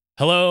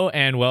Hello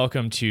and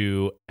welcome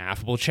to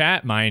Affable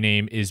Chat. My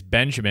name is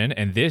Benjamin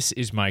and this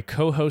is my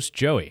co-host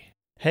Joey.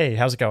 Hey,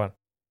 how's it going?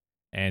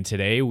 And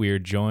today we are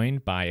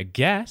joined by a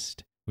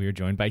guest. We are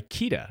joined by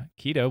Kita.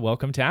 Kita,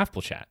 welcome to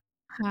Affable Chat.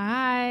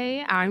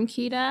 Hi, I'm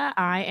Kita.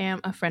 I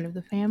am a friend of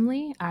the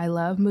family. I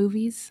love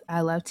movies.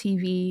 I love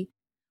TV,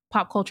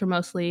 pop culture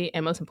mostly,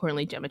 and most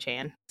importantly, Gemma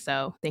Chan.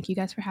 So thank you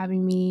guys for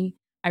having me.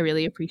 I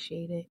really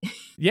appreciate it.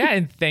 Yeah,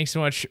 and thanks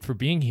so much for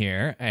being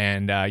here.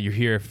 And you're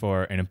here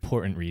for an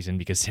important reason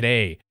because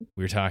today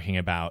we're talking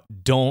about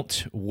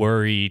Don't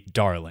Worry,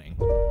 Darling.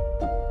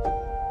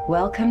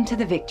 Welcome to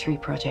the Victory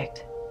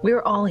Project.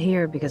 We're all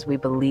here because we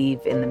believe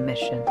in the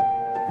mission.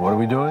 What are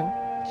we doing?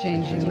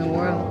 Changing the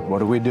world.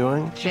 What are we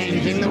doing?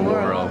 Changing the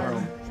world.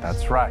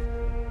 That's right.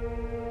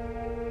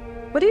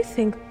 What do you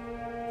think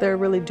they're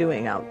really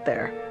doing out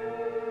there?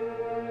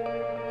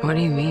 What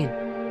do you mean?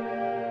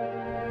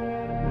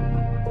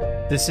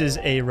 This is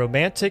a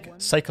romantic,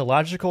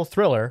 psychological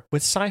thriller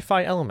with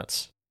sci-fi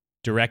elements.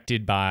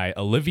 Directed by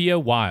Olivia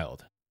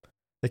Wilde.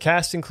 The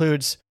cast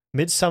includes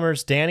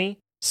Midsummer's Danny,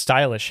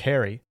 Stylish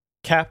Harry,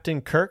 Captain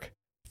Kirk,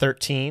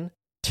 13,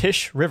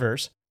 Tish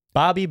Rivers,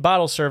 Bobby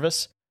Bottle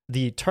Service,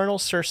 The Eternal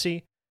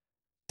Cersei,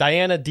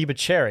 Diana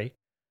DiBicheri,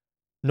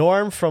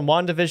 Norm from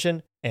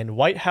WandaVision, and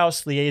White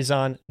House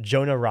liaison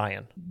Jonah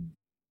Ryan.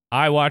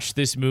 I watched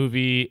this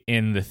movie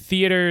in the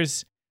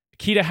theaters.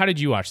 Kita, how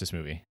did you watch this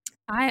movie?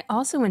 I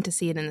also went to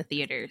see it in the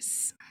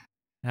theaters.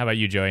 How about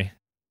you, Joey?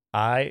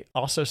 I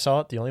also saw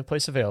it the only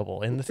place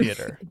available in the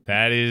theater.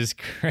 That is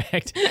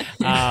correct.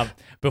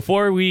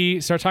 Before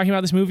we start talking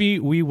about this movie,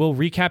 we will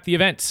recap the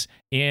events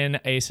in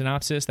a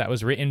synopsis that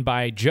was written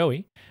by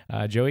Joey.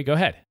 Joey, go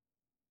ahead.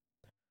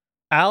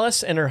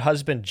 Alice and her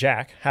husband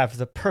Jack have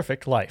the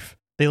perfect life.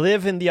 They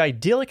live in the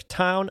idyllic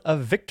town of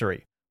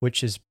Victory,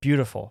 which is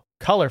beautiful,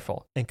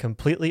 colorful, and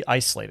completely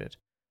isolated.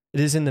 It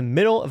is in the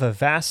middle of a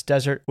vast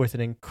desert with an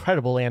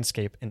incredible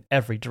landscape in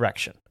every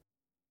direction.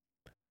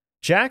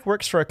 Jack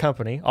works for a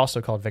company,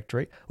 also called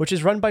Victory, which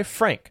is run by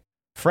Frank.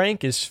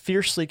 Frank is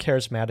fiercely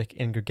charismatic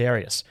and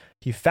gregarious.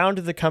 He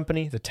founded the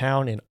company, the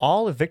town, and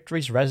all of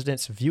Victory's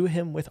residents view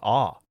him with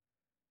awe.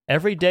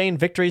 Every day in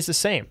Victory is the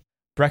same.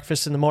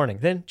 Breakfast in the morning,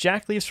 then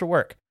Jack leaves for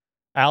work.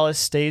 Alice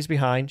stays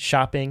behind,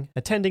 shopping,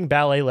 attending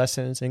ballet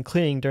lessons, and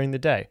cleaning during the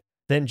day.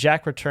 Then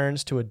Jack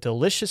returns to a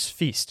delicious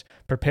feast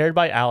prepared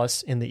by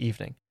Alice in the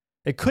evening.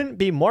 It couldn't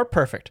be more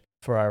perfect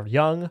for our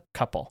young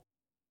couple.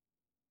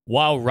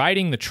 While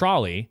riding the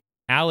trolley,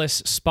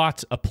 Alice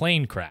spots a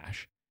plane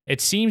crash.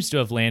 It seems to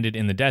have landed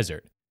in the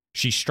desert.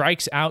 She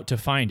strikes out to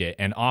find it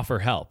and offer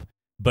help,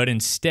 but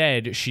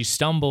instead she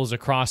stumbles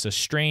across a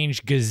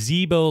strange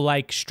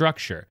gazebo-like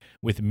structure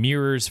with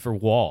mirrors for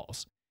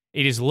walls.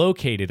 It is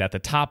located at the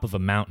top of a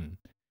mountain.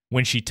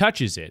 When she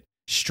touches it,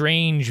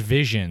 strange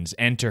visions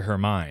enter her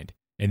mind,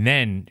 and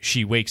then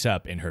she wakes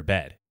up in her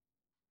bed.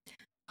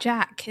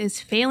 Jack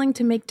is failing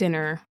to make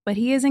dinner, but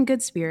he is in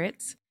good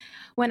spirits.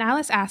 When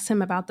Alice asks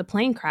him about the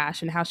plane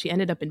crash and how she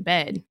ended up in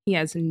bed, he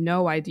has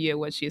no idea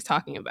what she is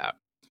talking about.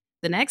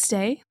 The next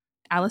day,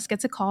 Alice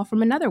gets a call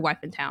from another wife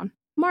in town,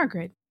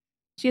 Margaret.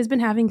 She has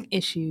been having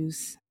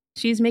issues.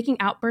 She's making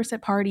outbursts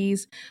at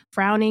parties,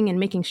 frowning and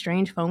making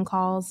strange phone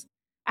calls.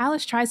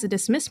 Alice tries to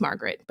dismiss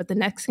Margaret, but the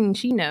next thing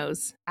she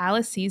knows,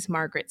 Alice sees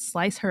Margaret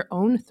slice her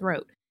own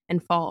throat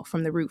and fall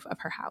from the roof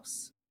of her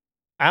house.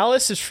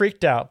 Alice is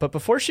freaked out, but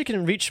before she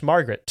can reach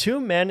Margaret, two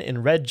men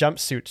in red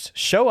jumpsuits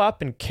show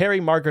up and carry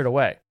Margaret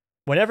away.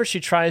 Whenever she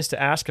tries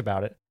to ask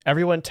about it,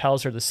 everyone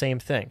tells her the same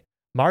thing.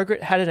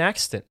 Margaret had an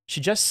accident. She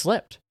just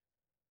slipped.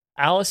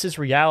 Alice's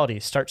reality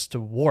starts to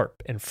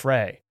warp and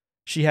fray.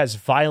 She has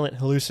violent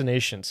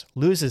hallucinations,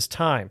 loses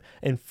time,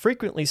 and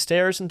frequently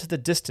stares into the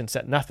distance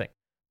at nothing.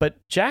 But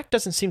Jack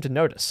doesn't seem to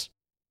notice.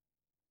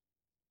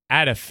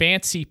 At a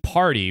fancy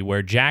party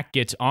where Jack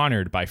gets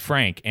honored by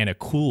Frank and a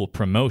cool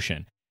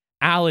promotion,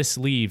 Alice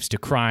leaves to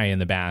cry in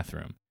the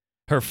bathroom.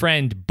 Her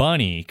friend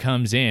Bunny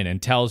comes in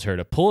and tells her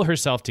to pull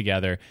herself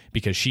together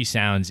because she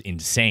sounds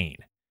insane.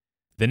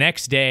 The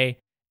next day,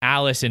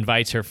 Alice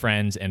invites her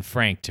friends and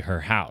Frank to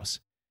her house.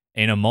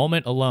 In a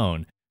moment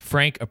alone,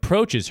 Frank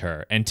approaches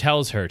her and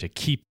tells her to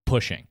keep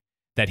pushing,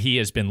 that he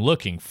has been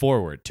looking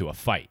forward to a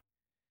fight.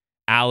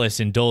 Alice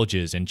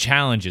indulges and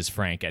challenges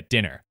Frank at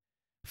dinner.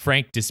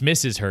 Frank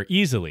dismisses her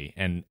easily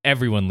and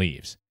everyone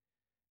leaves.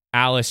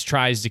 Alice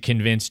tries to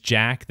convince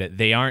Jack that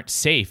they aren't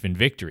safe in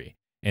Victory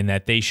and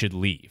that they should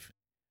leave.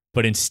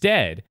 But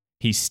instead,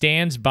 he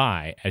stands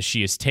by as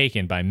she is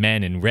taken by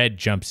men in red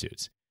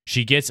jumpsuits.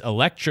 She gets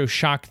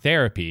electroshock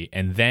therapy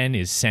and then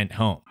is sent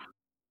home.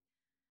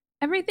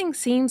 Everything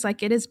seems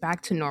like it is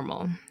back to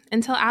normal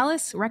until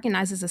Alice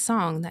recognizes a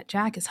song that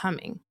Jack is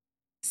humming.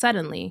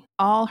 Suddenly,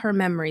 all her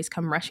memories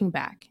come rushing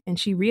back, and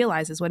she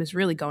realizes what is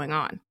really going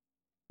on.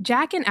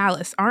 Jack and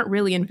Alice aren't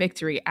really in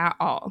Victory at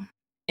all.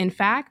 In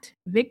fact,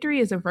 Victory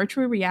is a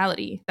virtual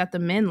reality that the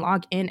men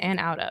log in and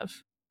out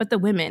of, but the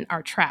women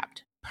are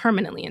trapped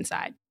permanently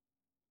inside.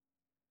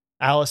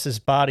 Alice's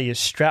body is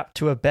strapped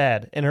to a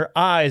bed, and her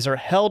eyes are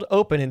held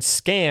open and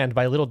scanned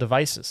by little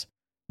devices.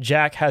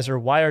 Jack has her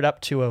wired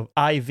up to an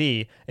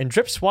IV and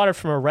drips water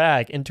from a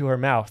rag into her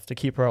mouth to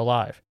keep her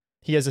alive.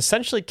 He has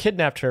essentially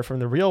kidnapped her from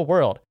the real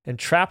world and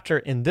trapped her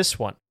in this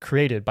one,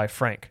 created by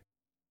Frank.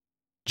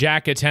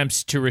 Jack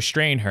attempts to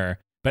restrain her,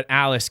 but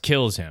Alice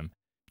kills him.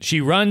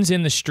 She runs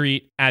in the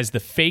street as the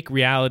fake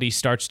reality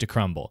starts to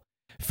crumble.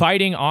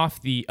 Fighting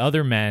off the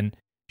other men,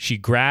 she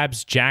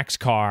grabs Jack's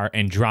car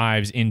and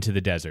drives into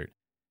the desert.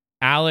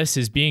 Alice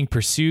is being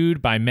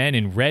pursued by men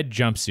in red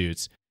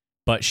jumpsuits,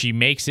 but she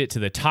makes it to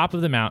the top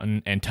of the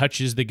mountain and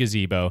touches the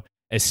gazebo,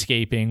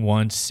 escaping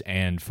once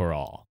and for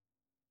all.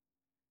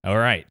 All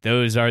right,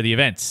 those are the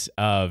events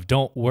of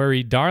Don't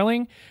Worry,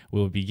 Darling.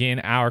 We'll begin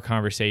our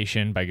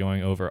conversation by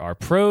going over our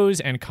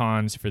pros and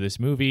cons for this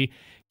movie.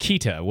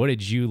 Kita, what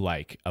did you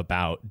like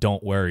about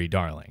Don't Worry,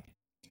 Darling?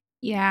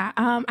 Yeah,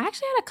 I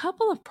actually had a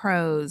couple of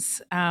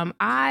pros.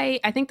 I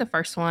think the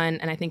first one,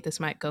 and I think this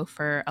might go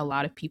for a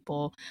lot of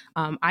people.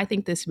 I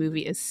think this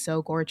movie is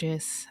so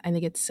gorgeous. I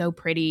think it's so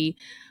pretty.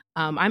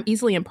 I'm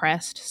easily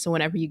impressed. So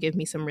whenever you give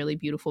me some really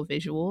beautiful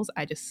visuals,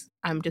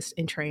 I'm just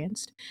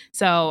entranced.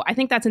 So I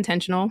think that's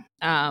intentional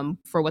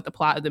for what the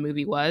plot of the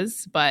movie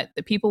was. But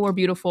the people were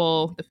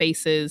beautiful. The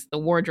faces, the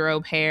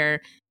wardrobe,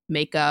 hair,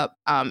 makeup,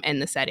 and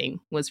the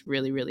setting was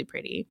really, really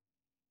pretty.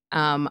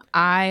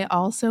 I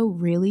also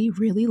really,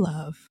 really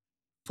love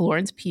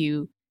Florence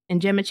Pugh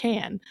and Gemma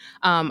Chan.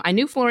 I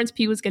knew Florence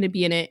Pugh was going to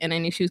be in it, and I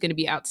knew she was going to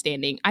be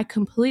outstanding. I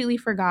completely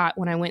forgot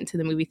when I went to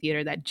the movie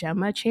theater that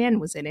Gemma Chan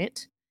was in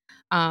it.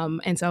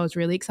 And so I was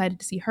really excited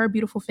to see her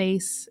beautiful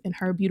face and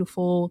her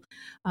beautiful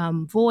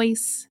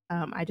voice.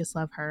 I just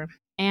love her.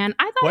 And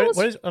I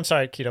thought I'm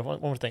sorry, Kita,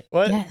 one more thing.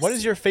 Yes. What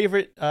is your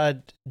favorite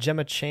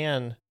Gemma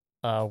Chan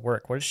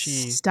work? What is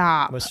she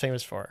most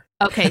famous for?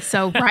 Okay,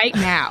 so right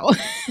now,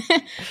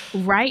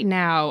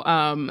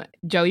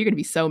 Joe, you're going to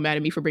be so mad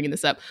at me for bringing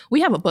this up.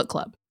 We have a book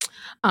club.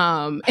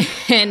 And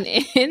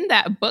in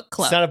that book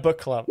club... It's not a book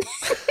club.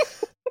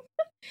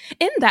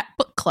 In that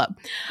book club,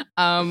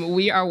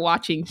 we are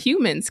watching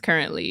Humans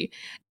currently,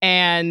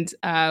 and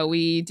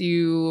we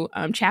do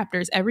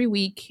chapters every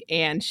week.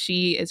 And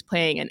she is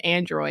playing an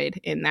android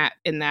in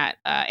that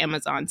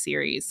Amazon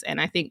series, and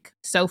I think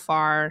so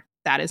far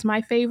that is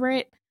my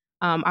favorite.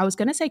 I was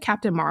gonna say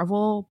Captain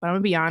Marvel, but I'm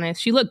gonna be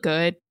honest, she looked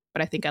good,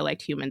 but I think I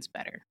liked Humans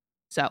better.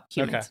 So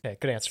Humans. Okay,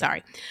 good answer.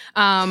 Sorry.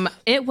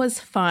 It was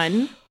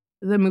fun.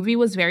 The movie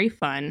was very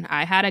fun.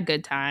 I had a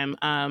good time.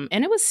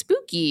 And it was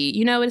spooky.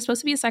 You know, it's supposed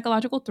to be a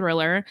psychological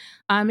thriller.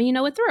 And, you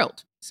know, it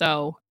thrilled.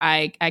 So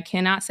I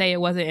cannot say it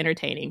wasn't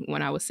entertaining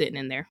when I was sitting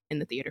in there in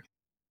the theater.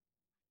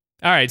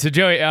 All right. So,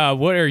 Joey,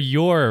 what are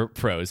your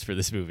pros for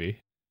this movie?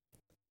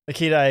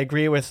 Akita, I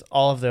agree with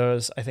all of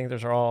those. I think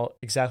those are all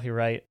exactly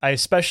right. I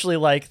especially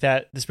like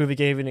that this movie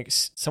gave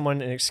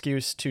someone an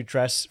excuse to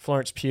dress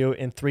Florence Pugh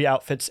in 3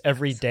 outfits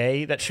every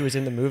day that she was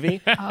in the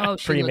movie. Oh,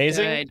 she pretty looked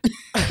amazing.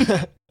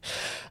 Good.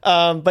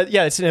 But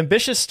yeah, it's an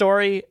ambitious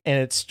story,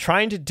 and it's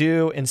trying to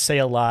do and say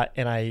a lot,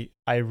 and I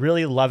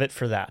really love it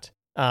for that.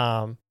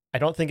 I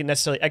don't think it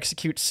necessarily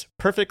executes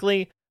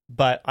perfectly,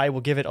 but I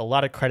will give it a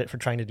lot of credit for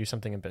trying to do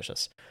something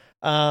ambitious.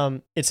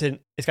 It's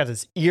got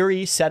this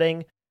eerie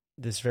setting,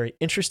 this very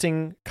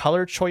interesting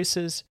color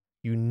choices,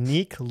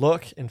 unique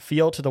look and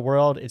feel to the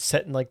world. It's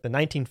set in like the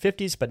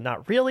 1950s, but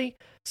not really.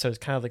 So it's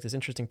kind of like this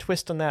interesting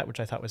twist on that, which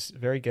I thought was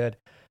very good.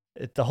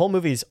 The whole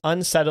movie is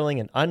unsettling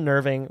and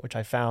unnerving, which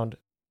I found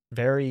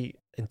very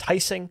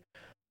enticing.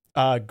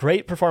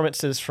 Great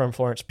performances from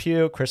Florence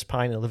Pugh, Chris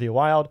Pine, and Olivia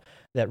Wilde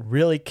that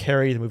really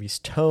carry the movie's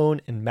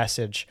tone and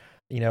message.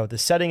 You know, the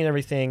setting and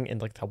everything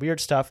and like the weird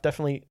stuff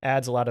definitely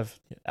adds a lot of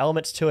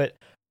elements to it,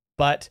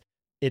 but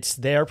it's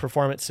their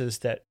performances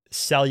that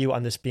sell you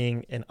on this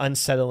being an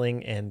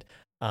unsettling and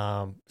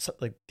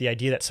like the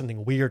idea that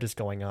something weird is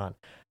going on.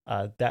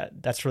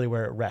 That's really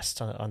where it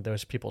rests on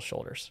those people's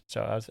shoulders.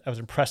 So I was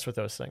impressed with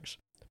those things.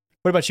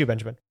 What about you,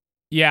 Benjamin?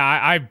 Yeah,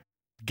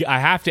 I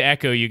have to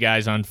echo you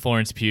guys on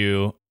Florence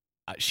Pugh.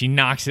 She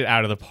knocks it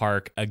out of the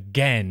park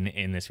again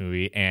in this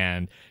movie,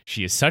 and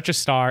she is such a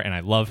star, and I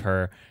love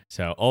her.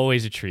 So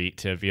always a treat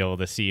to be able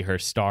to see her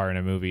star in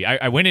a movie.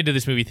 I went into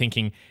this movie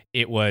thinking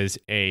it was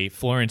a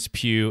Florence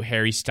Pugh,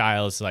 Harry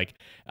Styles like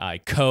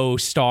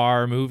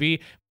co-star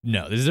movie.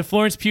 No, this is a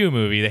Florence Pugh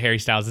movie that Harry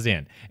Styles is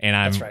in, and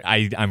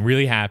I'm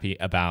really happy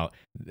about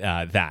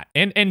that.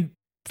 And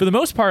for the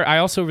most part, I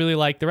also really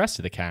like the rest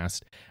of the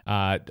cast.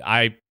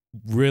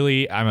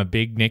 I'm a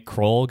big Nick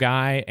Kroll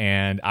guy,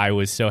 and I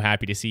was so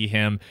happy to see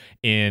him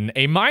in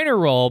a minor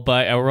role,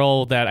 but a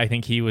role that I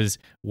think he was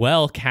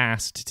well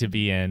cast to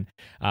be in.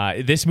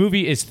 This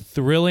movie is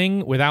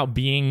thrilling without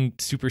being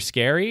super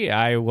scary.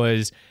 I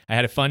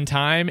had a fun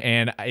time,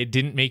 and it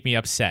didn't make me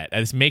upset.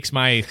 This makes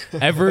my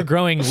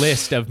ever-growing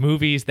list of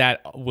movies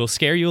that will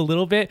scare you a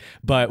little bit,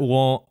 but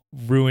won't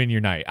ruin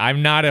your night.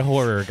 I'm not a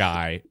horror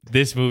guy.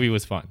 This movie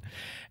was fun.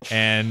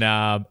 And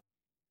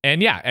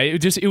And yeah,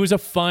 it was a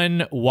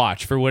fun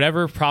watch. For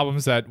whatever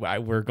problems that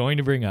we're going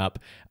to bring up,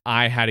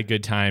 I had a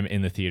good time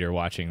in the theater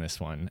watching this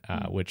one,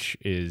 which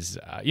is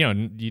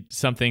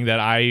something that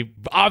I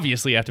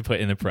obviously have to put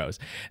in the pros.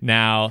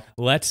 Now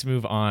let's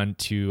move on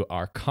to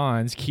our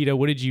cons. Keita,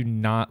 what did you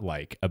not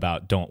like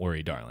about Don't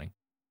Worry, Darling?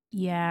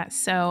 Yeah,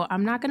 so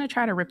I'm not going to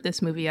try to rip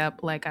this movie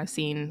up like I've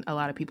seen a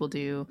lot of people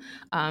do,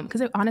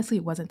 because honestly,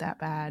 it wasn't that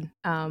bad.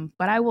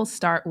 But I will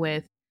start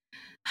with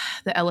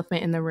the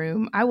elephant in the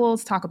room. I will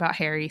talk about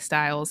Harry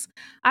Styles.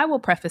 I will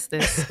preface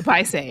this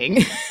by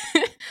saying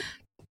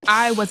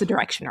I was a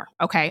Directioner.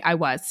 Okay, I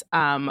was.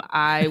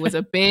 I was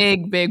a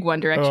big One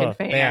Direction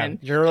fan. Man,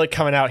 you're really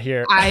coming out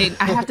here. I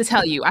have to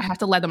tell you. I have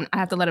to let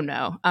them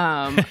know.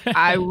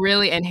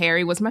 And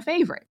Harry was my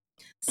favorite.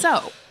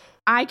 So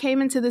I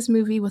came into this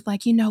movie with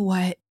like, you know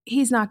what?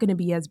 He's not going to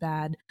be as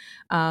bad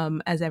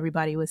as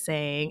everybody was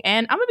saying.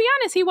 And I'm going to be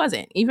honest, he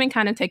wasn't. Even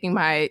kind of taking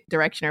my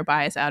Directioner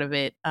bias out of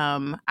it.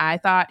 I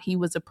thought he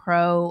was a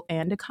pro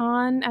and a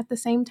con at the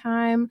same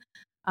time.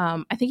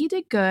 I think he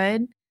did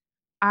good.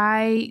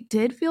 I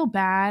did feel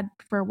bad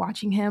for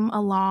watching him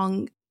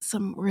along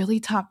some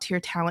really top tier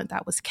talent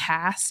that was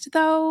cast,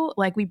 though.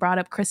 Like we brought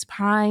up Chris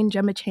Pine,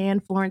 Gemma Chan,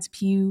 Florence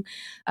Pugh,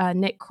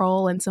 Nick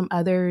Kroll, and some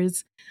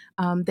others.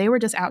 They were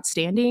just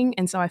outstanding.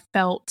 And so I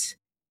felt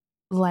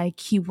like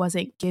he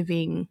wasn't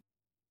giving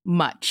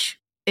much.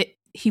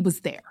 He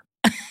was there.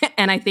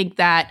 And I think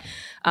that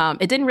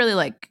it didn't really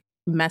like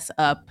mess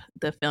up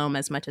the film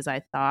as much as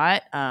I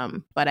thought.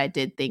 But I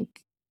did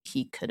think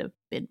he could have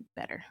been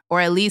better,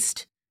 or at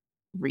least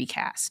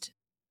recast.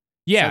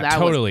 Yeah, so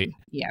totally.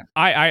 Yeah,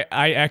 I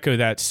echo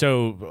that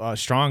so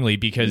strongly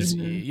because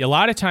a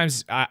lot of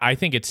times I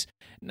think it's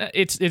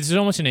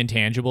almost an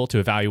intangible to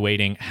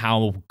evaluating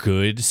how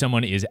good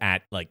someone is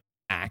at like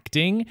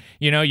acting.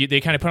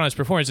 They kind of put on this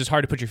performance. It's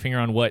hard to put your finger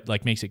on what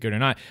like makes it good or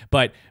not.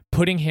 But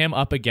putting him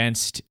up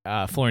against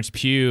Florence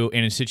Pugh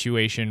in a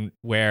situation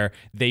where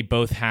they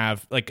both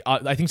have like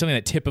I think something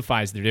that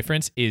typifies their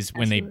difference is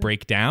when they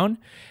break down.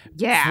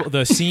 Yeah,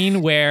 the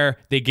scene where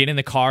they get in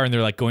the car and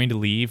they're like going to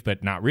leave,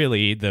 but not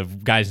really. The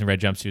guys in the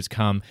red jumpsuits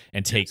come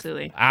and take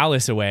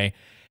Alice away.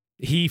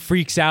 He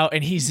freaks out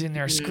and he's in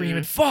there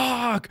screaming,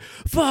 fuck,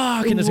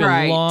 and there's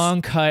a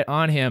long cut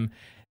on him.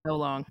 So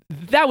long.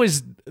 That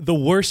was the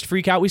worst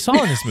freak out we saw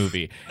in this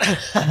movie.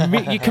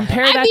 You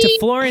compare that to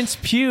Florence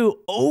Pugh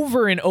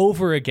over and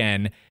over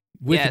again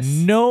with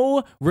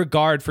no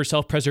regard for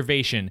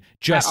self-preservation,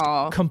 just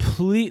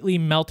completely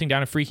melting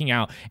down and freaking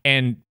out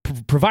and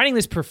providing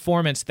this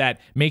performance that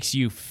makes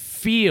you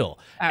feel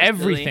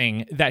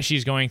everything that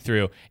she's going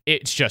through.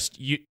 It's just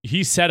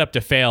he's set up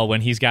to fail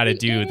when he's got to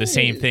do the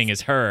same thing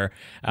as her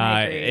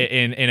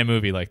in a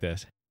movie like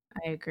this.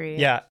 I agree.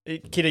 Yeah,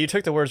 Keita, you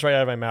took the words right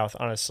out of my mouth.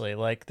 Honestly,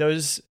 like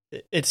those,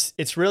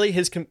 it's really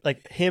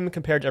him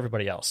compared to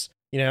everybody else.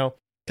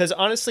 Because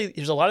honestly,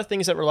 there's a lot of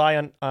things that rely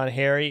on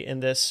Harry in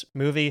this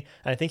movie,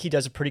 and I think he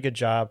does a pretty good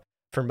job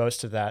for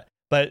most of that.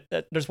 But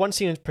there's one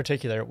scene in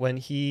particular when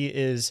he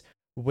is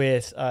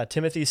with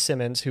Timothy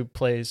Simons,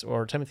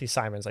 Timothy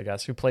Simons, I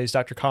guess, who plays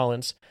Dr.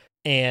 Collins,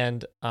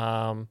 and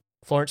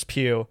Florence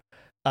Pugh,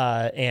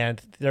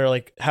 and they're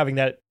like having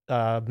that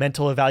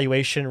mental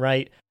evaluation,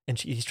 right? And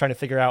he's trying to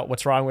figure out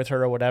what's wrong with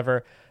her or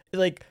whatever.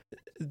 Like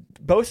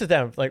both of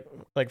them,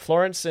 like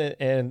Florence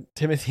and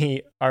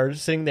Timothy are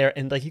sitting there,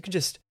 and like you can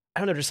just,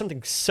 I don't know, there's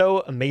something so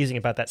amazing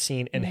about that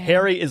scene. And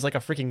Harry is like a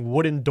freaking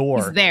wooden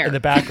door in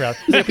the background.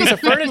 He's like a piece of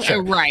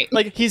furniture. Right.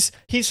 Like he's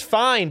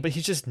fine, but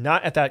he's just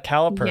not at that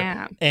caliber.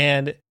 Yeah.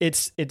 And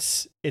it's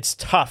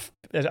tough.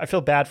 I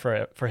feel bad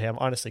for him,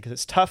 honestly, because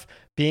it's tough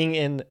being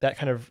in that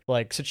kind of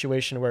like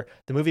situation where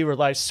the movie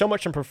relies so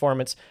much on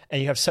performance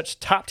and you have such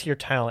top tier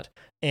talent,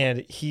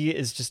 and he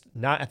is just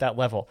not at that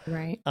level.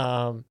 Right.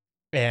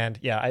 And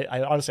yeah,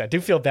 I honestly, I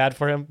do feel bad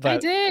for him, but I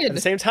did. At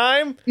the same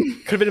time,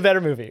 could have been a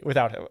better movie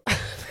without him.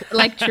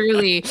 Like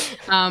truly.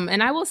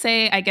 And I will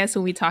say, I guess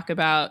when we talk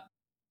about,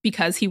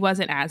 because he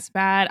wasn't as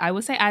bad, I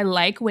would say I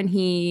like when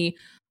he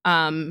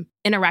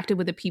interacted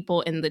with the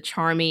people in the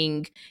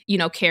charming,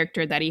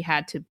 character that he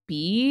had to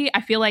be.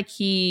 I feel like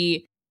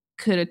he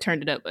could have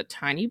turned it up a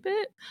tiny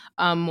bit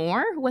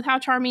more with how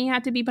charming he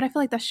had to be, but I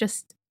feel like that's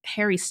just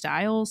Harry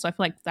Styles, so I feel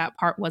like that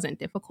part wasn't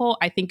difficult.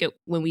 I think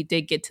when we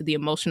did get to the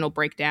emotional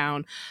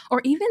breakdown, or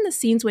even the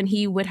scenes when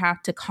he would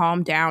have to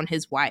calm down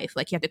his wife,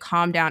 like he had to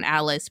calm down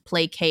Alice,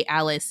 placate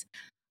Alice,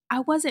 I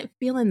wasn't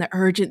feeling the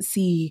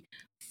urgency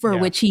for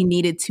which he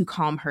needed to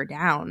calm her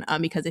down,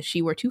 because if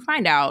she were to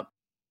find out,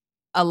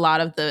 a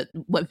lot of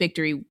what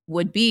victory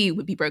would be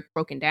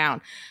broken down.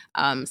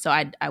 So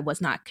I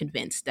was not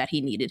convinced that he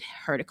needed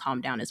her to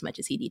calm down as much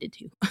as he needed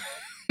to.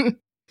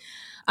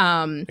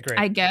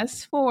 I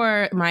guess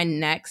for my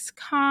next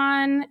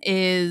con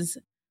is,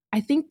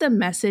 I think the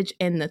message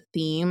and the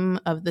theme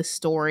of the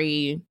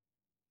story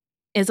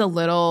is a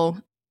little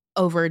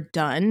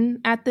overdone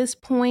at this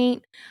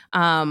point.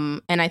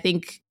 And I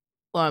think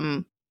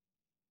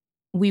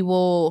we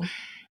will,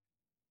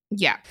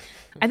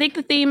 I think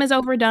the theme is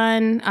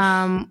overdone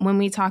when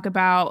we talk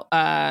about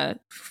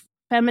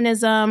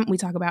feminism. We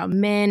talk about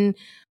men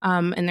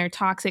and their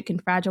toxic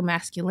and fragile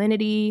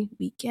masculinity.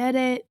 We get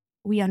it.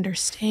 We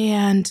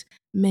understand.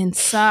 Men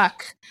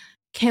suck.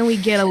 Can we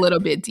get a little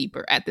bit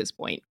deeper at this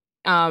point?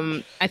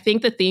 I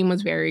think the theme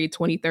was very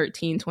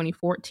 2013,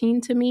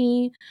 2014 to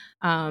me,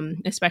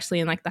 especially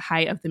in like the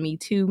height of the Me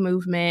Too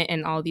movement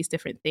and all these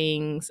different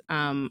things.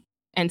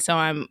 And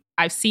so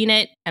I've seen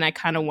it, and I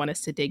kind of want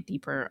us to dig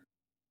deeper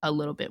a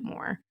little bit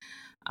more,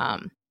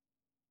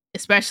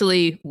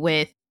 especially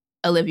with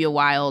Olivia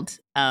Wilde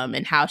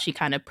and how she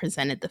kind of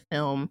presented the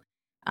film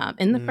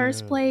in the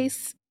first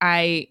place.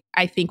 I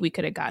think we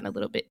could have gotten a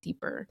little bit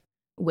deeper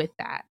with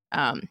that.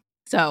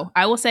 So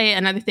I will say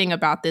another thing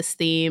about this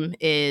theme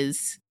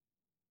is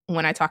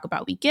when I talk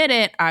about We Get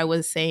It, I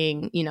was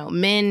saying, you know,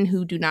 men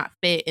who do not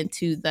fit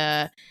into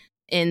the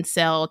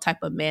incel type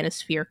of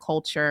manosphere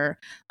culture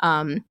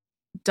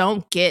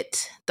don't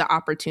get the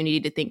opportunity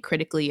to think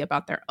critically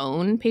about their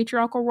own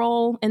patriarchal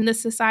role in this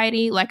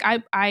society. Like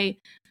I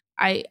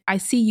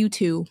see you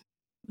two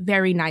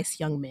very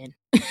nice young men.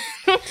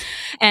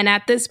 And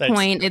at this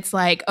point, it's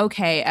like,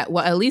 okay,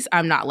 well, at least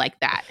I'm not like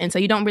that. And so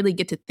you don't really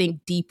get to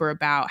think deeper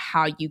about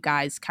how you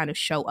guys kind of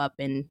show up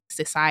in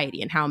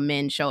society and how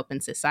men show up in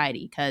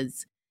society.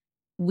 Because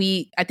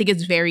I think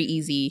it's very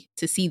easy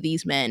to see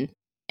these men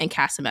and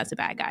cast them as the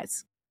bad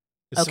guys.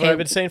 This is what I've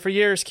been saying for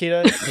years,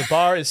 Kita. The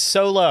bar is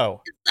so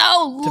low.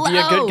 So low. To be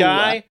a good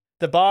guy,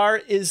 the bar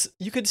is,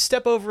 you could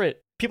step over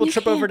it. People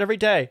trip over it every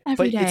day.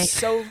 It's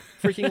so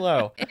freaking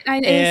low.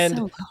 It's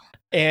so low.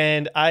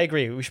 And I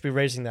agree. We should be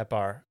raising that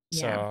bar.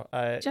 Yeah,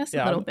 so just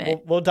a little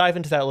bit. We'll dive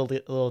into that a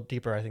little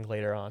deeper, I think,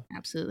 later on.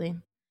 Absolutely.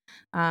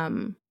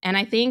 And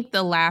I think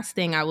the last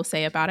thing I will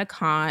say about a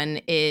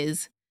con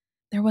is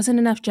there wasn't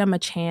enough Gemma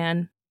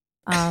Chan,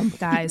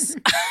 guys.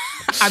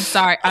 I'm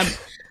sorry.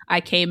 I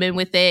came in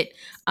with it.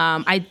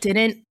 I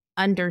didn't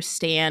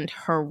understand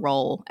her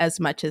role as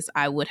much as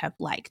I would have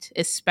liked,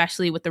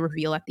 especially with the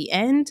reveal at the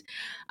end.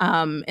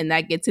 And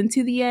that gets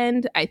into the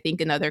end. I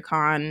think another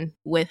con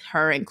with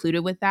her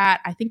included with that,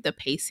 I think the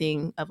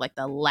pacing of like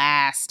the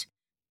last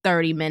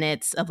 30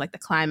 minutes of like the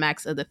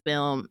climax of the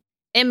film,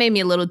 it made me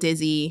a little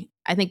dizzy.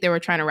 I think they were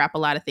trying to wrap a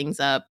lot of things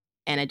up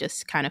and it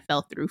just kind of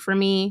fell through for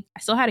me. I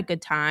still had a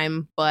good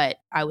time, but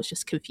I was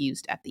just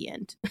confused at the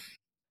end.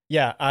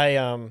 Yeah,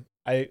 I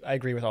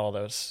agree with all of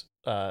those.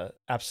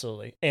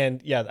 Absolutely.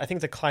 And yeah, I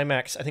think the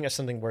climax, I think that's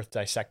something worth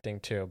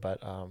dissecting too,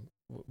 but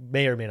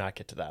may or may not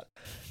get to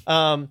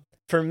that.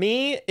 For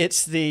me,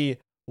 it's the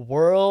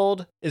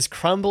world is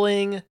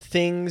crumbling,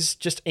 things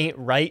just ain't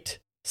right,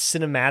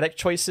 cinematic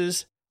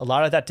choices. A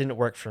lot of that didn't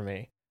work for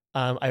me.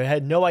 I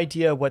had no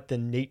idea what the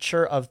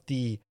nature of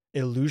the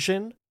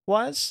illusion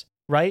was,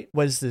 right?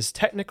 Was this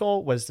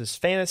technical? Was this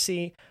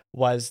fantasy?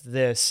 Was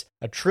this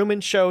a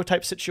Truman Show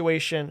type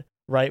situation?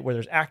 Right, where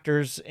there's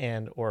actors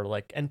or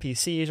like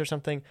NPCs or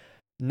something,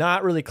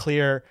 not really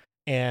clear.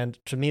 And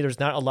to me,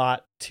 there's not a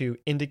lot to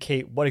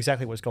indicate what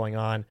exactly was going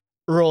on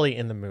early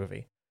in the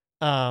movie.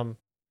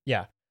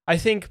 Yeah, I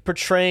think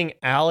portraying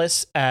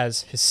Alice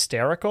as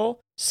hysterical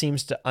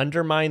seems to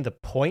undermine the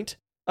point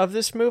of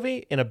this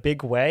movie in a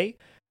big way.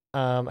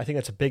 I think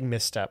that's a big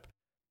misstep.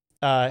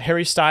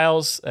 Harry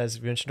Styles, as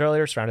we mentioned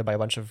earlier, surrounded by a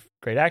bunch of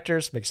great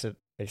actors, makes him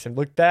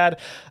look bad.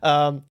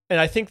 And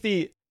I think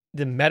the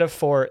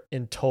metaphor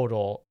in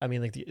total, I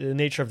mean, like the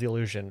nature of the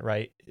illusion,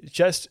 right? It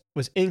just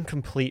was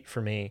incomplete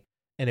for me.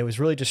 And it was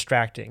really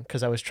distracting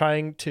because I'm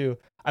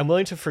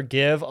willing to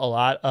forgive a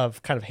lot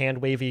of kind of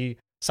hand-wavy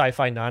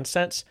sci-fi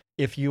nonsense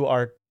if you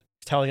are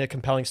telling a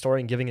compelling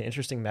story and giving an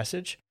interesting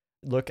message.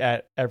 Look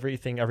at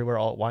Everything Everywhere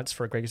All at Once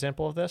for a great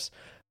example of this.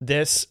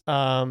 This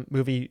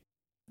movie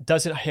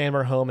doesn't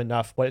hammer home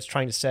enough what it's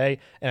trying to say,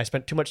 and I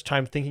spent too much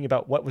time thinking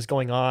about what was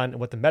going on and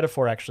what the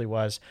metaphor actually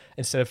was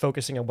instead of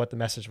focusing on what the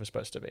message was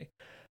supposed to be.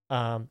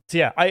 So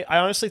yeah, I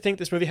honestly think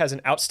this movie has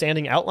an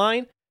outstanding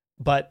outline,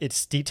 but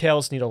its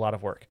details need a lot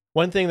of work.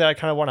 One thing that I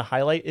kind of want to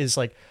highlight is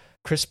like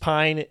Chris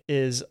Pine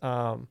is like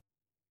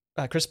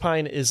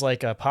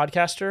a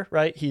podcaster,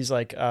 right? He's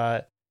like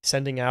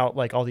sending out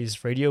like all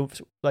these radio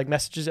like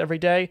messages every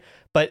day,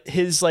 but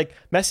his like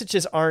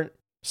messages aren't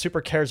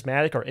super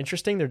charismatic or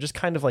interesting. They're just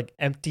kind of like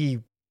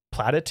empty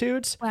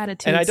platitudes.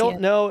 And I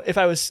don't know if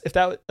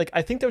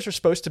I think those were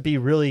supposed to be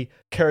really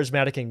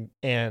charismatic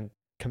and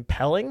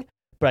compelling,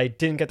 but I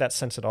didn't get that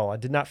sense at all. I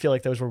did not feel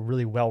like those were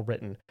really well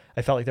written.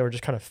 I felt like they were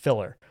just kind of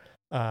filler.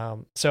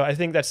 So I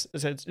think it's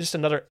just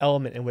another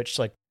element in which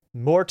like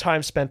more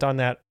time spent on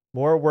that,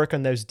 more work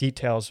on those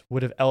details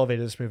would have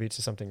elevated this movie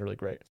to something really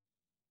great.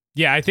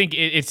 Yeah, I think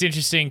it's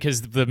interesting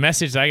because the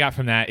message that I got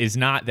from that is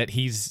not that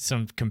he's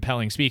some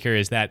compelling speaker,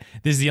 is that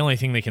this is the only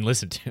thing they can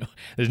listen to.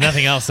 There's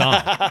nothing else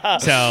on.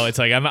 So it's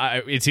like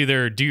it's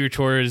either do your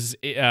chores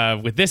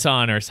with this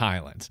on or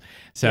silence.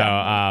 So,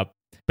 yeah.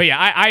 But yeah,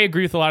 I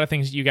agree with a lot of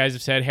things you guys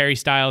have said. Harry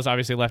Styles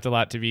obviously left a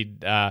lot to be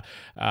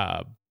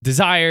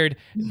desired.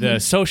 The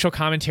social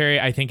commentary,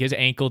 I think, is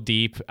ankle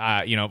deep.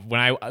 When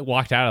I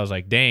walked out, I was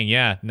like, dang,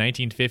 yeah,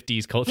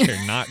 1950s culture,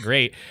 not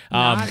great.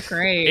 Not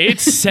great.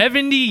 It's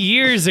 70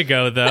 years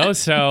ago, though.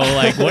 So,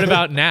 like, what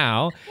about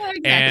now?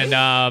 Exactly. And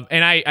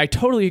I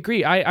totally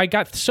agree. I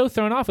got so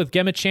thrown off with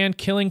Gemma Chan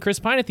killing Chris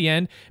Pine at the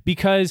end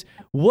because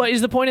what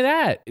is the point of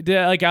that?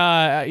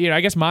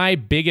 I guess my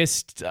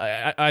biggest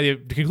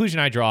the conclusion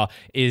I draw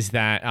is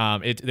that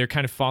they're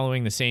kind of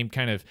following the same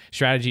kind of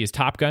strategy as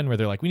Top Gun, where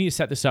they're like, we need to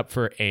set this up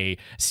for a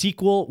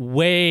sequel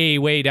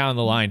way down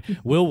the line.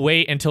 We'll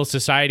wait until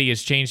society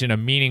has changed in a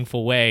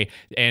meaningful way,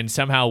 and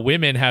somehow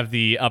women have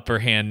the upper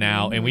hand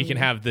now, and we can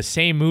have the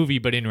same movie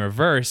but in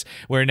reverse,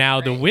 where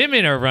now the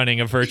women are running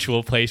a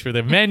virtual place where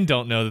the men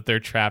don't know that they're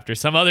trapped, or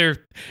some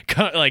other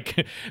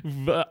like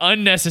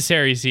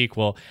unnecessary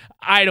sequel.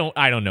 I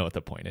don't know what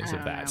the point is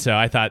of that. So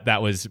I thought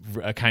that was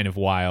kind of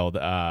wild.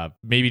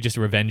 Maybe just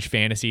a revenge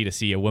fantasy to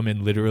see a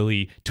woman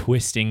literally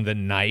twisting the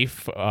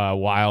knife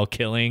while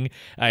killing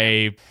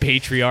a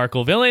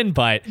patriarchal villain,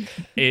 but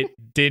it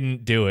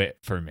didn't do it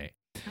for me.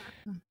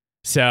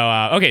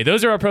 So, okay,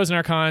 those are our pros and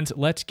our cons.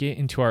 Let's get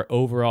into our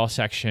overall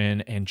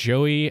section. And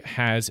Joey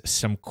has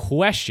some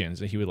questions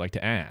that he would like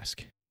to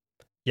ask.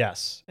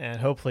 Yes, and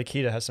hopefully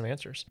Kita has some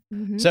answers.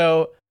 Mhm.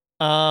 So,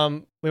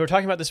 we were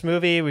talking about this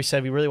movie. We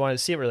said we really wanted to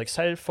see it. We're really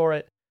excited for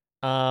it.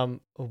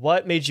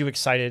 What made you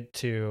excited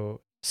to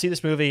see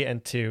this movie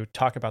and to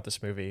talk about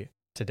this movie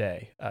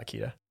today,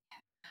 Kita?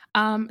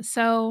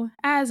 So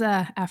as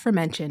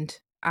aforementioned,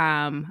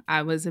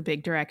 I was a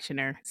big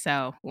directioner.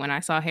 So when I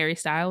saw Harry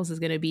Styles is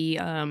going to be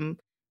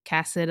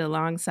casted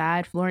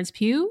alongside Florence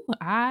Pugh,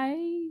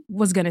 I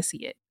was going to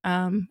see it.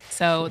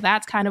 So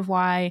that's kind of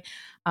why.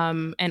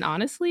 And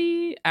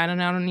honestly, I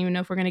don't even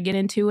know if we're going to get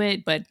into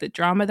it, but the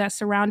drama that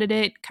surrounded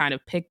it kind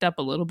of picked up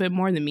a little bit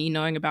more than me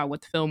knowing about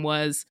what the film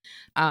was.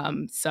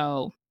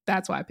 So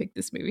that's why I picked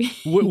this movie.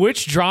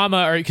 Which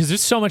drama, because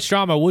there's so much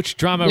drama, which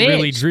drama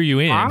really drew you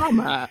in?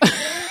 Drama.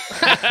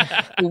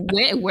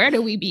 Where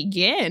do we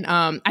begin?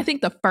 I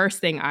think the first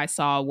thing I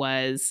saw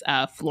was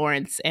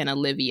Florence and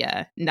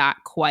Olivia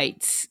not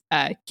quite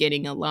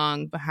getting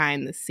along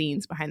behind the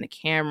scenes, behind the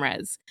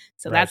cameras.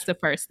 So that's the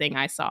first thing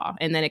I saw.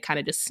 And then it kind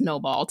of just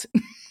snowballed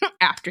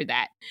after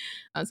that.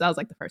 So that was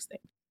like the first thing.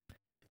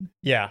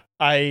 Yeah,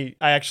 I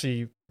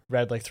actually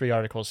read like 3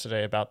 articles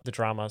today about the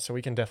drama, so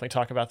we can definitely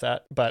talk about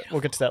that, but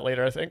we'll get to that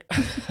later, I think.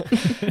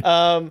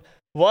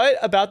 What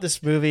about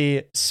this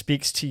movie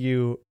speaks to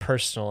you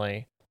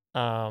personally?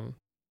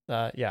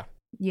 Yeah.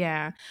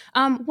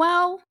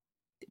 Well,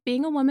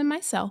 being a woman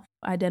myself,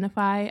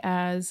 identify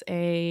as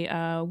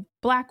a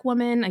Black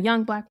woman, a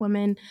young Black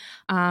woman.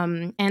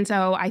 And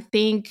so I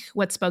think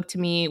what spoke to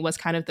me was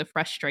kind of the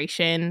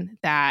frustration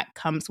that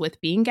comes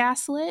with being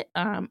gaslit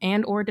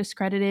and or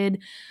discredited.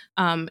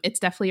 It's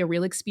definitely a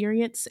real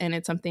experience, and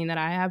it's something that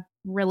I have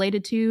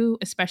related to,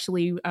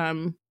 especially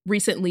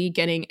recently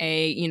getting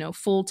a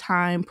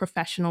full-time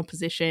professional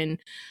position.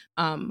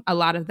 A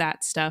lot of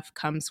that stuff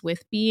comes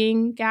with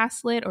being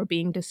gaslit or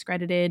being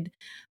discredited.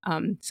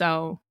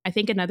 So I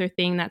think another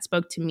thing that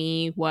spoke to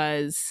me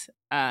was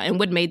and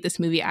what made this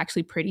movie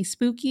actually pretty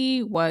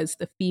spooky was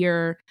the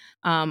fear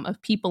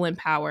of people in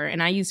power.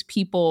 And I use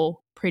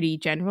people pretty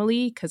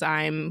generally because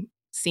I'm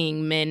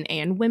seeing men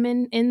and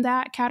women in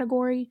that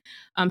category.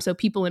 So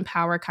people in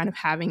power kind of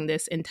having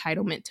this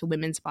entitlement to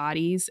women's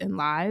bodies and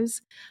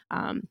lives.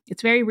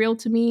 It's very real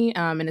to me,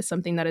 and it's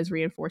something that is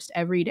reinforced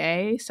every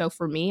day. So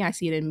for me, I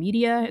see it in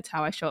media. It's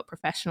how I show up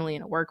professionally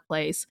in a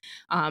workplace.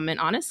 And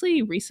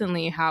honestly,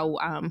 recently, how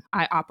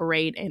I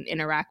operate and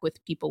interact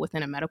with people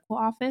within a medical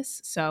office.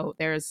 So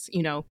there's,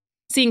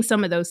 seeing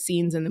some of those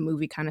scenes in the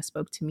movie kind of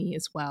spoke to me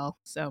as well.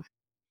 So,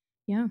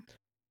 yeah.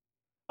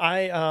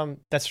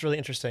 That's really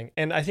interesting.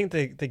 And I think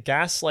the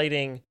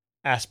gaslighting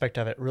aspect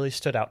of it really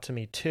stood out to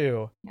me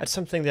too. Yeah. That's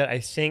something that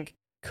I think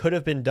could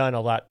have been done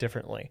a lot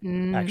differently,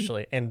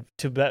 actually, and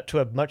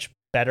to a much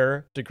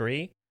better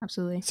degree.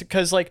 Absolutely.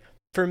 Because like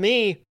for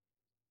me,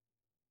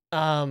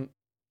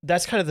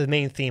 that's kind of the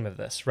main theme of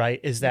this, right?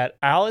 Is that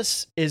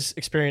Alice is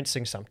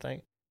experiencing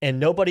something and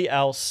nobody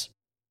else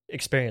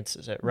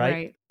experiences it,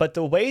 right? But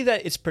the way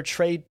that it's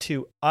portrayed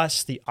to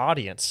us, the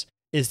audience,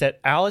 is that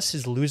Alice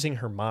is losing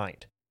her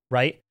mind.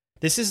 Right?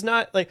 This is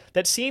not like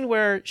that scene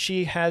where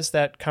she has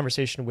that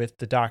conversation with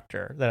the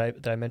doctor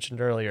that I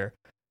mentioned earlier.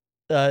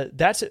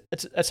 That's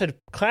a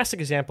classic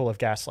example of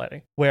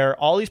gaslighting, where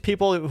all these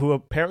people who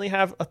apparently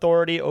have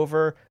authority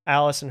over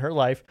Alice in her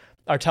life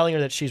are telling her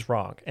that she's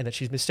wrong and that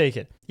she's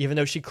mistaken, even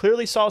though she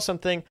clearly saw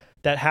something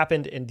that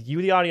happened, and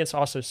you, the audience,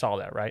 also saw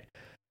that, right?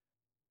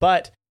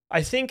 But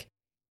I think,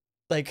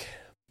 like,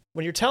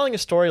 when you're telling a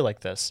story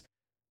like this,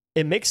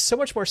 it makes so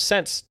much more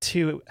sense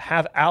to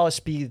have Alice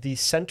be the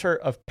center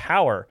of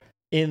power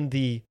in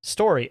the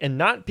story and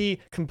not be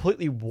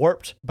completely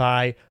warped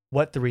by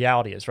what the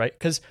reality is, right?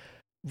 Because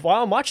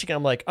while I'm watching it,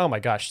 I'm like, oh my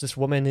gosh, this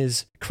woman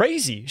is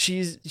crazy.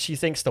 She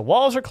thinks the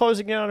walls are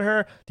closing in on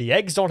her. The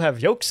eggs don't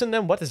have yolks in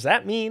them. What does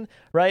that mean,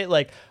 right?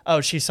 Like,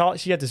 oh, she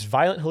had this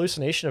violent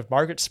hallucination of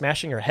Margaret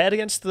smashing her head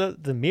against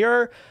the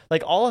mirror.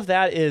 Like, all of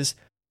that is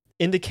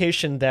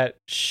indication that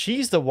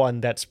she's the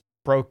one that's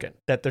broken,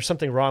 that there's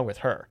something wrong with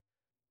her.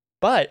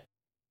 But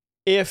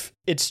if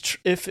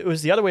it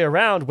was the other way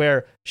around,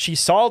 where she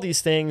saw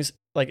these things,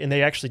 like, and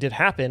they actually did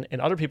happen,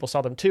 and other people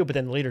saw them too, but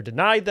then later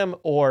denied them,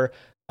 or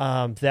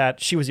that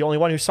she was the only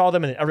one who saw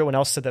them and everyone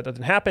else said that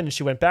didn't happen, and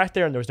she went back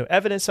there and there was no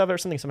evidence of it or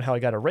something, somehow it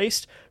got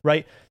erased,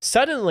 right?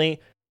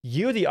 Suddenly,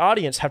 you, the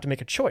audience, have to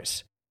make a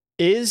choice.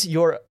 Is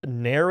your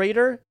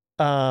narrator,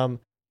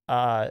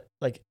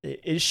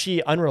 is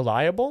she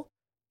unreliable?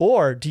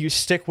 Or do you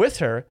stick with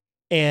her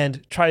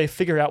and try to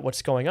figure out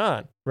what's going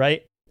on,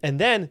 right? And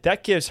then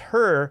that gives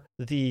her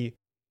the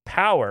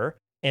power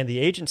and the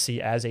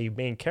agency as a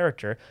main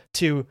character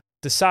to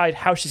decide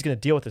how she's going to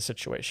deal with the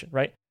situation,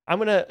 right?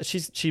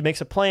 She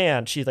makes a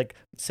plan. She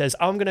says,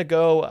 I'm going to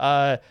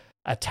go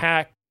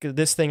attack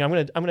this thing. I'm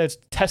going to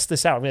test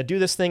this out. I'm going to do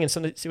this thing and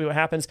see what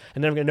happens.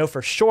 And then I'm going to know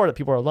for sure that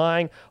people are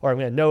lying, or I'm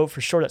going to know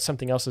for sure that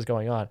something else is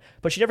going on.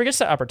 But she never gets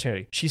that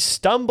opportunity. She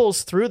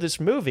stumbles through this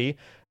movie,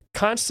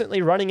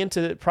 constantly running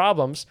into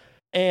problems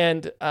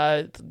and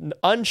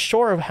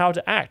unsure of how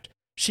to act.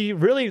 She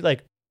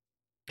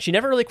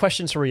never really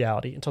questions her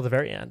reality until the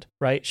very end,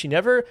 right? She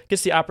never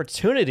gets the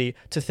opportunity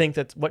to think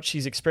that what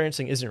she's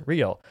experiencing isn't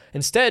real.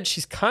 Instead,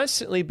 she's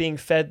constantly being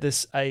fed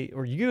this,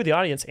 or you, the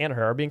audience, and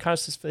her, are being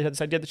constantly fed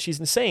this idea that she's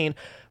insane,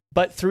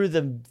 but through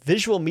the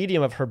visual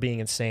medium of her being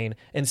insane,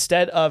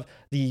 instead of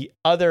the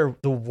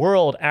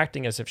world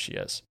acting as if she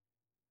is.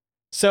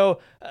 So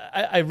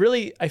I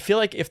feel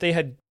like if they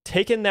had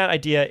taken that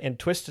idea and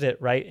twisted it,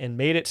 right, and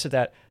made it so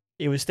that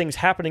it was things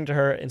happening to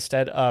her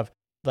instead of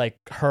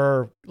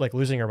her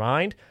losing her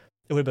mind,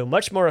 it would have been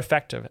much more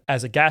effective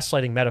as a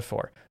gaslighting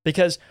metaphor,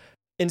 because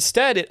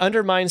instead it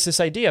undermines this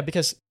idea.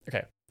 Because,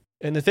 okay,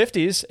 in the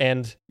 50s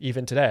and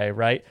even today,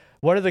 right,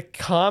 one of the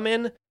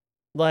common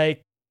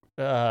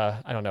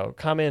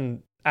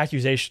common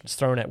accusations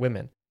thrown at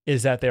women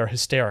is that they are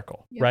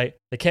hysterical, right?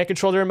 They can't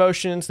control their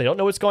emotions. They don't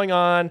know what's going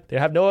on. They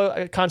have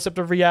no concept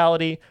of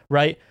reality,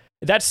 right?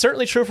 That's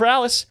certainly true for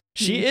Alice.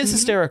 She is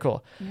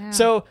hysterical. Yeah.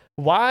 So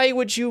why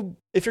would you,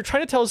 if you're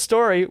trying to tell a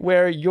story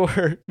where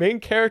your main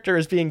character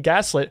is being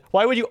gaslit,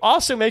 why would you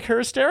also make her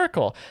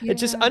hysterical? Yeah. It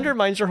just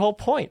undermines your whole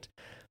point.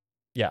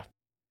 Yeah.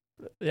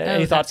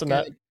 Any thoughts on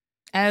that?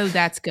 Oh,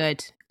 that's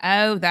good.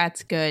 Oh,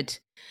 that's good.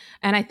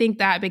 And I think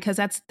that because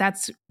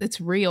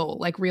it's real,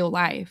 like real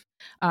life.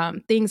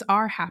 Things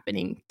are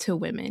happening to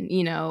women,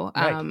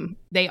 right.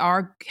 They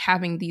are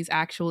having these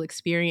actual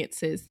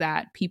experiences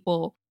that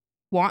people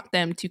want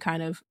them to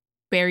kind of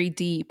bury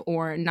deep,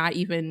 or not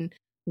even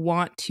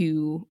want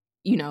to,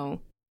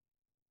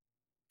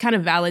 kind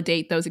of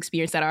validate those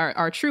experiences that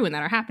are true and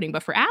that are happening.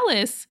 But for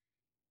Alice,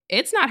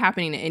 it's not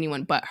happening to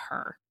anyone but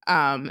her.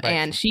 Right.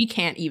 And she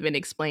can't even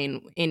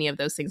explain any of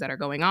those things that are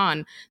going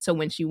on. So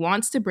when she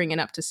wants to bring it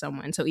up to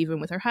someone, so even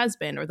with her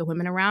husband or the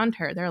women around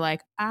her, they're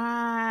like,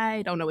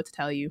 I don't know what to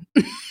tell you.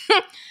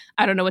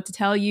 I don't know what to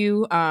tell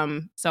you.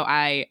 So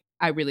I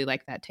really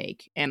like that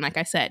take. And like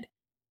I said,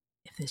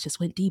 if this just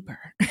went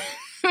deeper,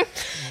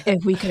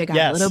 if we could have gone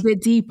a little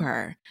bit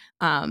deeper,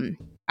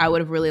 I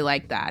would have really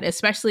liked that.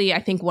 Especially,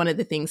 I think one of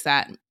the things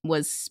that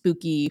was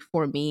spooky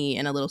for me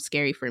and a little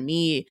scary for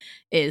me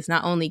is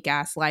not only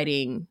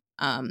gaslighting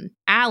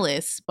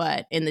Alice,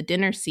 but in the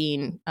dinner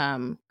scene,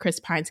 Chris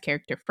Pine's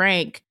character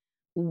Frank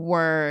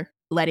were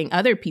letting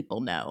other people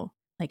know,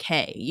 like,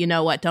 hey, you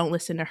know what? Don't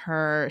listen to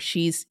her.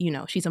 She's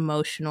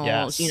emotional.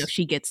 Yes.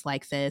 She gets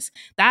like this.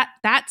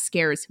 That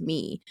scares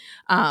me.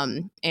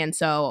 And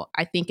so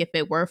I think if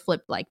it were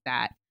flipped like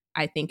that,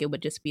 I think it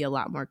would just be a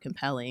lot more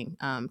compelling,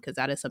 because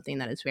that is something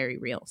that is very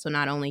real. So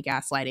not only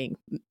gaslighting,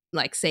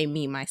 like, say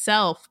me,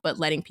 myself, but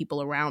letting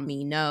people around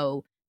me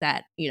know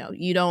that,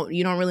 you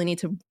don't really need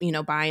to,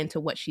 buy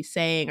into what she's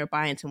saying or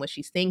buy into what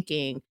she's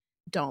thinking.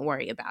 Don't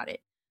worry about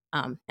it.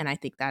 And I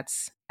think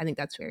that's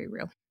very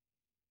real.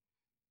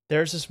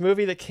 There's this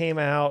movie that came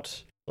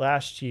out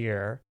last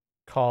year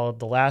called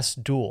The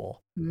Last Duel.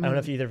 I don't know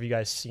if either of you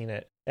guys seen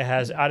it. It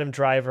has Adam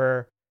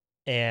Driver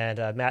and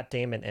Matt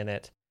Damon in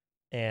it,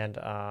 and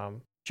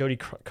Jodie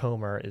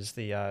Comer is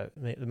the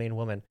main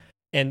woman.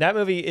 And that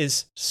movie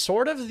is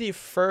sort of the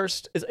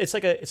first. It's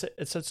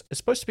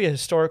supposed to be a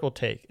historical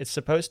take. It's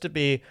supposed to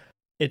be.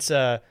 It's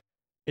sort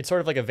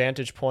of like a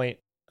vantage point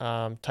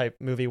type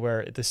movie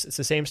where it's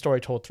the same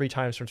story told 3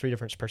 times from 3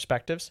 different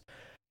perspectives,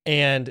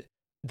 and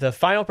the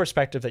final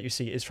perspective that you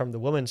see is from the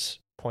woman's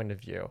point of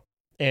view.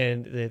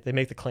 And they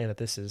make the claim that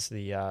this is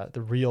the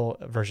real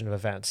version of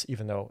events,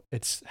 even though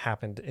it's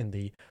happened in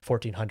the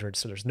 1400s.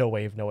 So there's no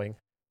way of knowing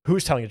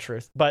who's telling the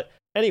truth. But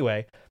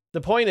anyway, the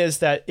point is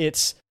that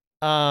it's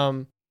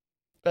the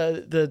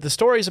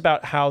story is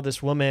about how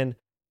this woman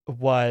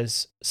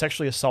was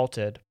sexually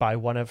assaulted by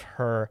one of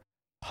her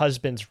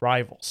husband's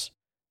rivals,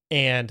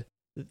 and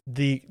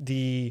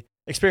the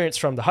experience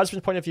from the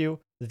husband's point of view,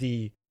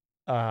 the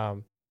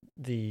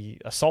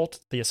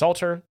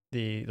assaulter,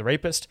 the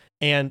rapist,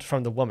 and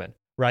from the woman,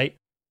 right?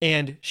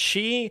 And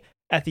she,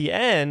 at the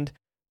end,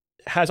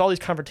 has all these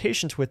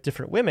confrontations with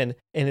different women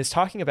and is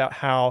talking about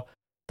how,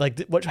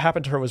 like, what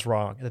happened to her was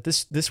wrong, that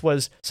this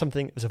was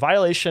something, it was a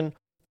violation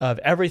of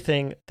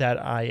everything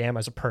that I am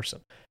as a person.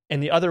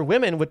 And the other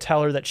women would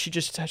tell her that she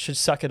just should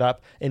suck it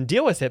up and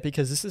deal with it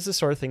because this is the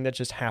sort of thing that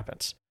just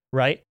happens,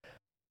 right?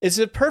 It's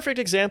a perfect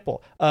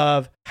example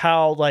of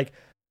how like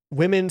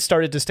women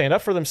started to stand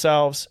up for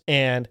themselves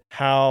and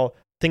how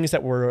things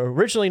that were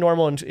originally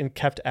normal and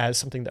kept as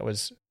something that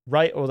was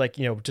right or like,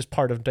 just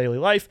part of daily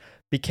life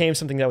became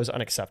something that was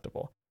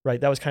unacceptable, right?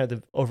 That was kind of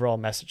the overall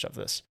message of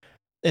this.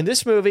 And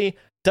this movie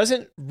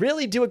doesn't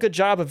really do a good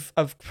job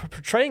of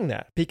portraying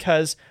that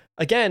because,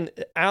 again,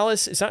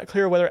 Alice, it's not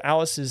clear whether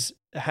Alice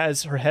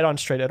has her head on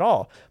straight at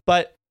all.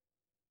 But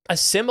a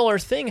similar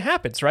thing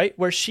happens, right?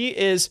 Where she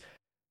is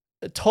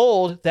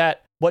told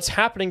that what's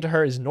happening to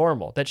her is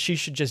normal, that she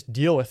should just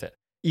deal with it,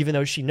 even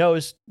though she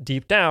knows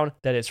deep down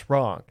that it's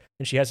wrong.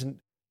 And she hasn't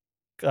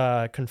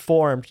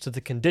conformed to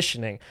the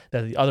conditioning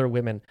that the other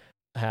women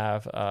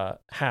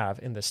have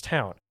in this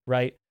town,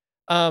 right?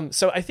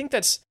 So I think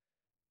it's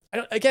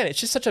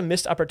just such a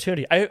missed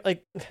opportunity.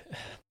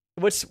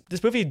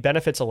 This movie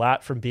benefits a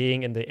lot from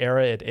being in the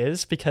era it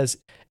is because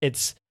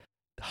it's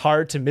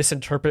hard to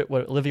misinterpret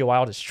what Olivia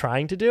Wilde is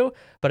trying to do,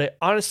 but I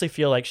honestly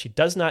feel like she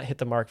does not hit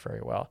the mark very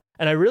well.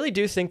 And I really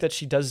do think that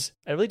she does.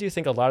 I really do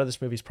think a lot of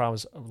this movie's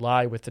problems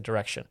lie with the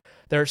direction.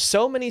 There are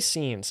so many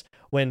scenes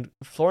when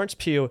Florence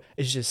Pugh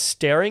is just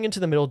staring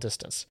into the middle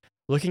distance,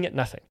 looking at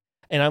nothing.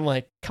 And I'm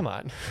like, come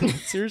on,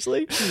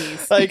 seriously?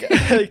 like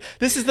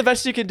this is the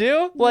best you can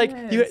do? Like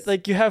Yes.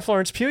 you have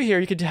Florence Pugh here,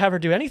 you could have her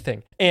do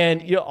anything.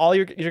 And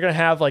you're gonna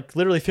have like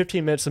literally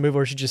 15 minutes of the movie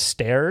where she just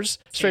stares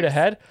straight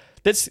ahead.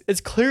 It's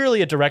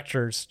clearly a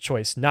director's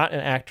choice, not an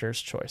actor's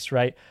choice,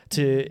 right?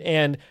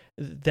 And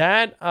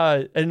that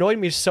annoyed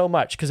me so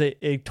much because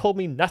it told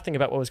me nothing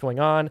about what was going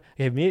on.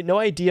 It gave me no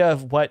idea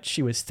of what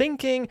she was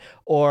thinking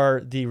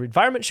or the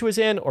environment she was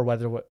in or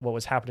whether what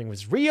was happening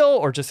was real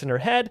or just in her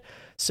head.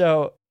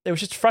 So it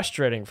was just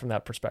frustrating from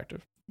that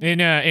perspective. In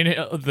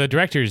the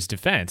director's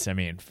defense, I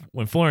mean,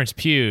 when Florence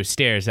Pugh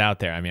stares out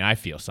there, I mean, I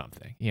feel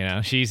something.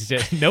 She's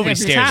just, nobody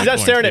stares. time. She's not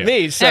Florence staring at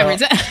Pugh. me, so Every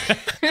time.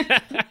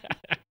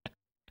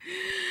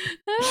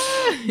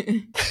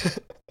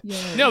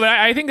 Yes. No, but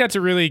I think that's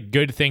a really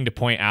good thing to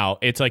point out.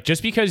 It's like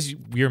just because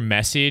your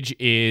message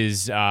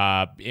is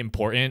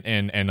important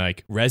and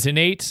like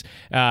resonates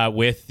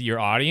with your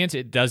audience,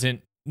 it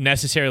doesn't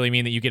necessarily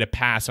mean that you get a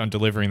pass on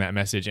delivering that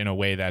message in a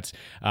way that's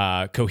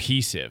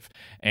cohesive.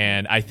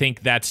 And I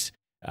think that's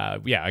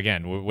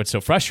again, what's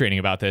so frustrating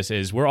about this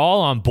is we're all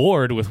on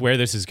board with where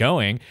this is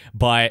going,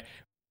 but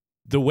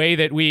the way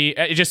that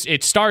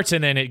it starts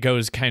and then it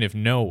goes kind of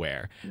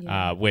nowhere,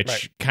 which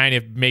Right. kind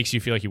of makes you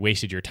feel like you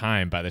wasted your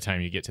time by the time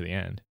you get to the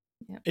end.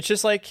 it's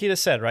just like Keita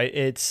said, right?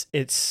 It's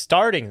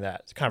starting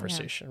that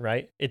conversation,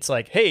 right? It's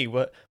like, hey,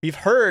 we've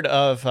heard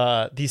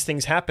of these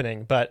things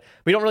happening, but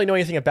we don't really know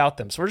anything about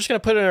them. So we're just going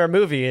to put it in our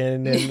movie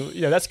and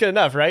that's good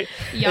enough, right?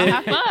 Y'all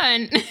have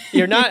fun.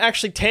 You're not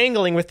actually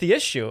tangling with the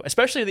issue,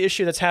 especially the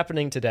issue that's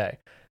happening today.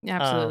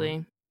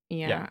 Absolutely.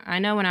 Yeah. yeah. I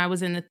know when I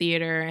was in the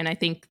theater, and I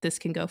think this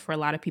can go for a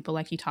lot of people,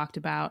 like you talked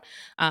about,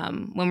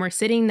 when we're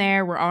sitting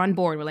there, we're on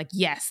board. We're like,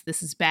 yes,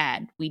 this is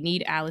bad. We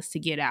need Alice to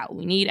get out.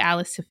 We need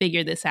Alice to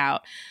figure this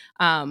out.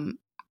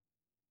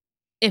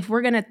 If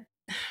we're going to,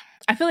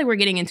 I feel like we're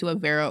getting into a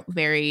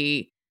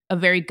very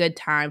good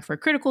time for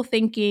critical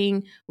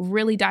thinking,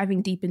 really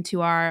diving deep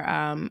into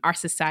our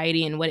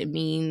society and what it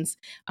means,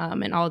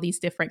 and all these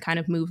different kind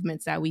of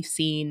movements that we've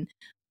seen.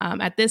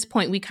 At this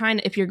point,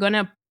 if you're going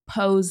to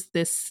pose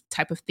this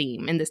type of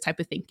theme and this type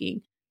of thinking,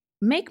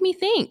 make me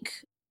think.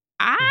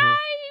 I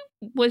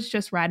was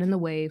just riding the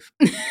wave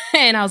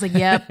and I was like,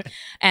 yep.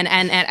 and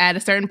at a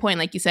certain point,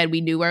 like you said, we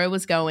knew where it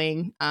was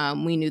going.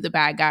 We knew the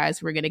bad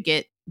guys were going to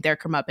get their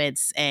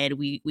comeuppance, and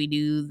we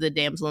knew the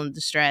damsel in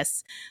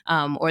distress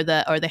or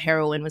the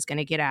heroine was going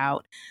to get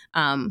out.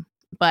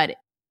 But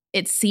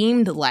it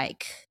seemed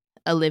like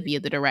Olivia,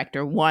 the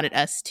director, wanted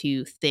us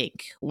to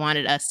think,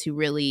 wanted us to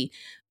really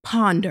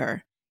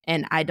ponder.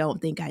 And I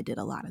don't think I did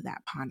a lot of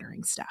that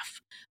pondering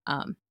stuff.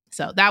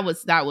 So that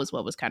was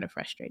what was kind of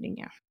frustrating.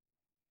 Yeah.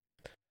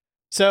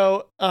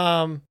 So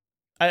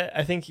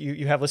I think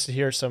you have listed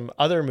here some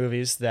other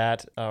movies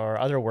or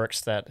other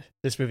works that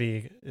this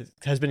movie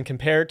has been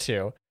compared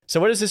to. So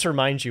what does this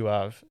remind you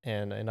of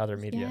in other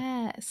media?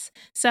 Yes.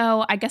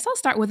 So I guess I'll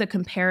start with a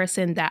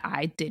comparison that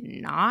I did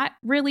not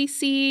really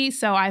see.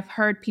 So I've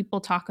heard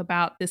people talk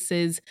about this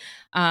is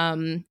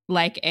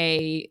like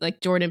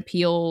Jordan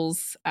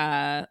Peele's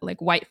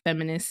like white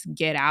feminist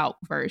Get Out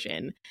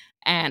version.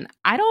 And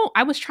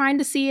I was trying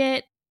to see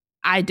it.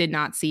 I did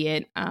not see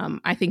it.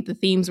 I think the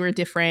themes were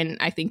different.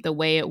 I think the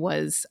way it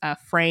was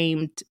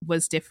framed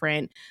was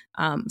different.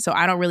 So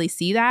I don't really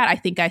see that. I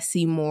think I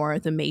see more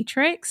The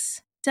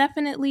Matrix,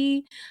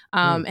 definitely.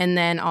 And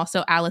then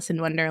also Alice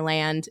in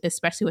Wonderland,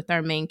 especially with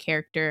our main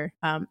character,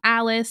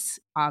 Alice,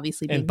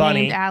 obviously being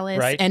named Alice.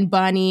 Right? And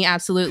Bunny,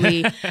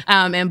 absolutely.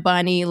 And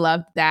Bunny,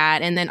 loved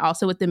that. And then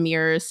also with the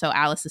mirrors. So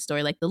Alice's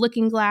story, like The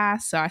Looking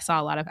Glass. So I saw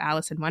a lot of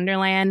Alice in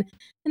Wonderland.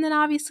 And then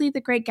obviously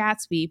The Great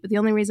Gatsby. But the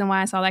only reason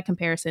why I saw that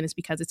comparison is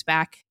because it's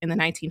back in the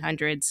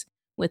 1900s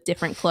with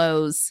different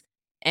clothes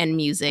and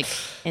music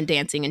and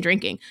dancing and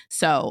drinking.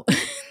 So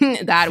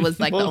that was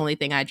like the only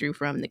thing I drew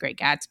from The Great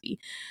Gatsby.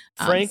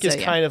 Frank is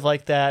kind of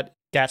like that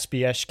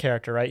Gatsby-ish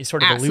character, right? He's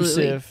sort of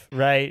Absolutely. elusive,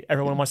 right?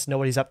 Everyone wants to know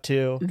what he's up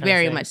to.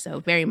 Very much so.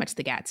 Very much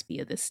the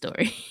Gatsby of this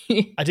story.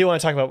 I do want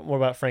to talk more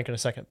about Frank in a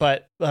second,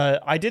 but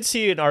I did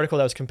see an article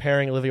that was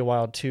comparing Olivia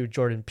Wilde to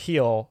Jordan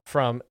Peele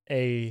from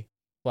a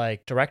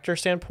like director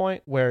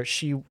standpoint, where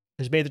she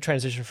has made the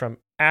transition from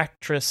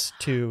actress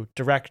to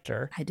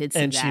director. I did see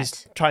and that.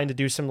 she's trying to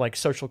do some like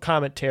social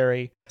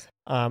commentary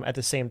at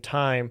the same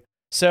time.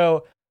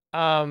 So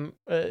there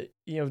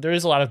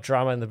is a lot of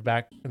drama in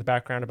the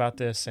background about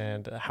this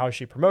and how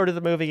she promoted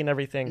the movie and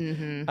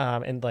everything,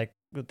 and like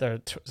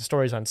the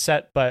stories on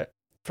set. But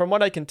from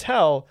what I can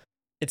tell,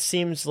 it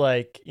seems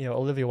like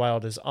Olivia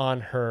Wilde is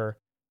on her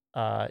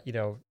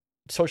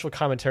social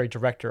commentary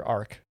director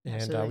arc,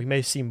 and we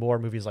may see more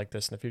movies like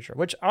this in the future,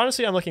 which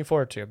honestly I'm looking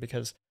forward to,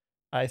 because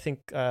I think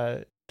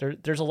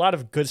there's a lot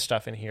of good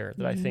stuff in here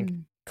that I think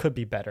could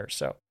be better.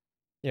 So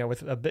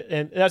with a bit,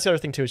 and that's the other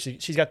thing too, is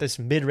she's got this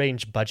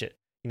mid-range budget.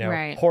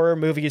 Right. Horror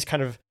movies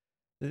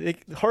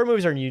horror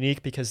movies are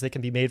unique because they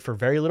can be made for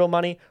very little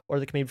money, or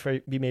they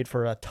can be made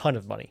for a ton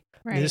of money.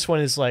 Right. And this one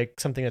is like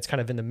something that's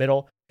kind of in the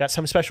middle. Got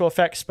some special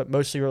effects, but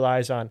mostly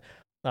relies on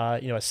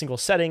a single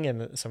setting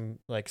and some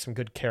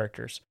good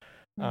characters.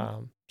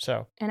 And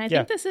I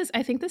think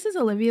this is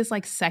Olivia's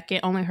like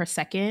only her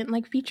second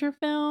like feature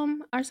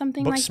film or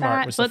something like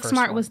that.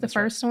 Booksmart was the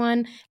first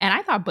one, and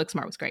I thought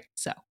Booksmart was great.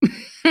 So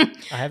I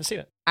haven't seen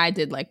it. I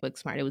did like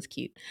Booksmart. It was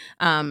cute.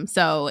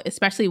 So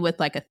especially with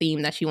like a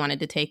theme that she wanted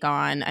to take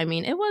on. I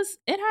mean, it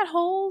had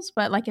holes,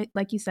 but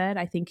like you said,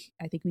 I think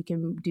we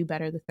can do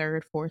better the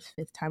third, fourth,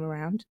 fifth time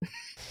around.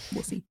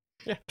 We'll see.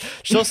 Yeah,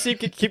 she'll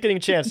keep getting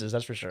chances.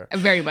 That's for sure.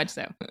 Very much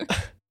so.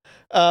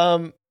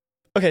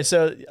 Okay,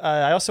 so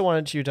I also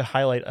wanted you to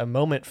highlight a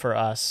moment for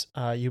us.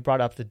 You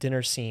brought up the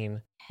dinner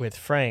scene with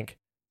Frank.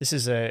 This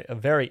is a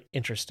very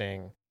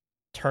interesting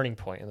turning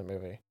point in the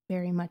movie.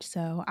 Very much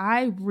so.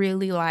 I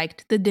really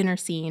liked the dinner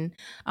scene,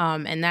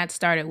 and that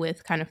started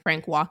with kind of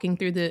Frank walking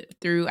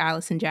through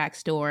Alice and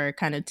Jack's door,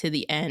 kind of to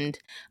the end,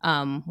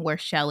 where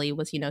Shelley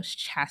was,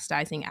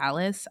 chastising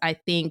Alice. I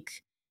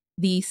think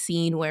the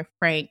scene where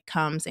Frank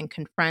comes and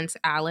confronts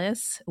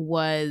Alice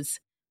was,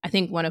 I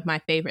think, one of my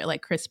favorite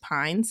like Chris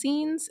Pine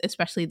scenes,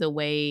 especially the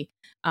way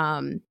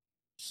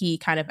he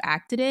kind of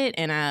acted it,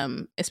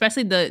 and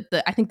especially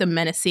the I think the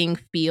menacing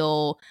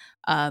feel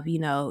of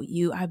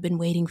I've been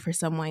waiting for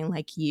someone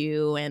like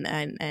you,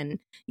 and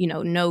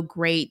no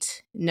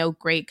great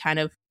kind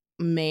of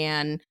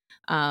man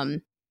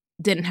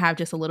didn't have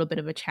just a little bit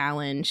of a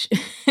challenge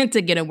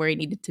to get him where he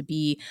needed to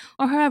be,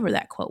 or however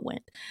that quote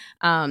went.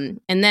 And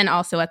then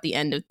also at the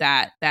end of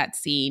that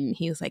scene,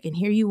 he was like, and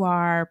here you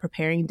are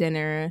preparing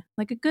dinner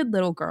like a good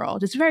little girl.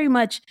 Just very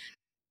much,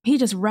 he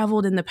just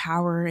reveled in the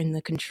power and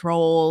the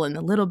control and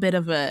a little bit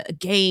of a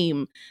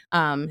game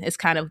is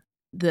kind of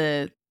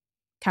the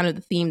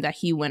theme that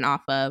he went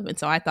off of. And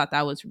so I thought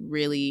that was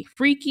really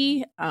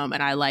freaky,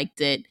 and I liked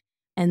it.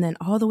 And then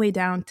all the way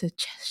down to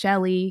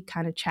Shelley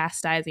kind of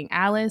chastising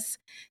Alice.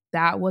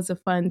 That was a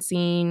fun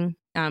scene,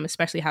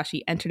 especially how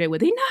she entered it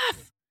with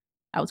enough.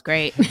 That was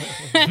great.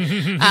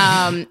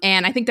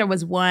 And I think there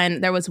was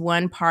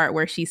one part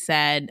where she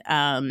said,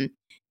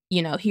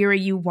 here are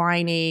you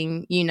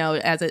whining,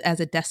 as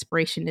a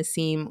desperation to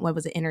seem, what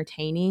was it,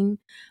 entertaining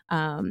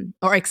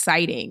or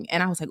exciting.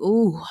 And I was like,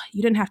 ooh,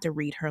 you didn't have to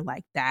read her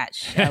like that,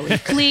 Shelley.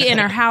 Clee in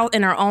her house,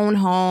 in her own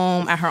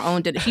home, at her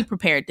own dinner. She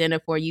prepared dinner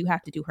for you. You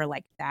have to do her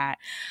like that.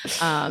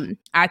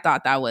 I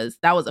thought that was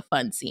a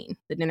fun scene.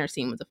 The dinner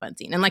scene was a fun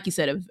scene. And like you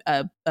said,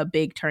 a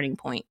big turning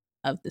point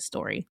of the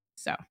story.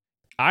 So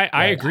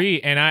I agree.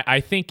 And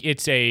I think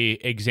it's a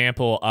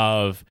example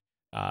of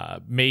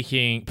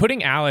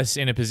putting Alice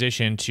in a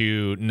position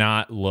to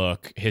not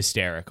look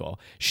hysterical.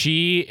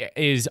 She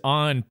is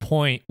on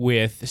point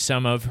with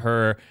some of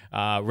her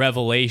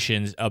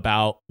revelations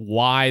about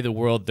why the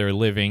world they're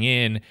living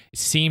in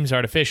seems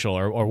artificial,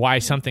 or why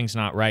something's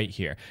not right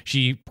here.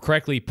 She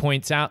correctly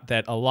points out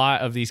that a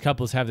lot of these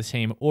couples have the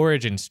same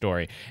origin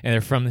story, and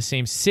they're from the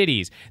same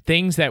cities,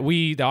 things that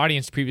we, the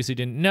audience, previously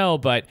didn't know,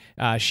 but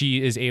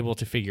she is able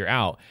to figure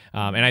out.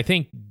 And I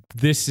think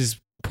this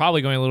is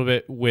probably going a little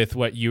bit with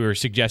what you were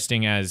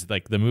suggesting as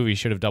like the movie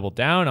should have doubled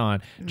down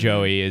on,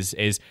 Joey,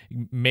 is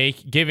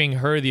giving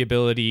her the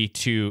ability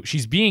to,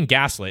 she's being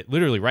gaslit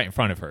literally right in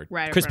front of her.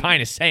 Right, Chris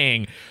Pine is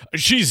saying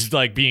she's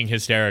like being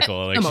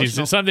hysterical. Like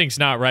something's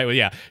not right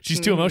with, she's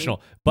too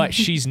emotional, but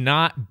she's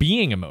not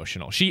being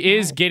emotional. She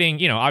is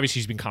getting, obviously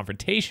she's being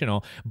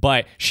confrontational,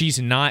 but she's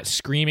not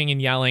screaming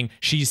and yelling.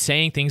 She's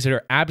saying things that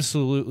are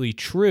absolutely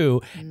true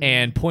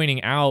and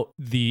pointing out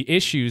the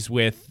issues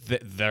with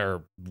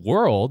their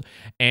world.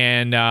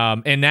 And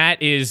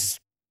that is,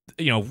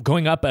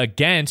 going up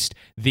against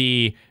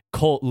the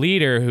cult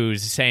leader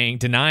who's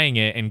denying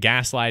it and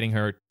gaslighting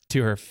her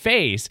to her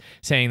face,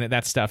 saying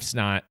that stuff's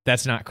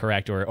that's not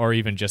correct, or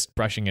even just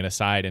brushing it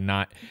aside and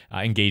not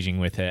engaging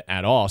with it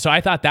at all. So I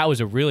thought that was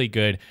a really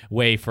good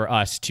way for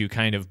us to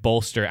kind of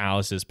bolster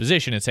Alice's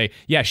position and say,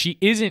 yeah, she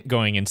isn't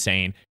going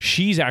insane.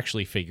 She's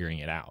actually figuring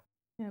it out.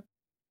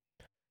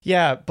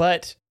 Yeah,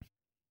 but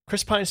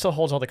Chris Pine still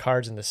holds all the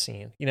cards in this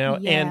scene,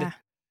 and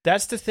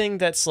that's the thing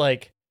that's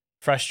like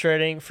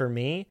frustrating for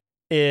me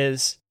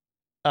is,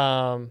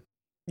 it's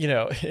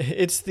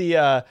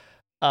the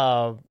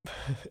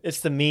it's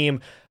the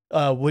meme.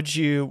 Would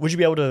you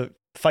be able to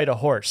fight a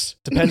horse?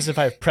 Depends if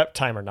I have prep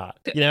time or not.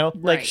 Like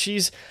Right.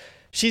 she's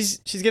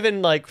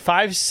given like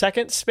 5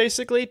 seconds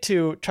basically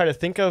to try to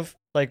think of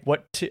like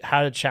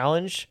how to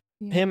challenge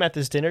him at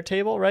this dinner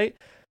table, right?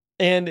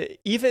 And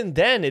even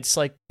then, it's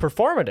like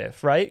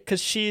performative, right?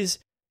 Because she's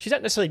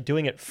not necessarily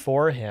doing it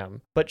for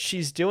him, but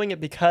she's doing it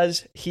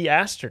because he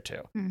asked her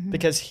to. Mhm.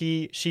 Because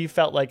she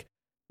felt like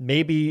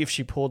maybe if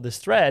she pulled this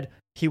thread,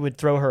 he would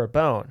throw her a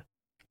bone,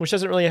 which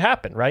doesn't really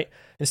happen, right?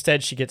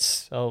 Instead, she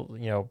gets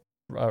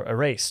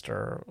erased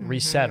or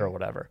reset or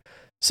whatever.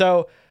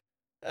 So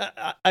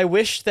I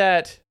wish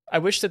that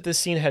this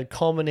scene had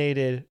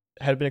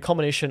been a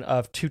culmination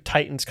of two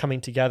titans coming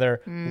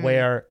together,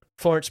 where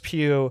Florence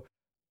Pugh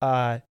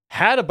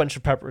had a bunch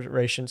of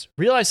preparations,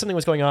 realized something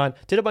was going on,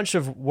 did a bunch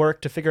of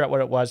work to figure out what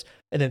it was,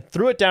 and then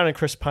threw it down in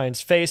Chris Pine's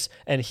face,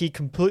 and he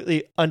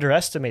completely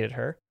underestimated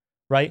her,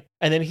 right?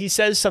 And then he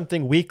says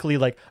something weakly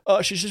like,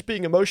 oh, she's just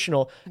being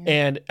emotional,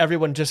 and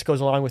everyone just goes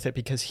along with it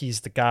because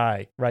he's the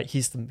guy, right?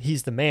 He's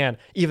the man,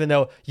 even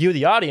though you,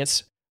 the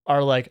audience,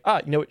 are like,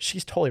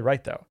 she's totally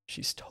right, though.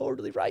 She's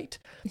totally right.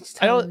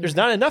 There's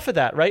not enough of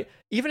that, right?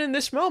 Even in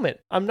this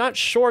moment, I'm not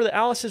sure that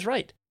Alice is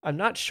right. I'm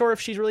not sure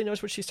if she really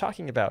knows what she's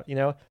talking about.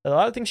 A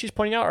lot of things she's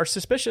pointing out are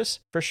suspicious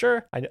for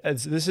sure.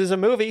 This is a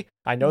movie.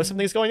 I know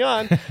something's going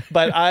on,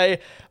 but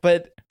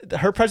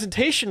her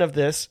presentation of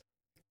this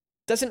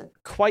doesn't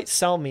quite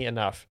sell me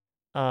enough,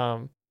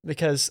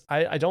 because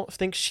I don't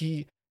think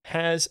she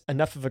has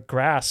enough of a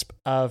grasp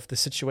of the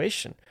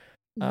situation.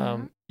 Yeah.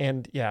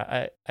 And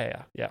yeah.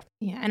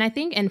 And I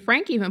think, and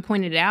Frank even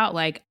pointed it out,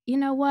 like, you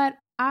know what?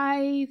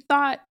 I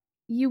thought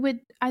we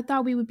would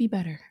be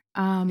better.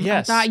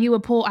 Yes. I thought you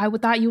would pull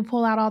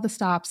out all the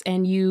stops,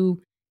 and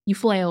you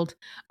flailed.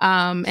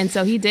 And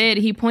so he did.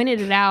 He pointed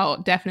it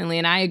out, definitely,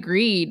 and I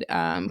agreed,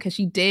 because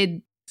she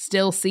did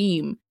still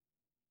seem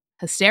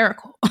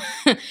hysterical,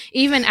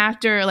 even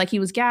after, like, he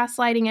was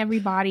gaslighting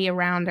everybody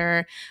around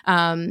her.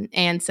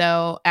 And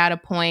so at a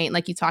point,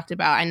 like you talked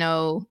about, I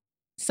know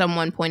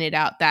someone pointed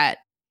out that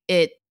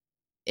it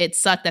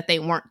sucked that they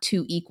weren't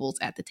two equals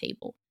at the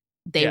table.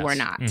 They were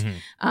not.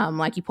 Mm-hmm.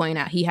 Like you pointed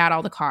out, he had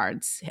all the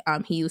cards.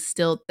 He was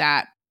still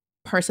that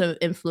person of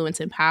influence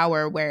and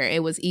power where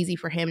it was easy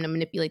for him to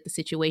manipulate the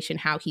situation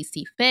how he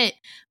see fit.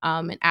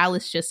 And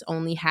Alice just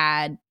only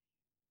had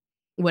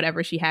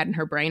whatever she had in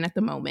her brain at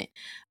the moment.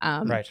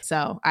 Right.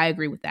 So I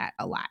agree with that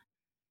a lot.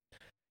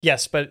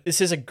 Yes, but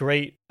this is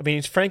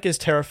Frank is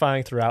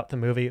terrifying throughout the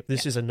movie.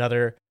 This is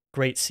another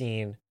great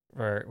scene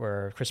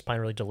where Chris Pine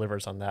really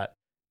delivers on that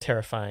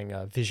terrifying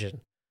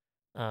vision.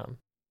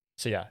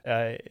 So yeah,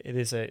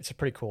 it's a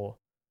pretty cool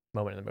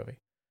moment in the movie.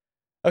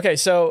 Okay,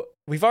 so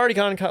we've already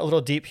gone a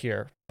little deep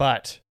here,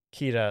 but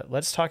Keita,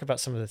 let's talk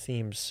about some of the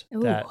themes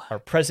that are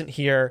present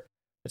here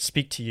that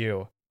speak to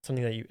you.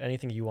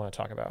 Anything you want to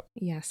talk about?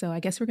 Yeah, so I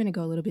guess we're going to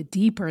go a little bit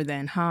deeper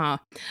then, huh?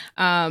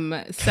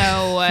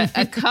 So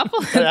a couple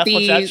of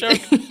these.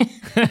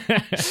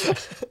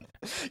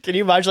 Can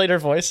you modulate her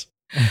voice?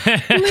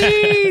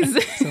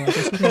 Please. So I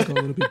guess we're going to go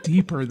a little bit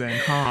deeper then,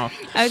 huh?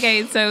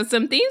 Okay, so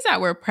some themes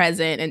that were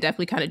present and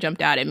definitely kind of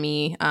jumped out at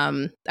me.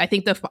 I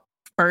think the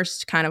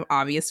first kind of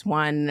obvious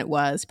one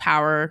was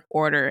power,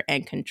 order,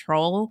 and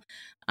control.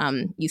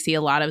 You see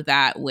a lot of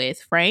that with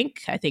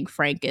Frank. I think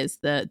Frank is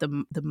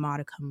the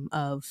modicum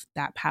of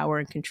that power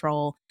and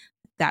control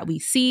that we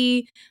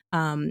see,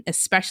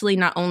 especially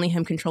not only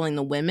him controlling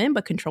the women,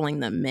 but controlling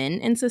the men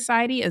in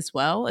society as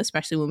well,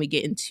 especially when we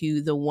get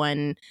into the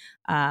one,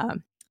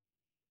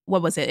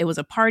 what was it? It was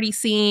a party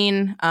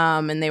scene,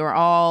 and they were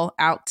all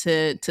out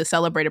to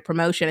celebrate a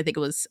promotion. I think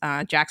it was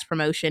Jack's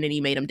promotion, and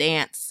he made him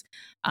dance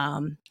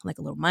like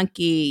a little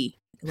monkey.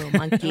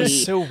 It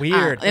was so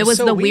weird. It was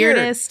so the weird.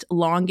 Weirdest,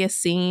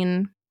 longest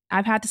scene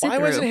I've had to sit through.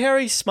 Why wasn't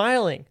Harry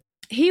smiling?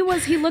 He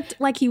looked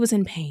like he was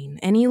in pain,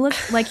 and he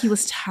looked like he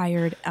was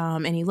tired,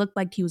 and he looked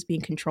like he was being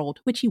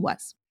controlled, which he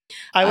was.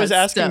 I was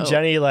asking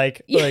Jenny,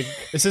 like,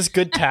 is this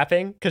good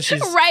tapping? Because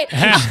she's right.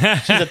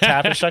 She's a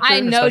tap instructor.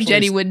 I know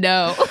Jenny would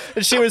know.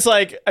 And she's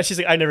like,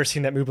 I've never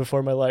seen that move before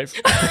in my life.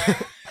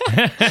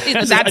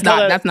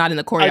 That's not in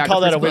the choreographer's I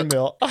call that a book.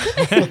 windmill.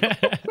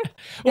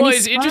 Well,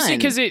 it's interesting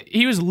because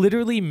he was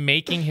literally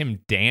making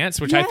him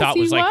dance, which I thought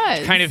was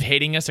like kind of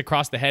hitting us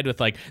across the head with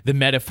like the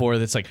metaphor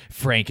that's like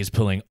Frank is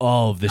pulling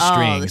all of the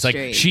strings.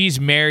 Like she's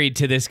married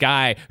to this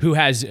guy who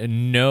has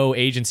no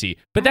agency,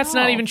 but that's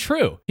not even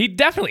true. He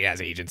definitely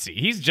has agency.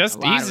 He's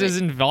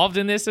as involved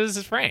in this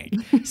as Frank.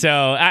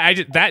 So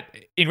that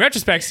in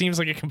retrospect seems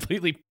like a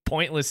completely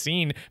pointless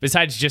scene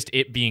besides just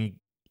it being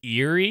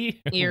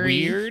eerie.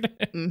 Weird.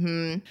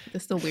 Mm-hmm.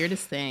 That's the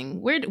weirdest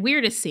thing.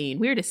 Weirdest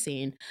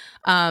scene.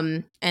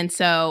 And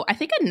so I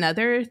think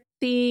another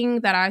thing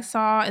that I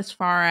saw as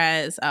far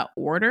as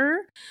order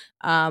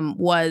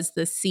was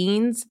the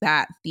scenes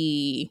that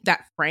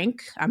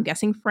Frank, I'm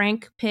guessing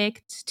Frank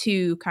picked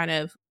to kind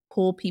of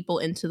pull people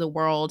into the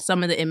world.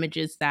 Some of the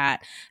images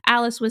that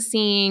Alice was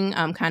seeing,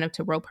 kind of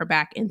to rope her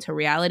back into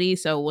reality.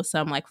 So it was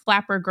some like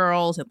flapper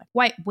girls and like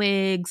white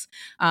wigs,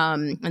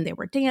 and they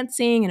were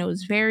dancing, and it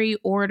was very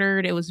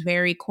ordered. It was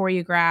very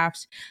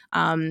choreographed.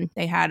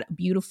 They had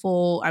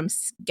beautiful, I'm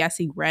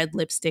guessing, red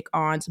lipstick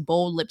on, some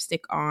bold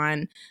lipstick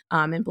on,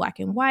 in black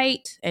and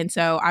white. And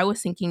so I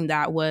was thinking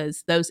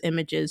those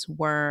images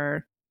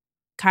were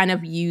kind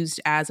of used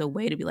as a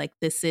way to be like,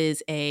 this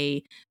is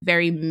a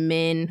very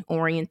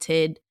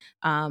men-oriented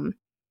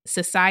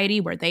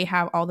society where they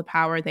have all the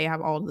power, they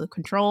have all the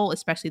control,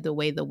 especially the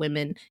way the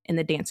women and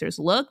the dancers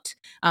looked.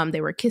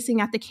 They were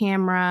kissing at the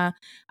camera.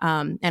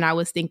 And I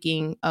was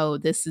thinking, oh,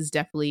 this is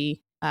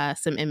definitely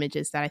some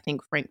images that I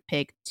think Frank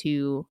picked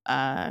to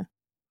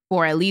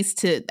or at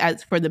least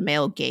as for the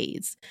male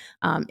gaze,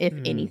 if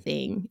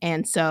anything.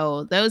 And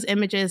so those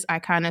images I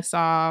kind of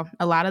saw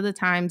a lot of the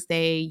times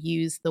they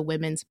use the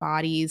women's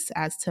bodies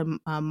as to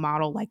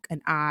model like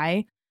an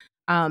eye.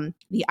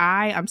 The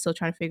eye, I'm still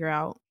trying to figure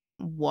out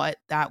what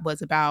that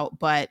was about,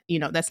 but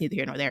that's neither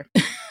here nor there.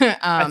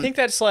 I think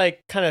that's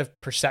like kind of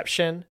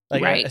perception,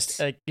 like,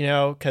 right.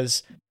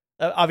 Because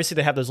obviously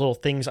they have those little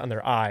things on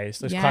their eyes,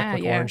 those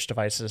Clockwork Orange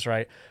devices,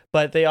 right?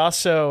 But they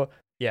also,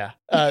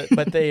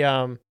 but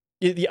they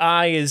the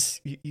eye is,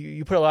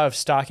 you put a lot of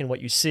stock in what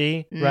you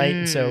see, right?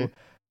 And so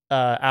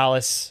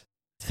Alice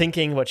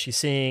thinking what she's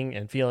seeing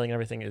and feeling and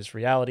everything is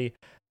reality,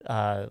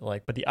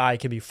 but the eye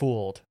can be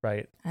fooled,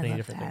 right? Many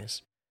different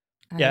things.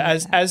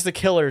 As the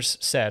killers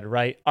said,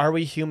 right? Are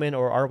we human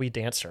or are we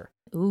dancer?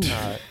 Ooh.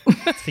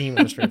 Theme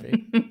of this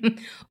movie.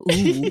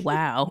 Ooh,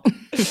 wow.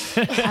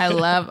 I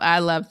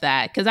love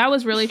that, because I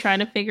was really trying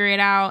to figure it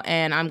out,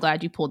 and I'm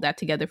glad you pulled that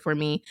together for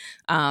me.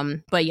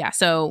 But yeah,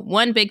 so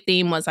one big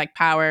theme was like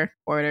power,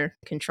 order,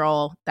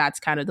 control. That's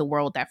kind of the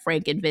world that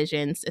Frank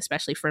envisions,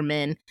 especially for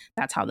men.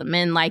 That's how the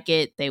men like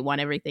it. They want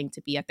everything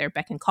to be at their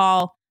beck and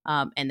call,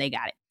 and they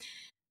got it.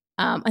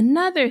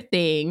 Another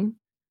thing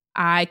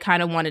I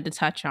kind of wanted to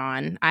touch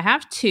on, I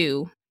have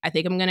two. I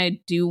think I'm going to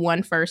do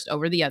one first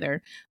over the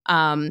other.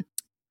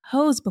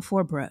 Hoes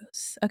before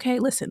bros. Okay,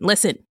 listen,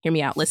 hear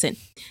me out. Listen.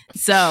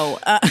 So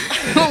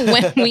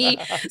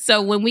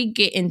when we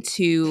get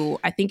into,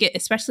 I think I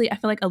feel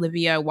like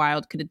Olivia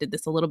Wilde could have did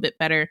this a little bit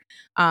better.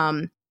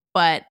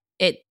 But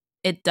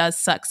it does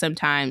suck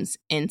sometimes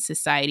in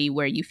society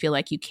where you feel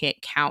like you can't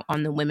count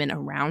on the women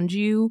around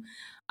you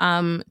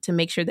to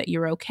make sure that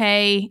you're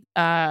okay,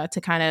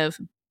 to kind of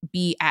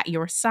be at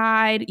your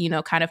side,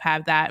 kind of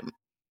have that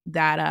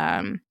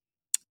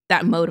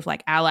mode of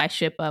like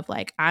allyship of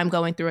like, I'm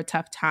going through a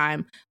tough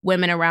time,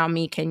 women around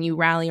me, can you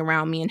rally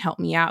around me and help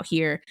me out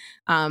here?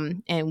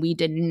 And we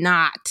did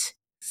not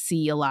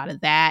see a lot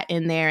of that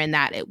in there, and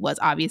that it was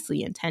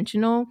obviously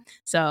intentional.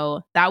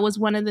 So that was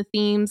one of the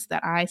themes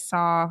that I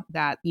saw,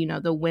 that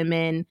the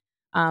women,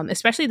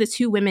 especially the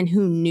two women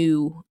who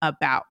knew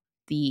about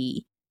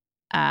the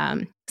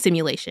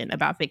simulation,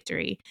 about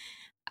Victory,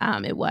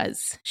 it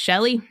was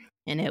Shelley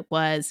and it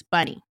was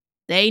Bunny.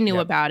 They knew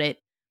about it,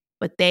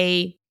 but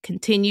they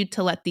continued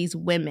to let these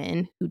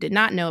women who did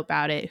not know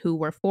about it, who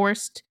were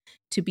forced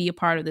to be a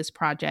part of this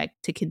project,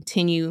 to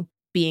continue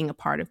being a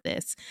part of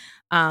this.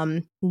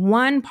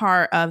 One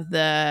part of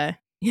the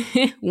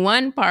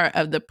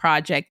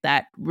project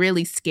that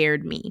really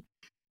scared me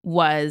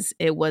was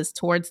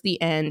towards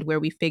the end where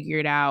we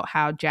figured out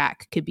how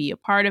Jack could be a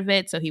part of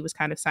it. So he was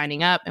kind of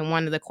signing up. And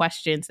one of the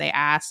questions they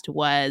asked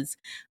was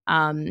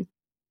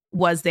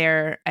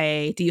there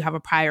do you have a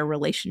prior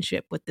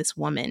relationship with this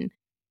woman?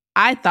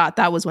 I thought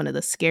that was one of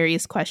the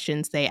scariest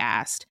questions they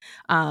asked,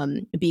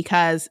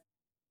 because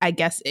I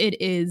guess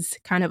it is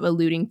kind of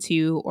alluding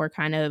to, or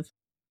kind of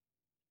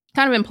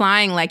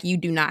implying like you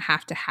do not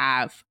have to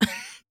have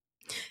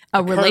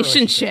a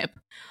relationship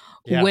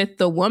with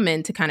the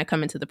woman to kind of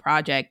come into the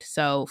project.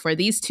 So for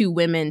these two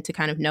women to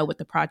kind of know what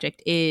the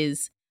project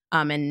is,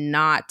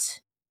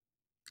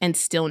 and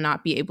still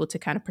not be able to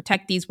kind of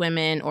protect these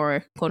women,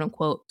 or quote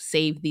unquote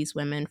save these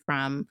women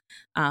from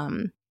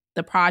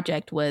the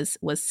project, was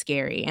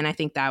scary. And I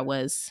think that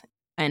was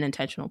an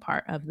intentional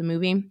part of the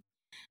movie.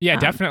 Yeah,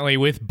 definitely.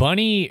 With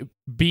Bunny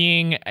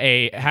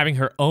having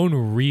her own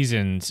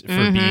reasons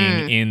for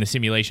being in the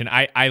simulation.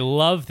 I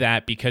love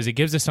that, because it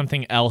gives us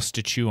something else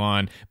to chew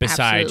on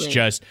besides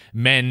just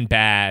men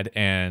bad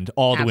and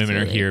all the women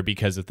are here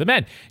because of the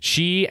men.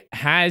 She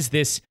has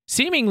this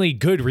seemingly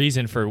good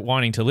reason for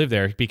wanting to live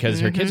there because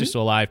her kids are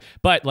still alive.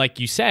 But like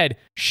you said,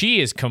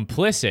 she is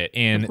complicit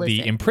in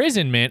the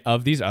imprisonment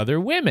of these other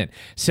women.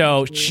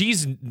 So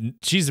she's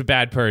a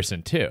bad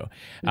person too.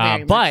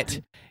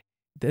 But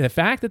the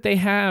fact that they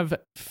have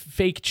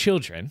fake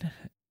children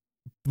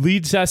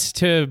leads us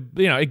to,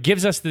 it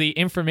gives us the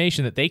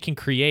information that they can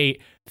create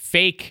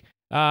fake,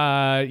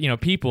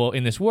 people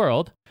in this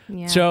world.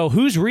 Yeah. So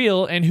who's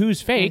real and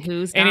who's fake? And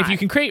who's and if not. you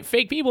can create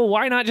fake people,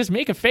 why not just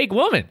make a fake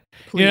woman?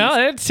 Please. You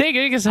know, it's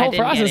taking this I whole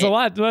didn't process get a it.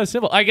 lot more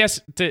simple. I guess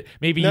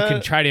maybe you No.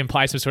 can try to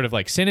imply some sort of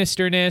like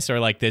sinisterness or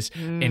like this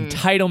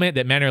entitlement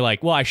that men are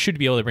like, well, I should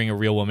be able to bring a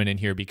real woman in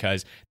here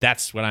because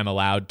that's what I'm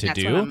allowed to That's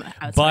do.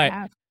 that's what I But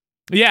have.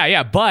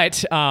 yeah,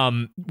 but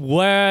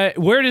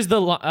where does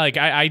the like?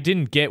 I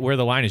didn't get where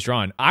the line is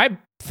drawn. I'm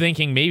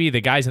thinking maybe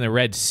the guys in the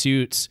red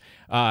suits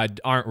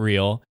aren't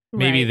real.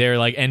 Maybe Right. they're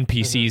like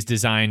NPCs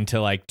designed to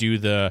like do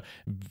the,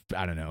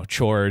 I don't know,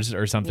 chores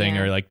or something,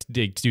 Yeah. or like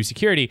do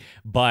security.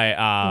 But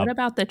What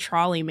about the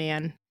trolley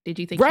man? Did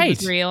you think he was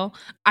Right. real?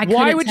 I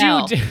why couldn't would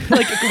tell. you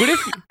like? What if?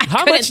 How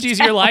couldn't much does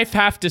your tell. life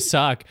have to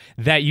suck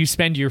that you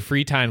spend your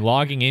free time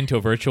logging into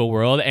a virtual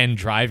world and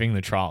driving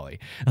the trolley?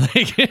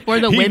 Like For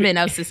the he- women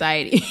of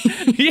society,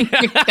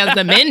 Yeah. because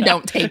the men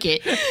don't take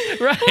it.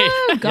 Right?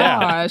 Oh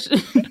gosh.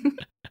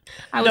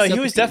 I No, so he was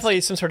confused.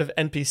 definitely some sort of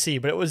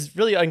NPC, but it was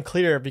really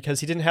unclear because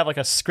he didn't have like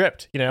a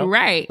script, you know?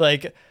 right.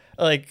 Like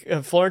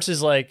Florence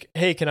is like,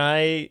 "Hey,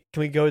 can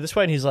we go this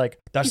way?" And he's like,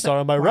 "That's He's not like,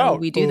 on my "Why route."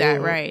 would we do that,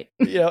 Ooh. right?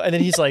 You know, and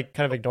then he's like,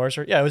 kind of ignores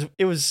her. Yeah,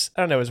 it was.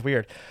 I don't know. It was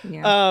weird.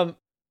 Yeah.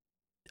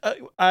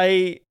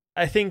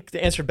 I think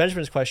to answer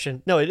Benjamin's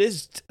question, no,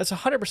 it's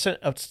 100%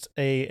 of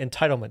a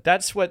entitlement.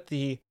 That's what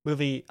the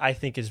movie I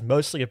think is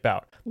mostly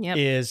about. Yep.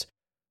 Is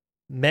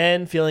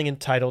men feeling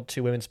entitled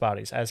to women's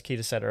bodies, as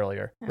Keita said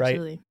earlier, right?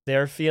 Absolutely.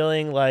 They're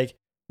feeling like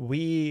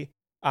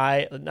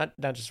not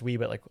just we,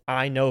 but like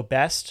I know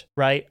best,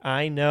 right?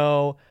 I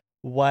know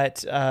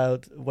what's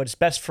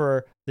best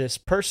for this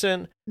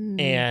person, Mhm.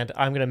 and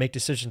I'm gonna make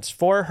decisions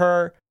for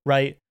her,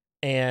 right?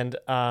 And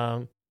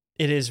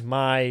it is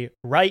my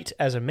right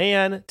as a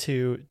man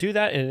to do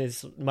that, and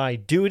it's my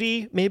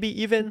duty, maybe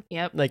even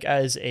Yep. like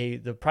as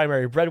the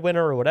primary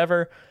breadwinner or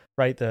whatever,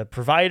 right? The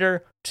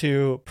provider,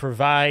 to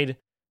provide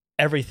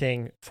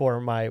everything for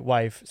my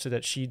wife so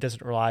that she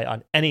doesn't rely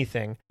on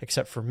anything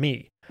except for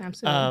me.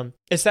 Absolutely.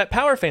 It's that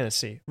power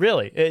fantasy,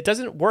 really. It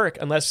doesn't work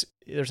unless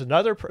there's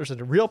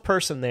a real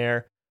person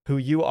there who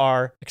you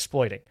are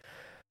exploiting.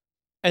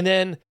 And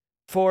then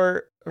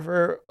for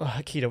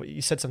Keita,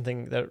 you said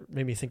something that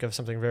made me think of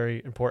something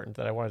very important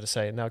that I wanted to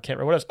say, and now I can't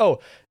remember what it was.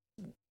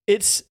 Oh,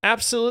 it's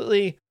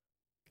absolutely,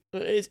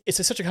 it's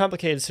such a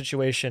complicated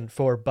situation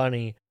for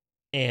Bunny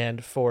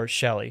and for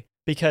Shelley,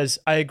 because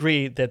I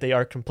agree that they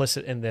are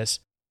complicit in this,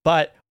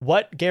 but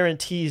what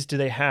guarantees do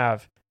they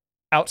have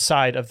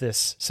outside of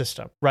this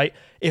system, right?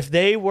 If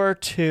they were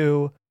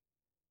to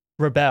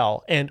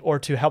rebel or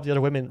to help the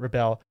other women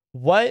rebel,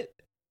 what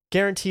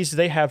guarantees do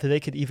they have that they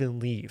could even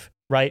leave,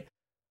 right?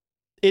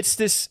 It's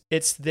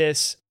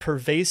this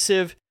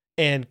pervasive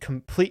and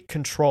complete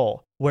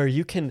control where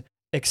you can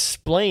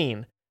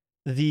explain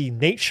the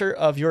nature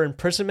of your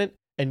imprisonment,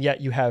 and yet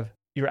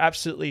you're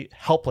absolutely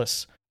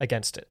helpless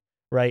against it,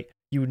 right?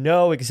 You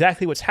know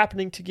exactly what's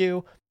happening to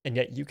you, and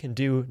yet you can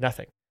do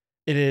nothing.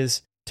 It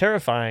is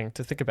terrifying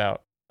to think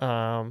about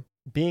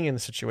being in a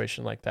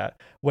situation like that,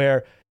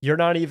 where you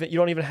don't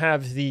even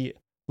have the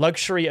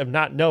luxury of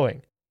not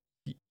knowing.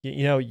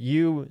 You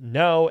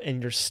know,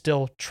 and you're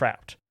still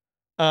trapped.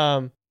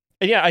 And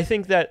yeah, I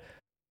think that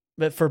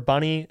for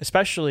Bunny,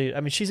 especially,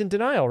 I mean, she's in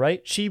denial,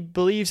 right? She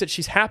believes that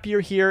she's happier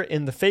here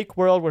in the fake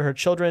world where her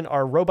children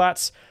are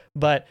robots,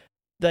 but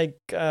like,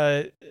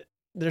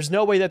 there's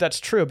no way that that's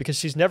true, because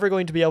she's never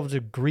going to be able to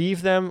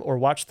grieve them or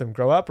watch them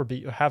grow up or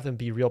have them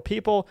be real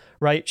people,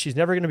 right? She's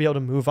never going to be able to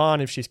move on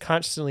if she's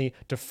constantly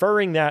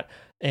deferring that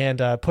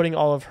and putting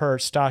all of her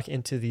stock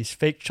into these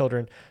fake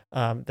children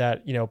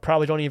that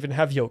probably don't even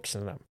have yolks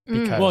in them.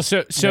 Because, Well,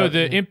 so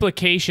the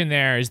implication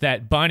there is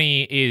that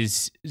Bunny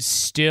is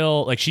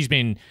still like, she's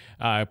been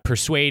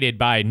persuaded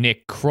by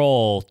Nick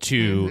Kroll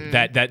to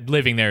that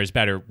living there is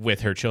better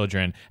with her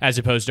children, as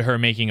opposed to her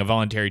making a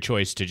voluntary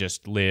choice to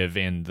just live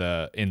in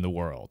the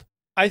world.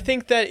 I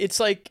think that it's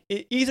like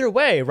either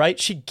way, right?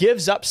 She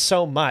gives up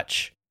so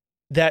much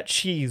that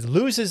she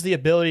loses the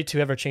ability to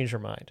ever change her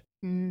mind.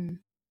 Mm.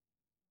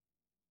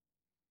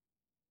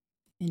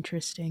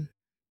 Interesting.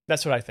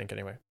 That's what I think,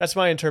 anyway. That's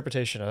my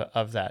interpretation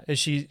of that. Is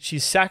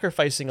she's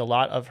sacrificing a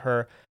lot of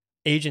her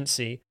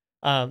agency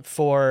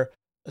for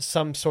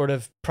some sort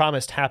of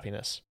promised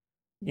happiness,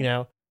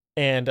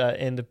 and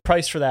the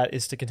price for that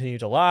is to continue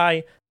to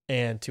lie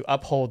and to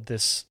uphold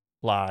this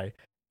lie.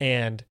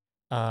 And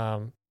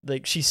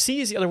like, she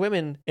sees the other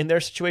women in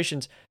their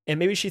situations, and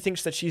maybe she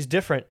thinks that she's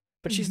different,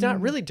 but she's not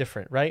really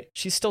different, right?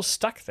 She's still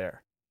stuck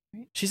there.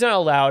 Right. She's not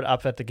allowed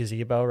up at the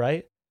gazebo,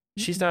 right?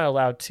 She's not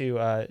allowed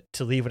to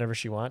leave whenever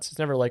she wants. It's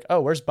never like,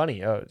 oh, where's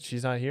Bunny? Oh,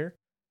 she's not here.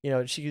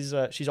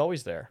 She's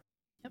always there.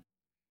 Yep.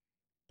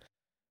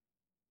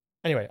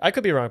 Anyway, I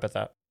could be wrong about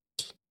that.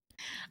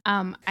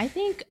 I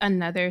think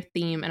another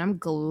theme, and I'm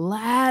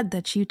glad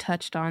that you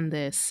touched on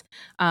this,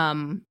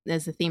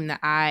 is a theme that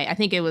I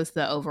think it was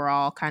the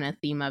overall kind of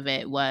theme of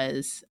it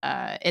was,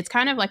 it's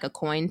kind of like a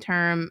coin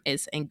term,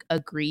 is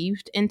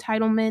aggrieved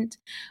entitlement.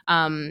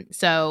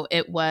 So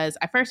it was,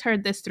 I first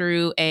heard this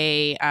through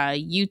a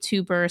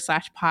YouTuber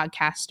 /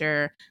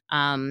 podcaster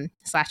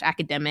 /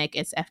 academic.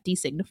 It's FD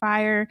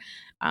Signifier.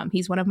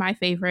 He's one of my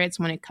favorites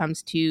when it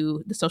comes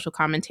to the social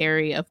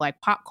commentary of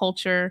like pop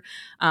culture.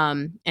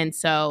 And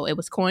so it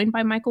was coined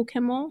by Michael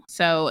Kimmel.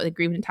 So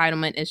aggrieved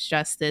entitlement is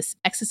just this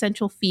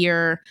existential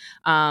fear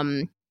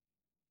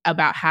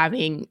about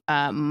having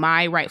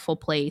my rightful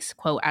place,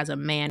 quote, as a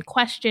man,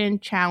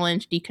 questioned,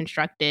 challenged,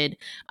 deconstructed.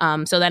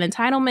 So that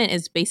entitlement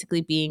is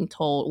basically being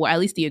told, or at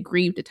least the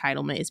aggrieved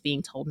entitlement is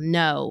being told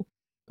no.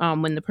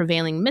 When the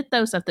prevailing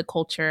mythos of the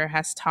culture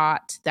has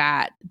taught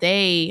that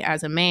they,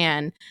 as a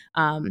man,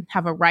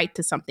 have a right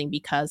to something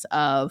because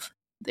of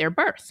their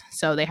birth.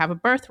 So they have a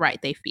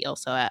birthright, they feel.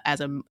 So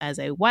as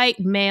a white,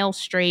 male,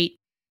 straight,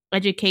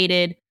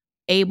 educated,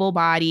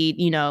 able-bodied,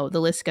 the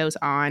list goes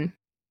on,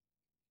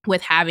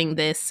 with having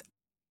this,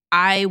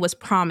 I was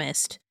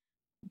promised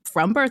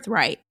from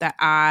birthright that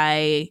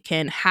I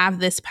can have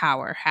this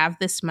power, have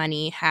this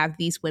money, have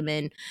these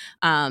women,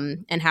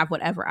 and have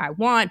whatever I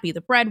want, be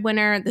the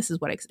breadwinner. This is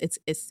what it's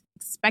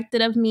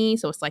expected of me.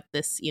 So it's like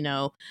this,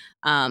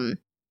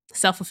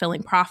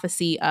 self-fulfilling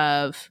prophecy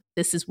of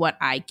this is what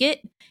I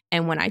get.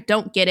 And when I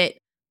don't get it,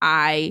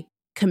 I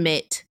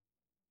commit,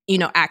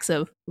 acts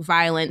of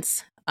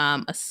violence,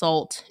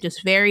 assault,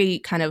 just very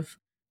kind of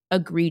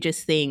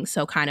egregious things.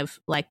 So kind of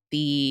like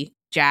the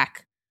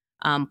Jack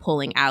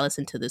pulling Alice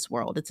into this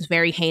world. It's a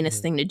very heinous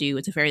thing to do.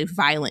 It's a very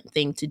violent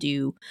thing to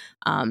do.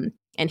 And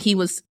he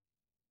was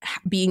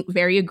being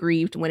very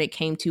aggrieved when it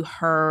came to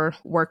her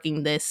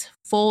working this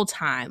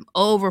full-time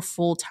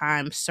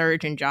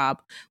surgeon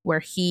job where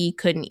he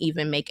couldn't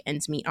even make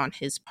ends meet on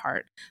his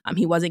part.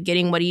 He wasn't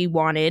getting what he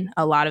wanted.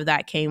 A lot of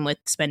that came with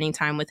spending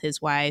time with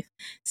his wife,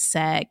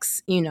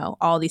 sex,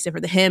 all these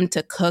different, him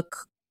to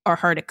cook or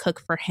her to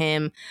cook for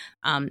him.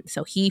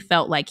 So he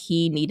felt like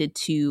he needed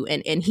to,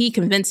 and he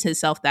convinced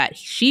himself that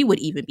she would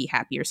even be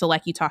happier. So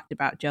like you talked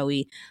about,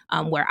 Joey,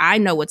 where I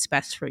know what's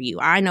best for you.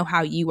 I know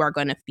how you are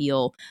going to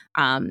feel.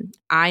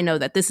 I know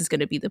that this is going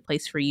to be the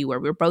place for you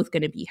where we're both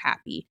going to be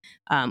happy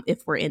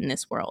if we're in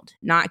this world.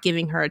 Not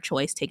giving her a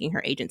choice, taking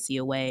her agency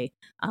away.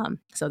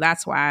 So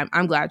that's why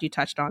I'm glad you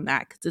touched on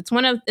that, because it's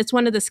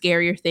one of the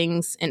scarier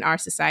things in our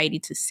society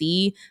to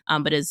see,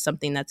 but it's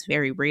something that's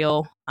very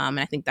real. And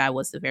I think that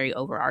was the very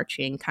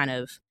overarching kind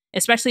of,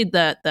 especially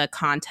the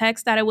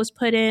context that it was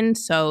put in.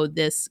 So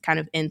this kind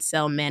of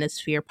incel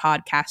manosphere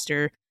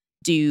podcaster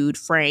dude,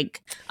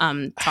 Frank,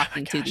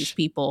 talking to these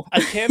people. I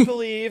can't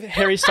believe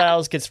Harry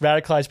Styles gets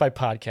radicalized by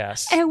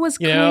podcasts. It was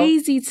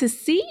crazy to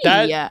see.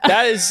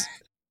 That is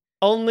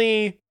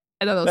only...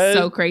 I thought that was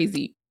so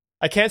crazy.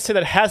 I can't say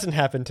that hasn't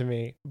happened to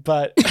me,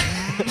 but...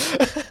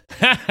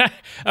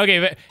 Okay,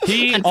 but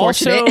he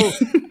also...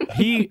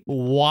 He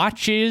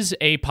watches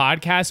a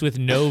podcast with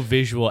no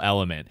visual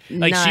element.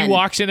 Like None. She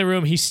walks in the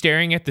room, he's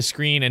staring at the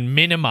screen and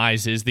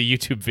minimizes the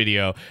YouTube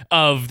video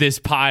of this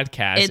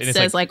podcast. It and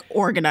says like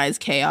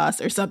organized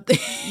chaos or something.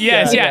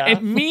 Yes, yeah.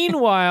 And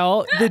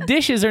meanwhile, the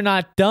dishes are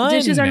not done.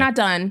 Dishes are not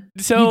done.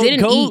 So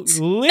go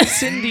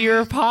listen to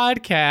your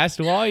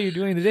podcast while you're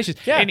doing the dishes.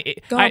 Yeah. And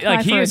go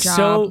apply for a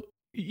job.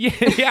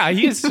 Yeah,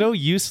 he is so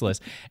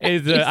useless.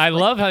 I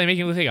love how they make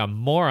him look like a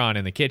moron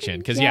in the kitchen.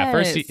 Because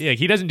first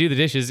he doesn't do the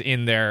dishes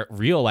in their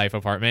real life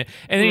apartment,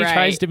 and then he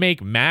tries to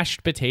make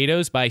mashed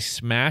potatoes by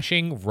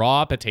smashing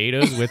raw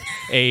potatoes with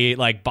a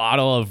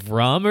bottle of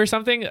rum or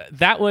something.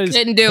 That was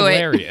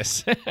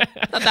hilarious. I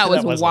thought that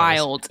was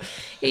wild.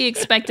 He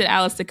expected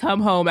Alice to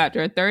come home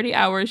after a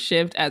 30-hour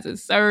shift as a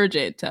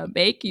surgeon to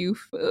make you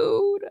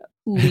food.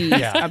 Please,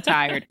 I'm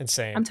tired.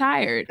 Insane. I'm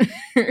tired.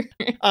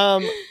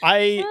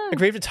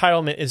 Aggrieved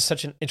entitlement is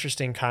such an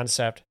interesting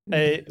concept.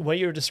 What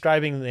you're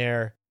describing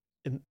there,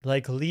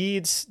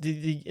 leads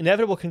the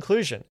inevitable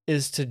conclusion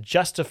is to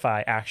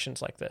justify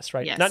actions like this,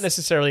 right? Yes. Not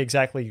necessarily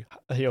exactly,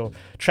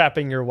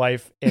 trapping your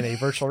wife in a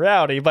virtual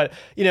reality, but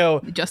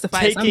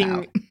justify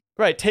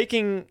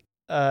taking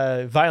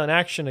violent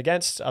action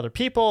against other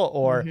people,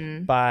 or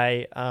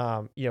by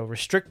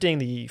restricting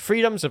the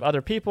freedoms of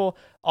other people.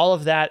 All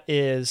of that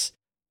is.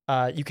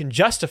 You can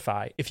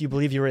justify if you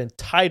believe you're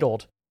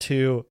entitled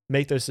to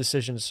make those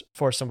decisions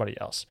for somebody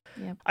else.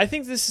 Yep. I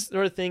think this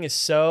sort of thing is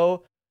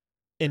so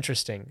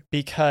interesting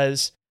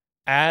because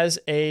as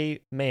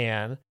a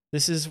man,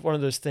 this is one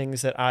of those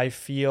things that I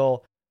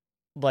feel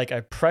like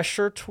I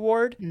pressure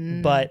toward,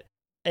 but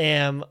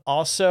am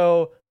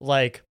also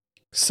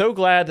so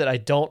glad that I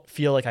don't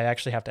feel like I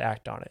actually have to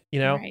act on it.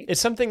 Right.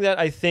 It's something that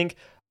I think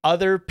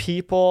other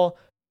people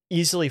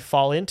easily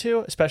fall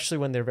into, especially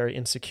when they're very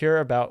insecure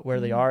about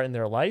where they are in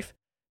their life.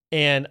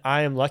 And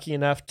I am lucky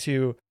enough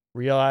to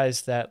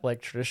realize that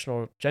like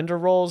traditional gender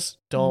roles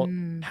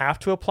don't have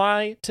to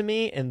apply to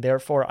me, and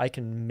therefore I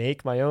can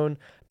make my own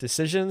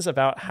decisions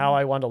about how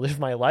I want to live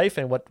my life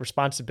and what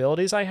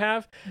responsibilities I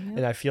have.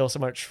 And I feel so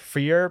much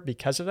freer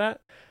because of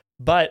that.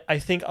 But I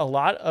think a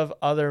lot of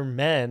other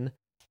men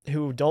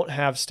who don't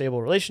have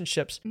stable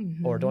relationships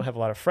or don't have a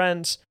lot of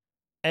friends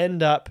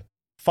end up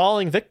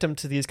falling victim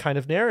to these kind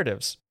of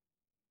narratives.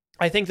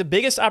 I think the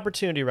biggest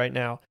opportunity right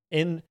now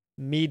in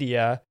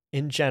media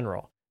in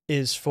general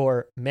is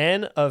for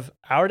men of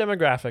our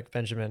demographic,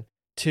 Benjamin,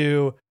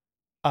 to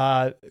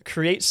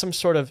create some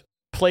sort of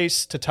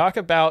place to talk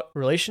about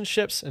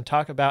relationships and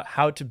talk about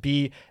how to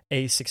be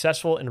a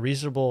successful and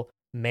reasonable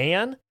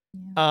man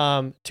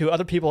to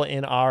other people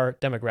in our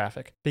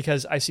demographic.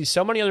 Because I see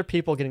so many other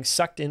people getting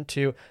sucked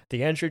into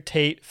the Andrew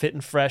Tate fit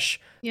and fresh,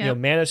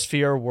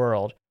 manosphere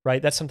world. Right,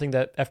 that's something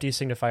that FD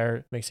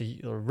Signifier makes a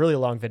really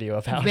long video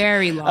about.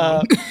 Very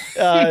long,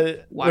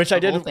 which I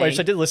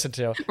did listen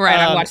to. Right,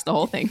 I watched the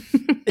whole thing.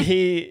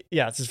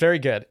 It's very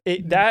good.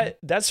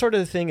 That sort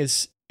of thing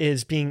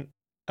is being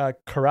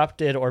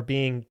corrupted or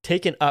being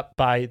taken up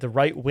by the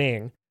right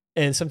wing,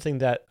 and something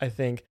that I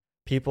think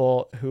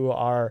people who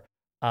are,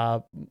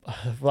 for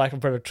lack of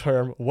a better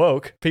term,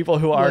 woke, people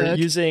who are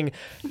using,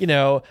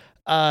 more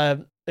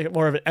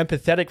of an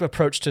empathetic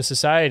approach to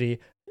society,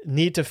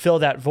 need to fill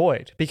that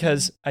void,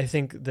 because I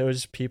think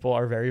those people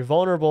are very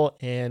vulnerable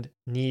and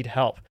need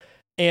help.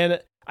 And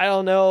I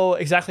don't know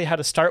exactly how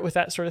to start with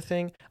that sort of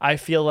thing. I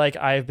feel like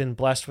I've been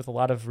blessed with a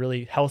lot of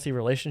really healthy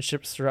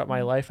relationships throughout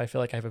my life. I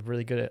feel like I have a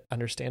really good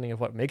understanding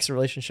of what makes a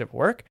relationship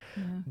work.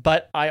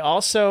 But I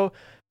also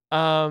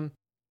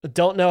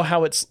don't know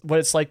what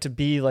it's like to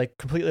be like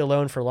completely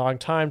alone for a long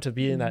time, to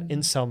be in that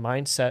incel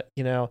mindset,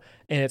 and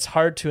it's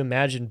hard to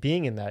imagine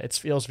being in that. It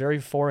feels very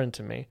foreign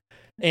to me.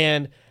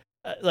 And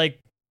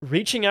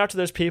reaching out to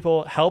those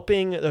people,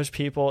 helping those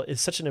people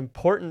is such an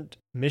important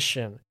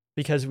mission,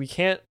 because we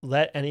can't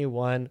let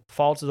anyone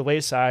fall to the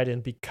wayside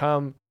and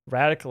become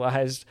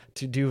radicalized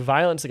to do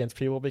violence against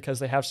people because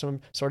they have some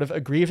sort of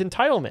aggrieved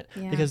entitlement,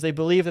 because they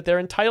believe that they're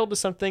entitled to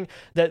something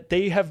that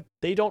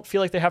they don't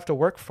feel like they have to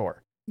work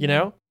for,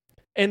 know?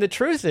 And the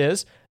truth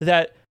is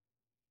that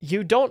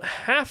you don't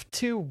have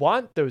to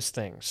want those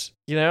things,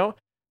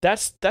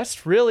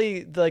 That's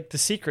really like the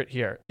secret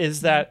here,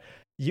 is that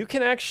you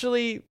can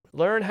actually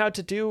learn how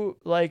to do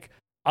like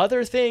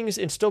other things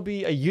and still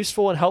be a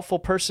useful and helpful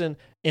person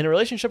in a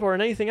relationship or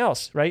in anything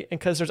else, right? And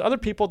because there's other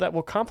people that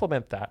will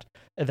complement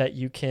that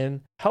you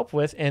can help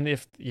with. And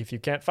if you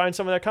can't find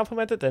someone that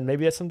complement it, then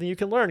maybe that's something you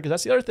can learn, because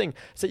that's the other thing,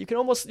 is that you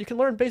can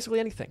learn basically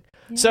anything.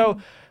 So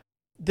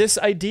this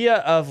idea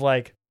of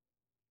like,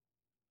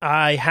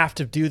 I have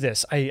to do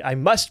this, I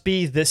must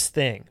be this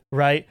thing,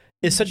 right,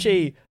 is such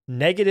a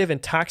negative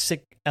and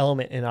toxic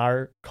element in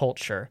our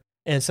culture,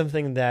 and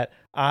something that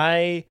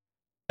I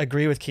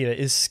agree with Kita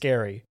is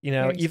scary,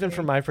 even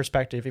from my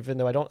perspective, even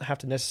though I don't have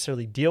to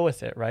necessarily deal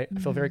with it, right? I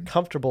feel very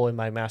comfortable in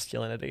my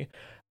masculinity,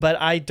 but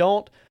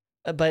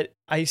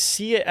I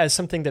see it as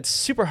something that's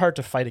super hard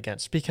to fight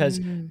against, because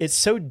it's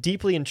so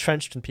deeply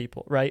entrenched in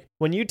people, right?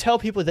 When you tell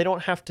people they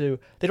don't have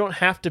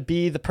to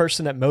be the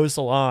person that mows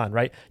the lawn,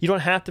 right? You don't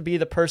have to be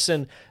the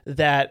person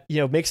that,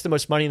 makes the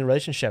most money in the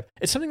relationship.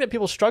 It's something that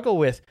people struggle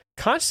with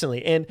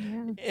constantly,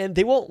 and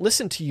they won't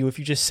listen to you if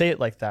you just say it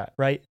like that,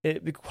 right?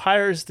 It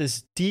requires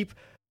this deep,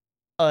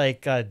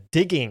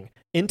 digging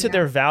into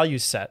their value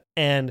set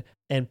and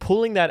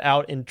pulling that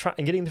out and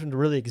getting them to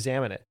really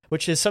examine it,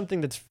 which is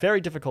something that's very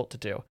difficult to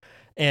do.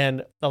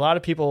 And a lot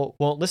of people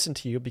won't listen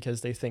to you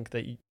because they think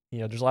that,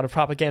 there's a lot of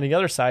propaganda on the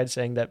other side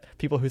saying that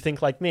people who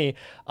think like me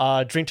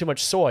drink too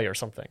much soy or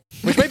something,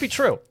 which might be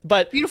true,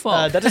 but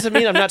that doesn't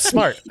mean I'm not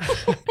smart.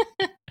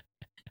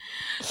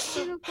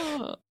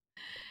 Beautiful.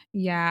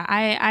 Yeah,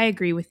 I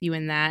agree with you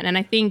in that. And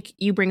I think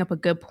you bring up a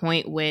good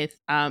point with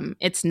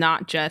it's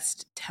not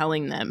just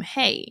telling them,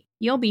 hey,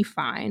 you'll be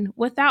fine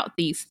without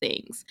these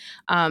things.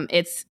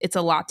 It's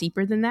a lot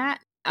deeper than that.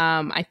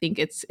 I think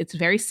it's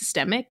very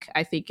systemic.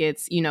 I think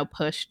it's,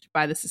 pushed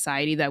by the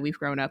society that we've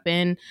grown up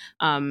in,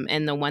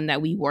 and the one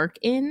that we work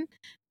in.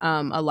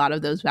 A lot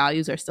of those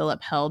values are still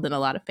upheld in a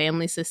lot of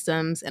family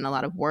systems and a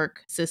lot of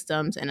work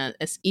systems, and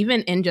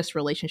even in just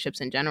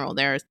relationships in general.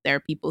 There are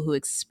people who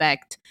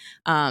expect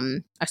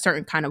a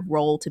certain kind of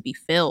role to be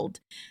filled,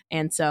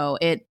 and so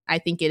I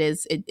think it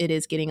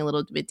is getting a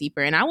little bit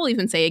deeper. And I will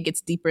even say it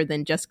gets deeper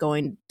than just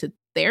going to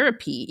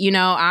therapy.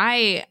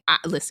 I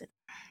listen.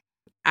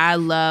 I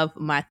love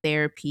my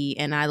therapy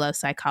and I love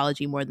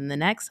psychology more than the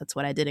next. That's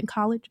what I did in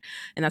college,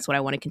 and that's what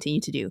I want to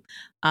continue to do.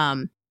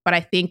 But I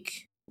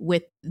think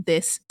with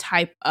this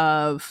type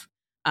of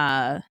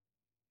talked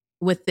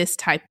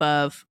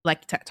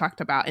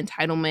about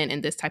entitlement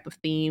and this type of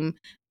theme,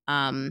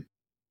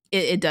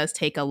 it does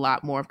take a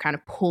lot more of kind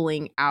of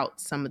pulling out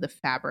some of the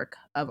fabric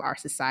of our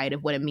society,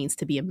 of what it means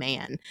to be a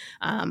man,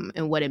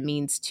 and what it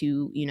means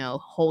to,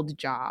 hold a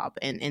job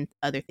and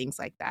other things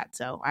like that.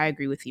 So I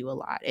agree with you a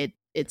lot.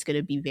 It's going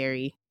to be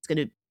it's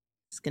going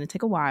to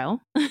take a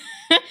while,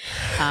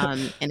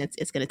 and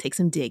it's going to take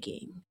some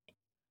digging.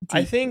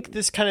 I think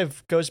this kind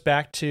of goes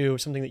back to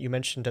something that you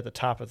mentioned at the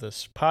top of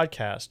this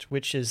podcast,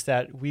 which is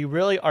that we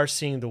really are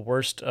seeing the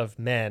worst of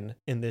men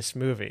in this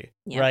movie,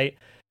 right?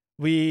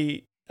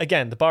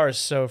 Again, the bar is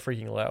so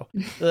freaking low.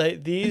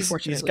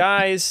 These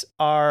guys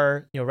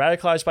are,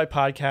 radicalized by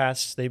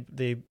podcasts.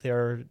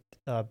 They're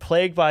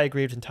plagued by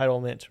aggrieved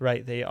entitlement,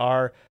 right? They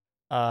are,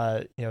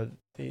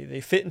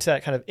 they fit into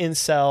that kind of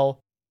incel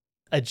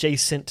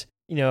adjacent,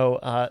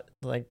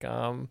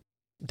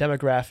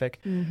 demographic.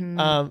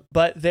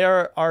 But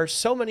there are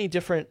so many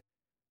different,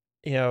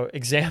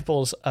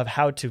 examples of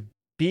how to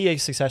be a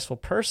successful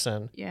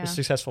person, a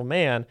successful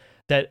man,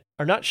 that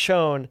are not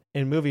shown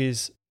in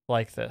movies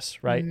like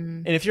this, right?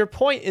 And if your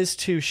point is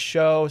to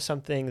show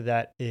something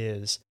that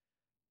is,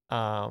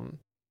 relevant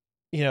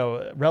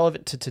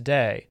to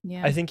today,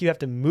 I think you have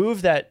to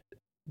move that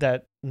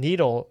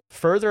needle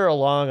further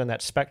along on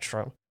that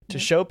spectrum to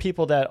show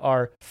people that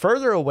are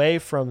further away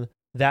from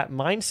that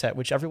mindset,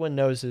 which everyone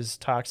knows is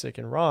toxic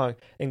and wrong,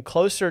 and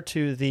closer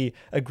to the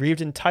aggrieved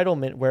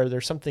entitlement where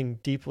there's something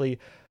deeply,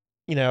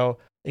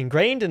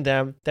 ingrained in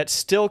them that's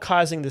still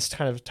causing this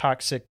kind of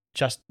toxic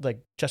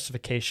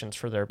justifications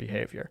for their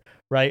behavior,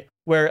 right?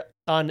 Where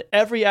on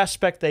every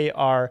aspect they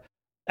are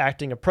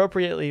acting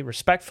appropriately,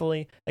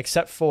 respectfully,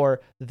 except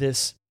for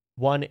this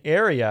one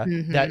area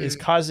that is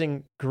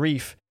causing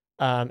grief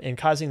and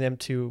causing them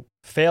to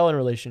fail in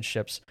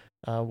relationships,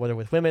 whether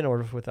with women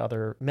or with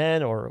other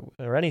men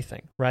or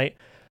anything, right?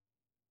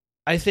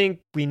 I think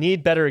we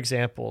need better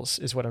examples,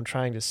 is what I'm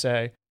trying to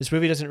say. This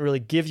movie doesn't really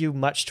give you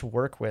much to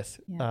work with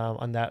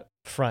on that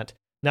front.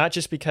 Not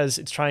just because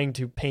it's trying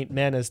to paint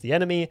men as the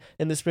enemy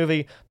in this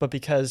movie, but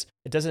because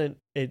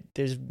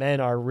these men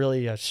are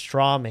really a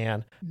straw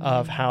man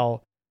of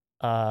how,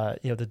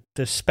 the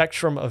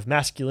spectrum of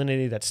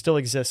masculinity that still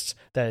exists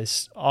that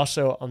is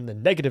also on the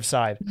negative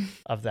side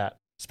of that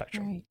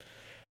spectrum. Right.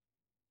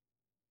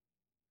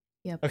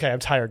 Yep. Okay, I'm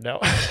tired now.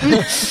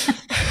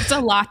 It's a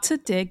lot to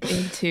dig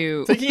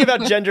into. Thinking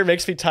about gender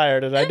makes me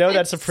tired, and I know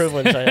that's a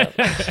privilege I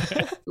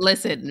have.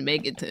 Listen,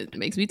 it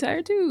makes me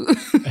tired too.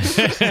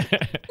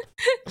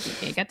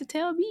 You ain't got to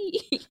tell me.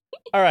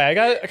 All right, I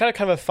got a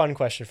kind of a fun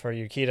question for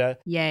you, Kita.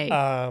 Yay.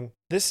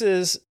 There's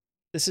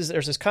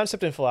this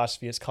concept in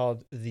philosophy. It's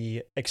called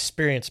the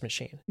experience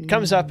machine. It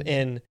comes up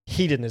in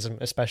hedonism,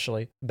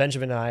 especially.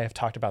 Benjamin and I have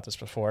talked about this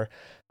before.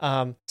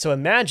 So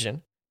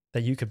imagine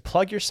that you could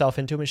plug yourself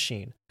into a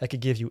machine that could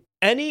give you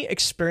any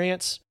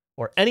experience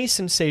or any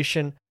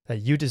sensation that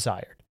you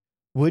desired.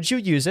 Would you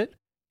use it?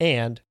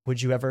 And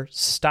would you ever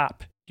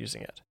stop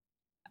using it?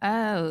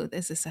 Oh,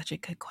 this is such a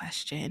good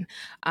question.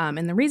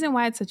 And the reason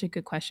why it's such a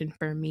good question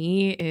for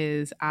me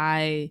is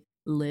I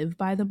live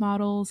by the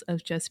models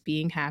of just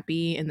being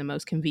happy in the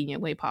most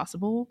convenient way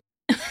possible.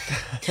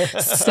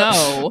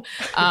 So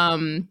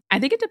I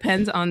think it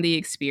depends on the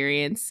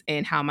experience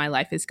and how my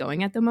life is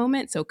going at the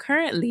moment. So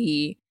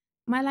currently,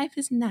 my life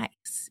is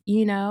nice.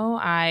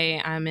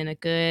 I'm in a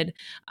good,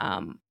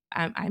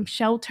 I'm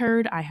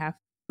sheltered. I have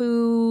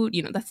food,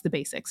 that's the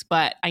basics.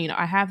 But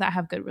I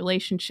have good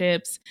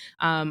relationships.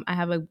 I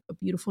have a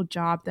beautiful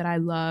job that I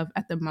love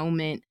at the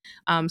moment.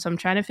 So I'm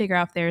trying to figure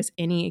out if there's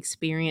any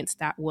experience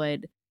that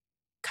would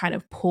kind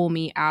of pull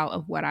me out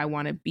of what I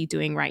want to be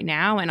doing right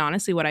now. And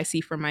honestly, what I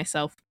see for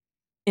myself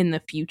in the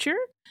future.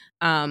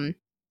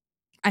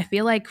 I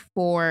feel like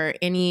for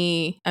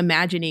any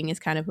imagining is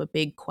kind of a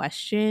big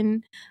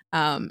question.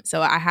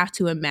 So I have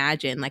to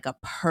imagine like a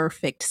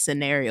perfect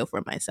scenario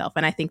for myself.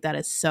 And I think that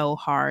is so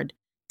hard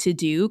to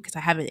do because I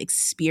haven't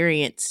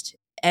experienced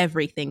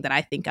everything that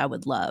I think I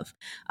would love.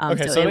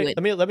 Okay, so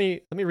let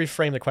me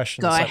reframe the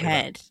question. Go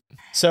ahead.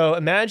 So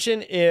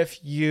imagine if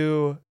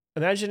you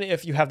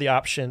have the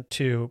option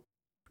to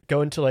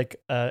go into like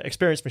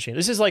experience machine.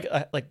 This is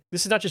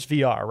this is not just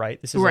VR,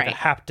 right? This is like a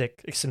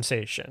haptic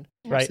sensation,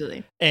 right?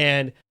 Absolutely.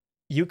 And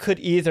you could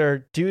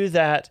either do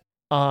that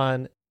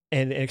on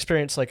and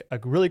experience like a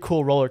really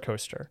cool roller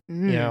coaster,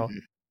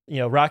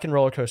 rock and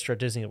roller coaster at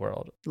Disney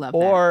World, Love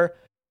or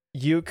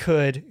you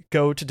could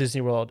go to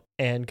Disney World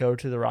and go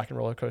to the rock and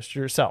roller coaster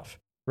yourself,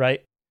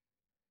 right?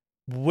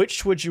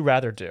 Which would you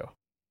rather do?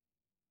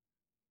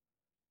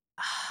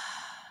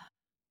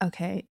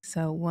 Okay,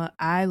 so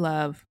I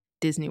love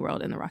Disney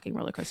World and the rocking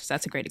roller coasters.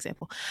 That's a great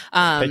example.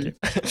 Thank you.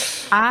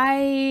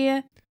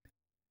 I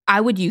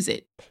would use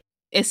it,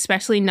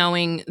 especially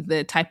knowing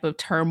the type of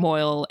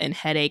turmoil and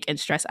headache and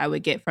stress I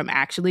would get from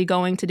actually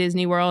going to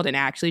Disney World and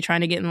actually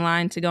trying to get in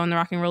line to go on the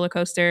rocking roller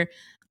coaster.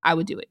 I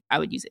would do it. I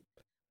would use it.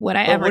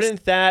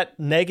 Wouldn't that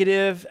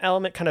negative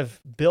element kind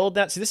of build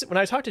that? See, this when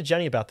I talked to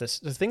Jenny about this,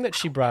 the thing that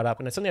she brought up,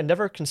 and it's something I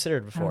never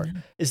considered before,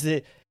 is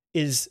the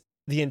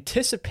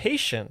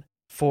anticipation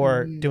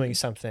for doing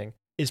something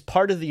is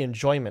part of the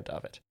enjoyment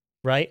of it,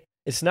 right?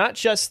 It's not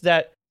just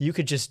that you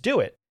could just do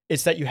it.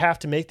 It's that you have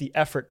to make the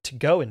effort to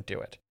go and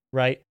do it,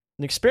 right?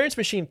 An experience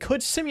machine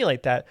could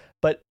simulate that,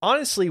 but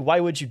honestly,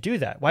 why would you do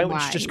that? Why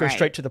wouldn't you just go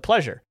straight to the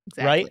pleasure,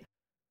 right?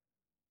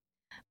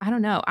 I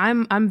don't know.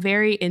 I'm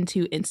very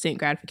into instant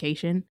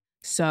gratification.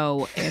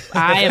 So if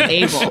I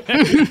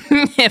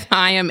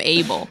am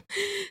able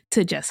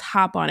to just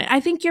hop on it, I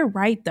think you're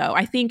right though.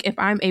 I think if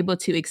I'm able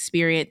to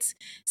experience,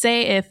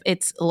 say if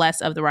it's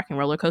less of the Rock and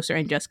Roller Coaster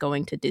and just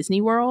going to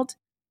Disney World,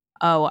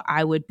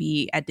 I would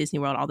be at Disney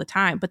World all the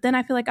time. But then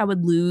I feel like I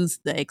would lose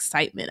the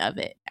excitement of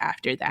it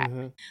after that.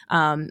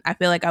 I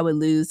feel like I would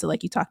lose,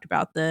 like you talked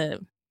about, the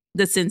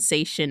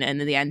sensation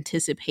and the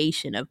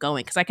anticipation of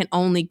going, because I can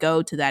only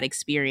go to that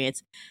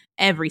experience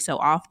every so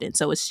often.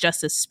 So it's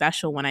just as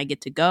special when I get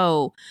to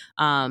go.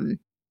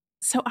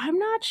 So I'm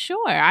not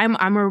sure.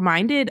 I'm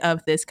reminded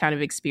of this kind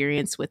of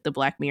experience with the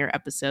Black Mirror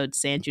episode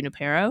San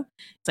Junipero.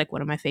 It's like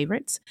one of my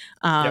favorites,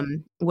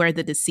 where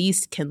the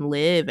deceased can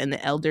live and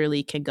the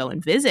elderly can go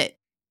and visit.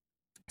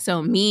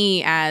 So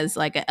me as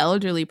like an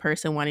elderly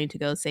person wanting to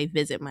go, say,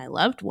 visit my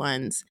loved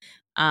ones,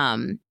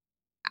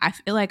 I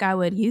feel like I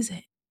would use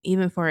it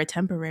even for a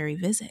temporary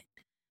visit.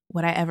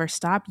 Would I ever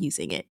stop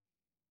using it?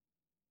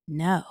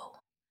 No.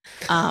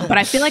 But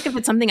I feel like if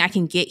it's something I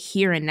can get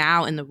here and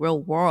now in the real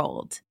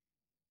world,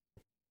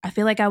 I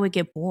feel like I would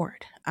get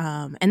bored.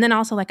 And then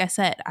also, like I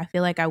said, I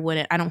feel like I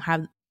don't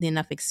have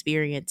enough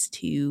experience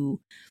to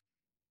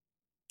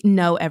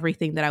know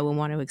everything that I would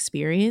want to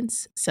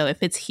experience. So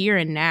if it's here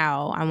and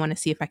now, I want to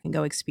see if I can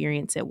go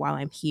experience it while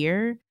I'm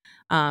here.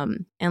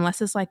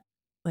 Unless it's like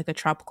a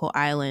tropical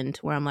island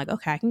where I'm like,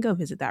 okay, I can go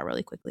visit that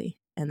really quickly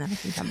and then I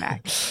can come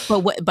back. But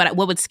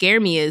what would scare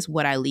me is,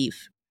 would I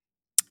leave?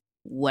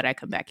 Would I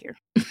come back here?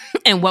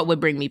 And what would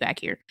bring me back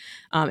here?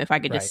 If I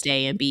could just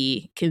stay and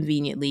be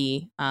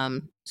conveniently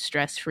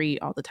stress-free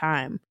all the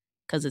time,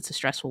 because it's a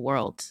stressful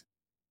world.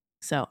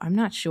 So I'm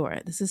not sure.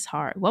 This is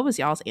hard. What was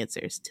y'all's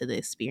answers to the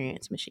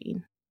experience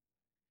machine?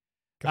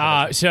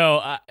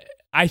 So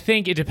I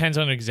think it depends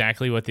on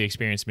exactly what the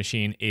experience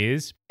machine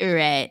is.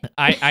 Right.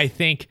 I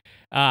think,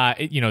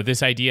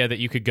 this idea that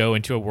you could go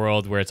into a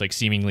world where it's like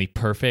seemingly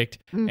perfect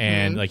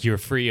and like you're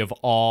free of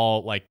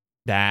all like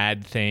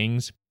bad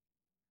things.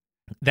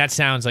 That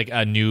sounds like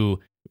a new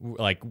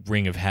like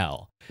ring of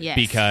hell. Yes.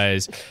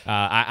 Because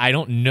I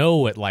don't know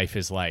what life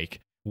is like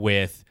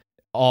with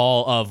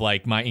all of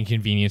like my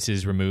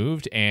inconveniences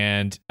removed.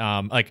 And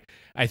like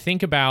I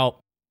think about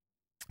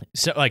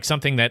like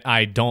something that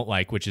I don't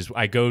like, which is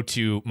I go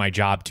to my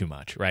job too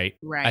much, right?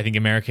 Right. I think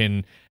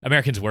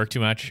Americans work too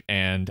much,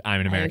 and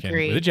I'm an American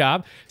with a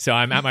job, so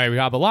I'm at my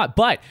job a lot.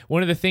 But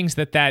one of the things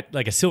that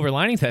like a silver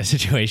lining to that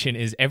situation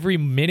is every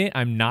minute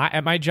I'm not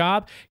at my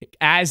job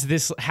has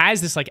this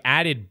like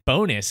added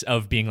bonus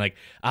of being like,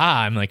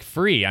 I'm like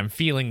free. I'm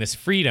feeling this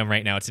freedom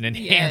right now. It's an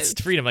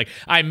enhanced freedom. Like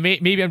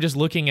maybe I'm just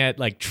looking at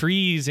like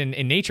trees and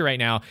nature right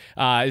now.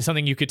 Is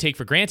something you could take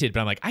for granted, but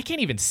I'm like, I can't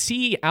even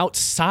see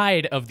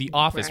outside of the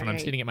office when I'm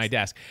sitting at my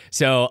desk.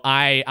 So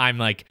I'm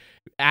like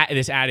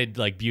this added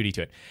like beauty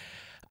to it.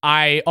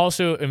 I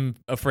also am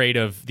afraid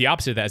of the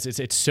opposite of that.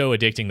 It's so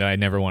addicting that I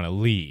never want to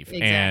leave.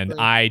 Exactly. And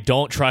I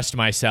don't trust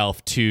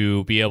myself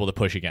to be able to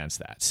push against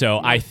that. So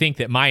I think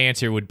that my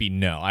answer would be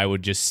no. I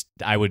would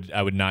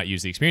not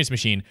use the experience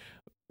machine,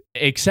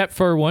 except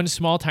for one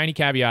small tiny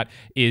caveat,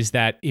 is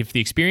that if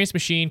the experience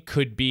machine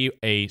could be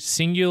a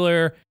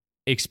singular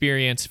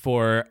experience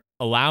for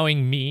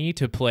allowing me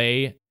to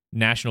play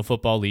National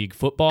Football League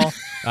football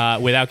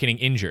without getting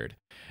injured,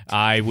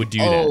 I would do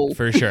that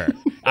for sure.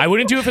 I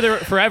wouldn't do it for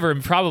forever.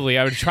 Probably,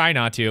 I would try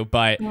not to.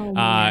 But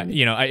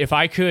if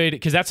I could,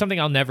 because that's something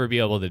I'll never be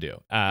able to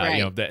do.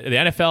 The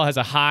NFL has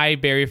a high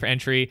barrier for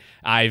entry.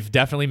 I've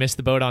definitely missed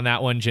the boat on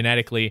that one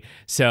genetically.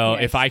 So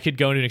if I could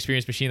go into an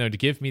experience machine that would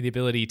give me the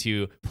ability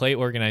to play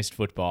organized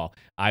football,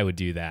 I would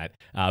do that.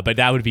 But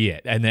that would be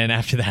it. And then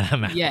after that,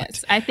 I'm out.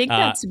 Yes, I think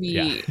that's me.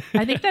 Yeah.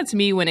 I think that's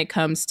me when it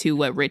comes to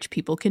what rich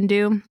people can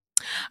do.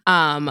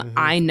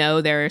 I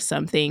know there are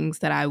some things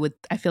that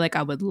I feel like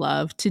I would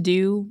love to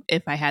do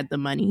if I had the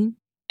money,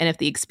 and if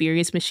the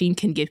experience machine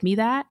can give me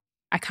that,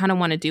 I kind of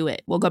want to do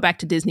it. We'll go back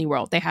to Disney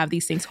World. They have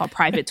these things called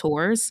private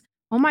tours.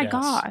 Oh my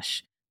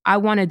gosh, I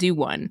want to do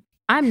one.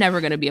 I'm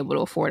never going to be able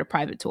to afford a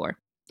private tour.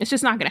 It's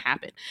just not going to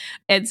happen.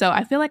 And so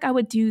I feel like I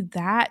would do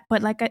that.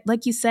 But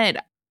like you said,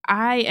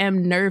 I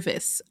am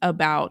nervous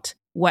about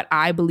what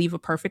I believe a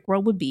perfect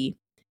world would be.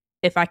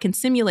 If I can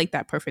simulate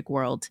that perfect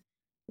world,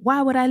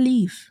 why would I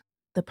leave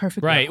the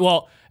perfect world?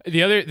 Well,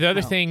 the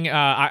other thing,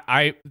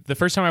 I the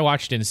first time I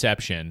watched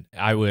Inception,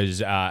 I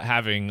was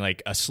having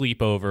like a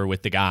sleepover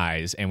with the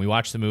guys, and we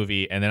watched the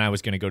movie, and then I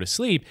was going to go to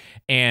sleep,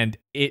 and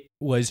it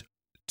was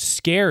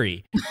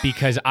scary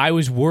because I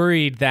was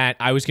worried that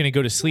I was going to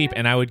go to sleep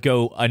and I would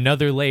go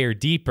another layer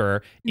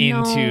deeper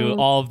into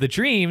all of the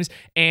dreams,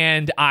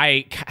 and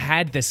I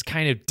had this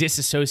kind of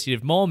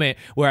disassociative moment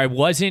where I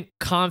wasn't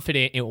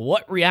confident in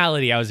what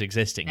reality I was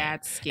existing in.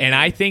 Scary. And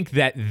I think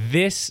that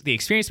the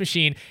experience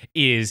machine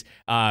is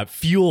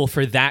fuel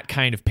for that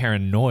kind of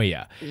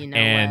paranoia.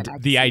 And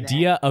the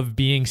idea of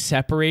being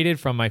separated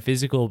from my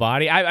physical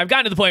body, I've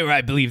gotten to the point where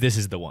I believe this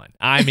is the one.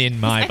 I'm in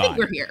my body. I think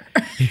we're here.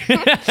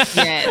 Yes.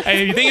 And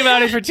if you think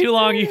about it for too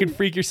long, you can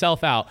freak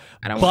yourself out.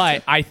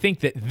 But I think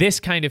that this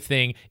kind of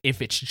thing,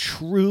 if it's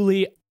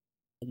truly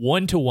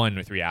one-to-one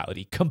with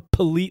reality,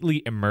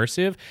 completely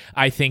immersive,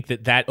 I think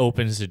that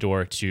opens the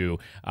door to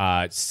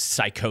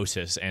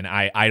psychosis, and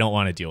I don't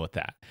want to deal with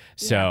that.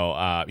 So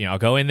I'll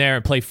go in there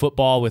and play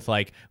football with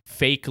like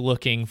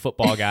fake-looking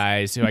football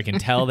guys who I can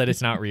tell that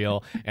it's not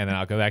real, and then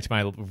I'll go back to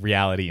my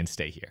reality and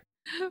stay here.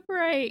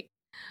 Right.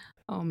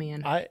 Oh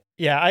man. I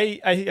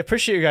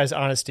appreciate your guys'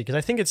 honesty, because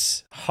I think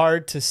it's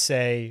hard to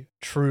say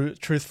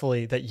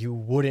truthfully that you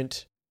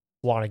wouldn't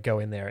want to go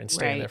in there and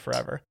stay in there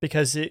forever,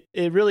 because it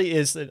really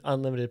is an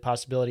unlimited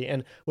possibility.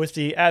 And with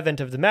the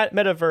advent of the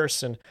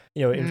metaverse and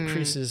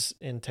increases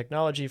in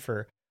technology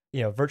for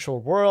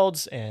virtual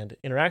worlds and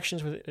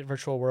interactions with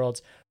virtual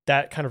worlds,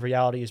 that kind of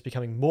reality is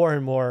becoming more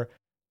and more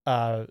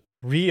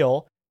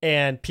real,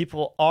 and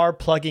people are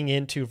plugging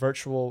into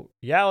virtual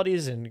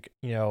realities and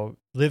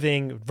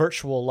living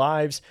virtual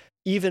lives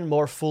even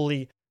more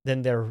fully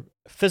than their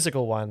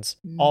physical ones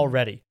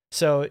already.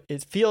 So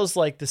it feels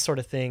like this sort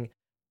of thing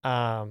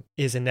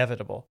is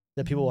inevitable,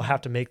 that people will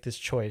have to make this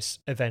choice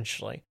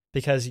eventually,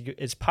 because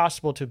it's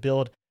possible to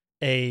build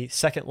a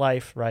second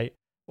life, right?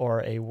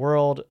 Or a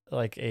world,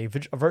 like a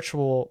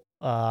virtual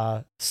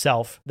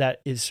self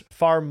that is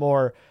far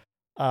more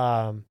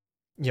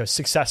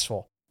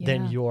successful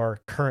than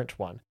your current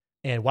one.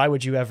 And why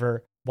would you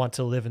ever want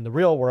to live in the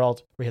real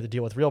world where you have to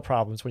deal with real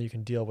problems when you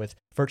can deal with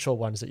virtual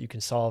ones that you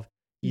can solve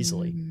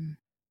easily?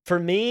 For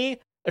me,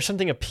 there's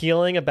something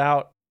appealing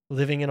about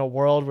living in a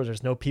world where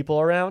there's no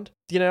people around,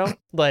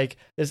 like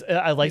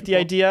I like the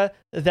idea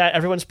that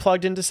everyone's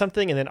plugged into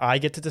something and then I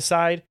get to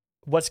decide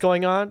what's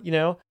going on,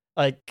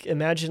 like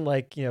imagine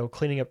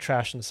cleaning up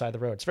trash on the side of the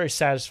road. It's a very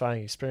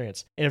satisfying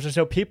experience. And if there's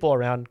no people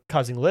around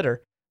causing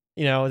litter,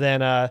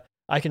 then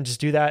I can just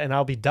do that and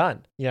I'll be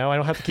done. I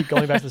don't have to keep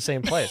going back to the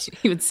same place.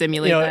 You would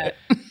simulate that.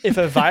 If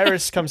a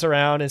virus comes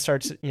around and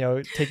starts,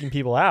 taking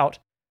people out,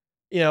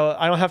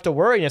 I don't have to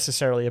worry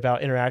necessarily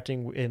about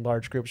interacting in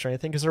large groups or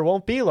anything, because there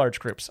won't be large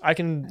groups. I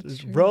can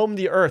roam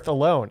the earth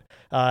alone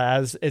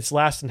as its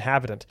last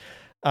inhabitant.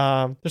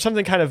 There's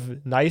something kind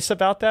of nice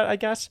about that, I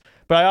guess.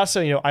 But I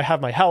also, I have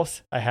my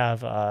health. I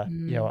have, I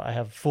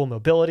have full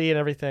mobility and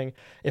everything.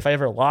 If I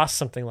ever lost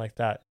something like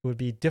that, it would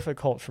be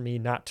difficult for me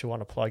not to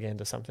want to plug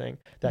into something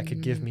that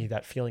could give me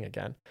that feeling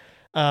again.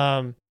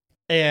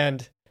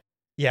 And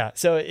yeah,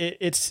 so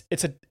it's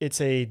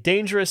a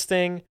dangerous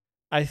thing,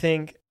 I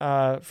think,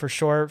 for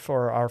sure,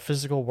 for our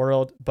physical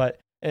world. But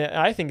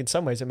I think in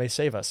some ways it may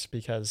save us,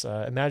 because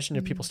imagine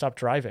if people stop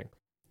driving,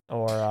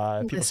 or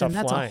people stop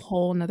flying. That's a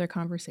whole nother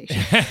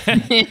conversation.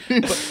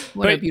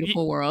 What a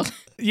beautiful world.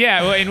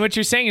 Yeah, well, and what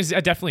you're saying is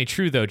definitely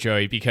true, though,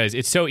 Joey, because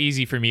it's so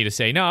easy for me to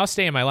say, no, I'll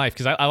stay in my life,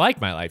 because I like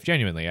my life,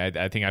 genuinely.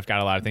 I think I've got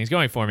a lot of things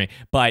going for me.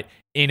 But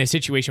in a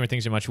situation where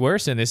things are much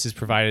worse, and this is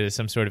provided as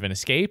some sort of an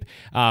escape,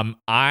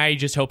 I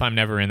just hope I'm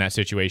never in that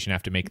situation,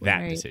 have to make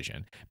that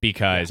decision,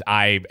 because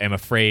I am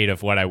afraid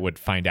of what I would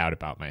find out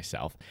about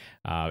myself.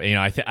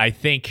 I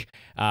think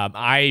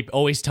I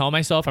always tell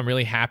myself I'm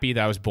really happy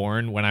that I was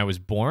born when I was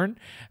born,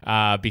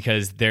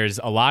 because there's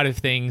a lot of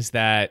things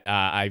that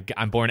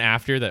I'm born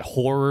after, that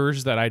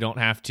horrors that I don't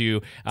have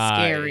to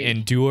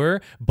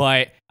endure.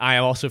 But I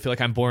also feel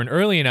like I'm born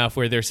early enough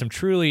where there's some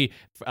truly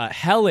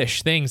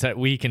hellish things that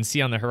we can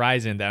see on the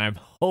horizon that I'm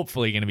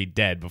hopefully going to be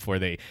dead before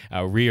they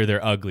rear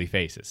their ugly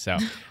faces. So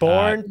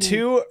born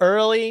too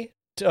early.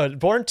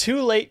 Born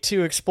too late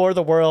to explore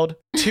the world,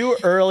 too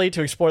early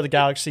to explore the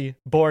galaxy,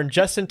 born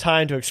just in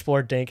time to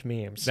explore dank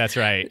memes. That's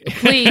right.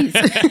 Please.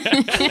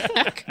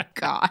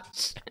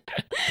 Gosh.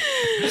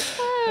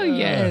 Oh,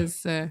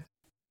 yes.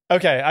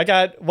 Okay, I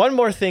got one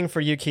more thing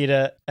for you,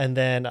 Kita, and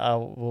then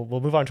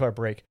we'll move on to our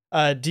break.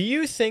 Do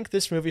you think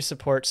this movie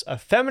supports a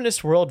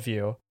feminist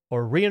worldview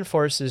or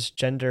reinforces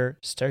gender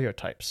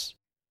stereotypes?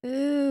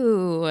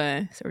 Ooh,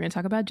 so we're going to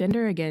talk about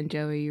gender again,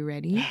 Joey. You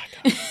ready?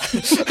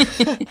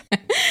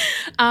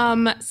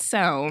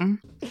 So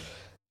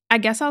I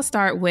guess I'll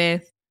start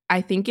with, I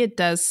think it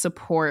does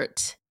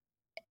support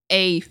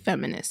a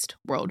feminist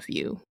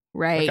worldview,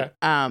 right?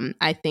 Okay.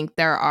 I think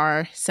there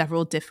are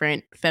several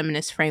different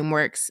feminist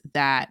frameworks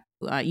that,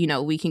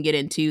 we can get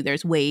into.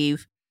 There's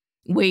waves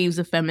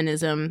of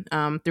feminism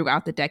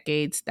throughout the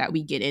decades that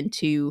we get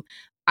into.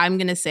 I'm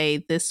going to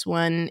say this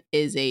one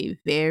is a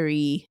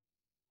very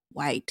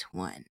white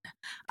one.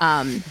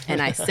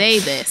 And I say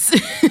this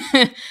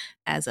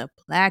as a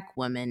Black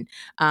woman,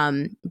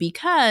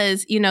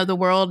 because, the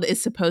world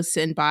is supposed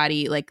to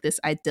embody like this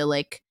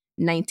idyllic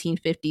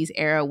 1950s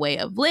era way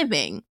of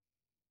living.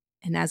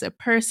 And as a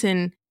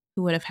person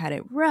who would have had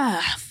it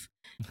rough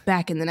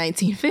back in the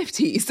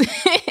 1950s,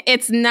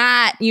 it's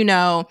not,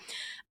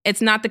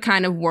 it's not the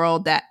kind of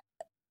world that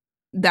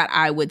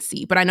I would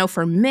see. But I know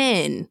for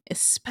men,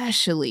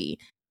 especially,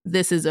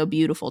 this is a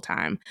beautiful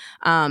time.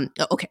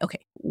 Okay,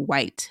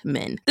 white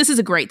men. This is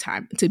a great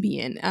time to be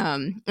in.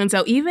 And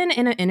so even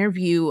in an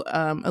interview,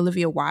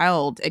 Olivia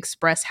Wilde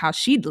expressed how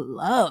she'd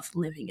love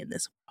living in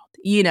this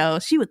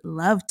world. She would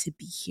love to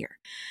be here.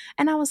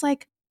 And I was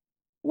like,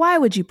 why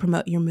would you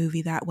promote your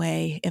movie that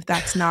way if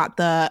that's not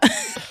the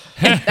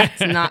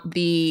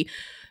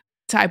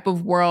type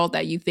of world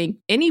that you think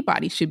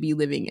anybody should be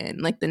living in.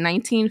 Like the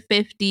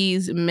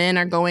 1950s, men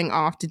are going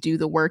off to do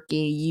the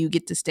working. You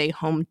get to stay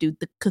home, do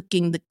the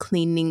cooking, the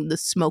cleaning, the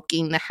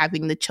smoking, the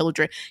having the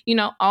children,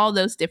 all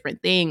those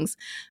different things.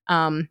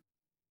 And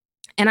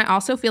I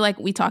also feel like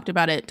we talked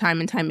about it time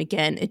and time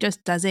again. It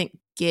just doesn't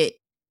get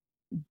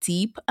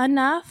deep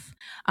enough.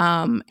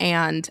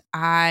 And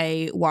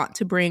I want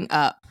to bring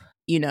up,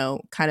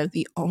 kind of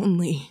the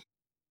only,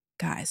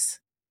 guys,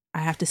 I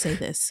have to say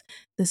this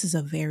is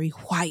a very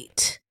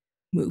white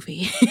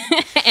movie.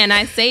 And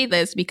I say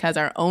this because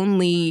our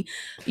only,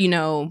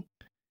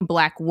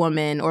 Black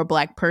woman or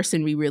Black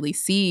person we really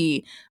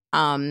see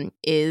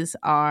is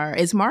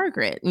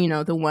Margaret,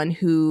 the one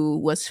who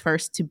was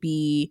first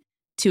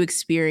to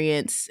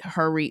experience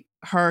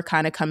her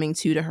kind of coming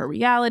to her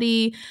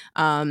reality,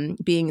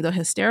 being the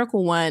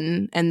hysterical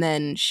one, and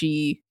then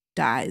she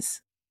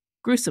dies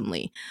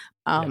gruesomely.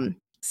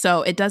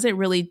 So it doesn't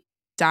really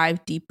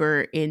dive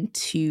deeper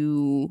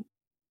into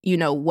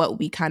what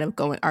we kind of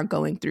are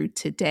going through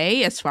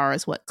today as far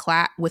as what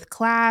with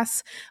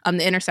class,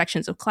 the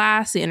intersections of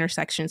class, the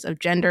intersections of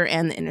gender,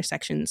 and the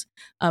intersections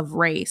of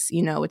race.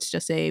 It's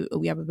just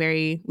we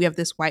have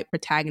this white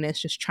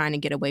protagonist just trying to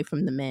get away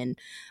from the men.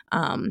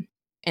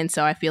 And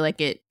so I feel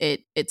like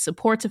it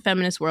supports a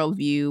feminist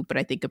worldview, but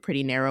I think a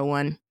pretty narrow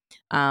one.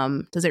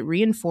 Does it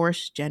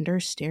reinforce gender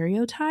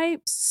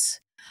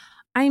stereotypes?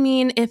 I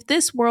mean, if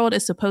this world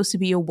is supposed to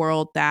be a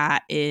world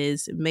that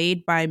is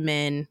made by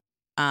men,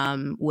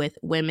 with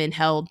women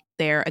held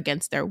there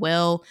against their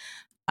will,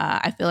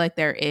 I feel like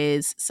there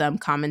is some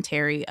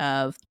commentary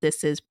of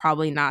this is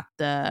probably not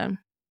the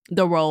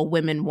role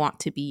women want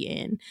to be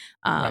in.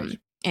 Right.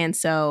 And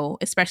so,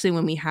 especially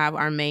when we have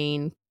our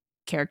main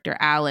character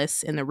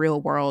Alice in the real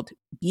world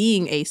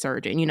being a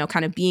surgeon,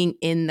 kind of being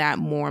in that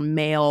more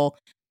male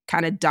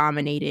kind of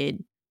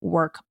dominated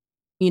work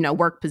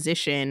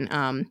position.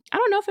 I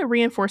don't know if it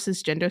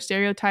reinforces gender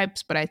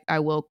stereotypes, but I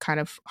will kind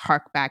of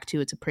hark back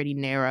to it's a pretty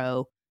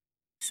narrow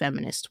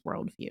feminist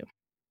worldview.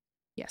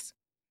 Yes.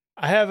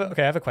 I have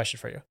a question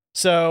for you.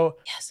 So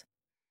yes,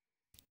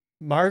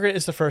 Margaret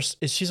is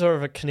she's sort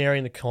of a canary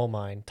in the coal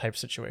mine type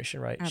situation,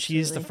 right?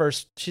 Absolutely.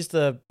 She's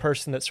the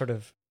person that sort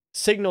of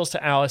signals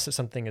to Alice that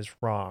something is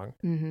wrong.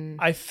 Mm-hmm.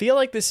 I feel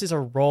like this is a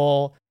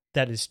role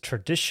that is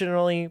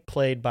traditionally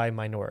played by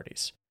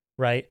minorities,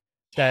 right?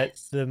 That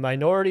the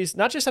minorities,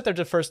 not just that they're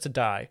the first to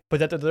die,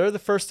 but that they're the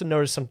first to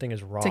notice something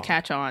is wrong. To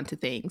catch on to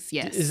things,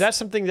 yes. Is that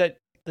something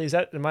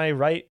am I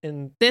right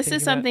in this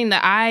is something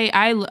that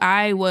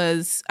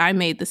I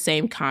made the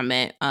same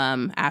comment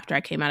after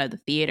I came out of the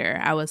theater.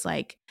 I was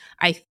like,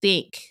 I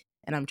think,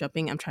 and I'm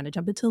trying to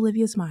jump into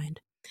Olivia's mind.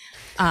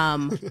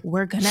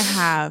 We're gonna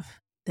have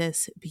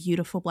this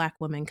beautiful Black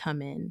woman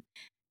come in,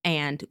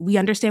 and we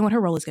understand what her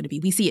role is going to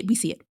be. We see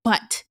it.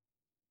 But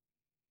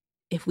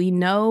if we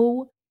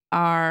know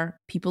our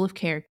people of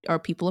character or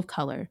people of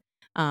color,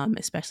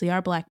 especially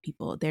our Black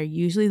people, they're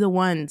usually the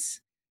ones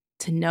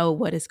to know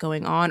what is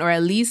going on, or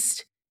at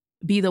least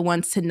be the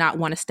ones to not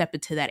want to step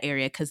into that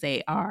area because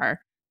they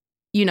are,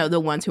 the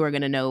ones who are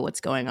going to know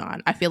what's going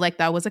on. I feel like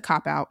that was a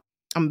cop-out.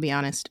 I'm gonna be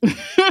honest.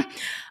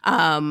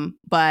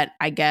 But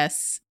I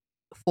guess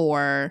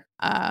for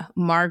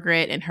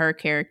Margaret and her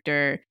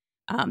character,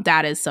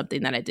 that is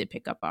something that I did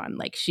pick up on.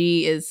 Like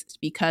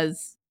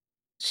because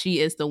she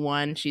is the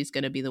one, she's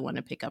going to be the one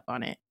to pick up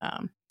on it.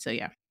 So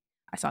yeah,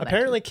 I saw that.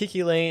 Apparently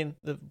Kiki Lane,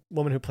 the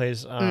woman who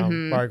plays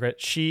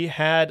Margaret, she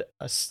had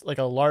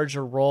a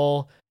larger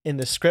role in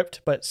the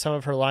script, but some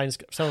of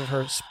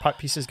her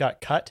pieces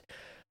got cut.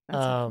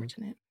 That's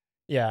unfortunate.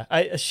 Yeah,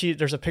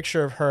 there's a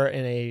picture of her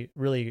in a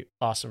really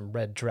awesome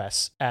red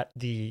dress at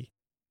the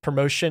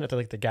promotion at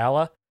the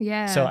gala.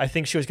 Yeah. So I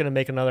think she was going to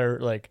make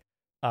another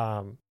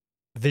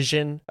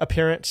Vision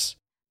appearance.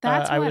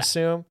 I would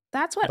assume.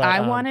 That's what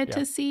I wanted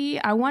to see.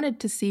 I wanted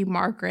to see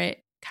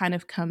Margaret kind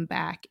of come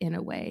back in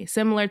a way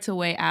similar to the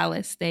way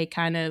Alice, they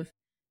kind of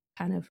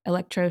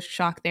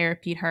electroshock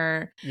therapied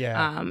her.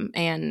 Yeah.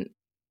 And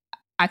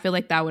I feel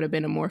like that would have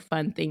been a more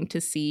fun thing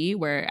to see,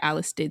 where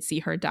Alice did see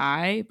her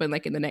die, but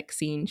in the next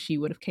scene she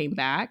would have came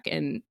back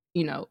and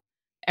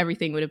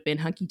everything would have been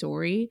hunky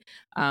dory.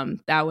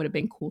 That would have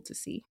been cool to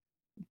see,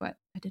 but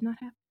that did not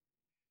happen.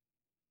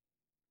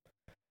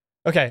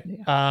 Okay.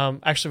 Yeah.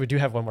 Actually, we do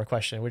have one more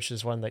question, which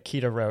is one that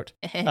Kita wrote.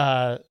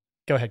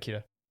 Go ahead,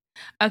 Kita.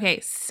 Okay,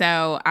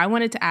 so I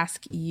wanted to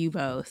ask you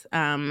both.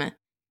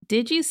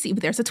 Did you see?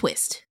 There's a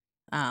twist.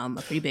 A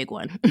pretty big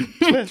one.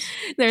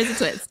 There's a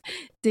twist.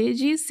 Did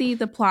you see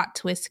the plot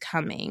twist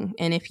coming?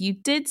 And if you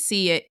did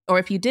see it, or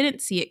if you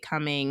didn't see it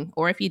coming,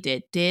 or if you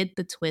did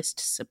the twist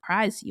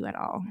surprise you at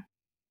all?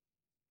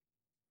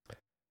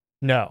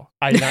 No,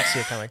 I did not see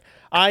it coming.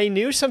 I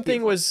knew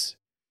something was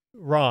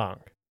wrong.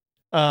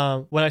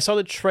 When I saw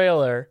the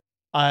trailer,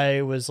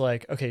 I was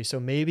like, okay, so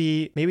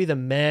maybe the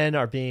men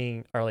are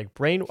turned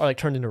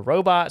into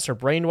robots or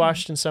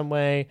brainwashed in some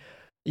way.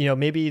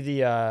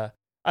 Maybe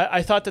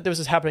I thought that this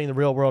was happening in the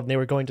real world, and they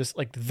were going to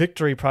the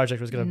Victory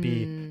Project was going to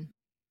be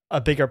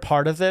a bigger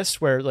part of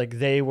this, where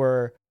they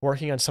were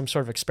working on some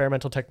sort of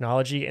experimental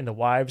technology, and the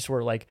wives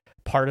were like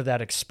part of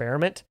that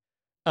experiment.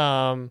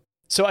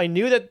 So I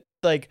knew that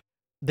like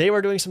they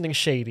were doing something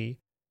shady.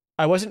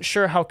 I wasn't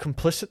sure how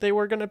complicit they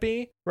were going to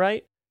be,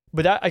 right?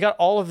 But I got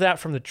all of that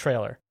from the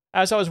trailer.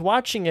 As I was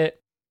watching it,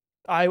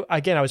 I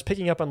was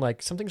picking up on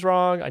like something's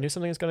wrong. I knew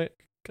something's going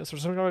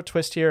to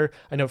twist here.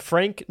 I know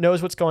Frank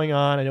knows what's going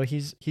on. I know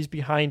he's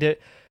behind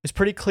it. It's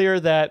pretty clear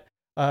that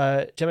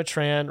Gemma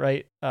Tran,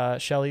 right,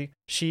 Shelley,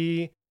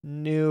 she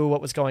knew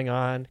what was going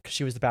on because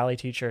she was the ballet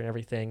teacher and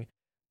everything.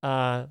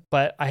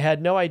 But I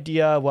had no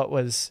idea what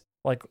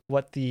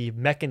the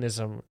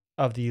mechanism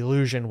of the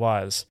illusion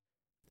was.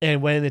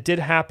 And when it did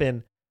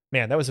happen,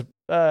 man, that was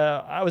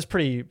a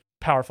pretty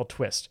powerful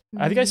twist.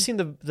 Mm-hmm. Have you guys seen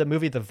the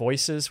movie The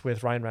Voices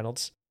with Ryan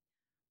Reynolds?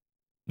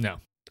 No.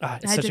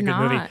 It's such a good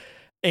movie.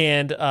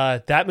 And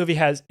that movie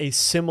has a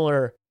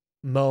similar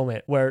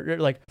moment where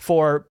like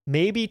for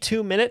maybe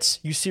 2 minutes,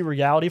 you see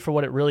reality for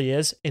what it really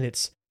is, and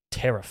it's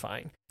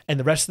terrifying. And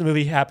the rest of the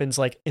movie happens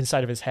like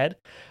inside of his head.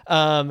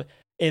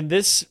 In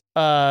this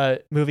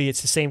movie,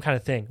 it's the same kind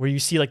of thing where you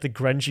see like the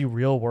grungy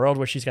real world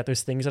where she's got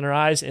those things in her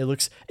eyes, and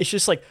it's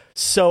just like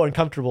so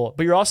uncomfortable.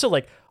 But you're also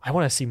like, I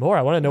want to see more.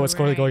 I want to know what's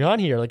going on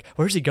here. Like,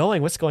 where's he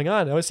going? What's going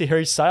on? I want to see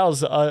Harry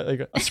Styles,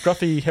 like a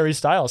scruffy Harry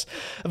Styles.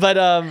 But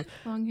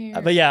long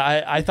hair. But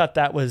yeah, I thought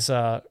that was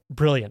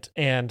brilliant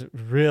and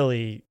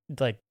really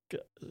like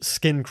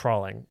skin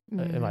crawling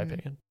in my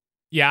opinion.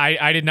 Yeah,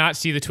 I did not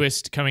see the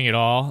twist coming at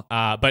all.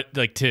 But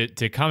like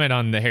to comment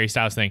on the Harry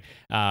Styles thing,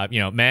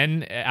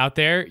 men out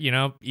there,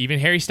 even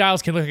Harry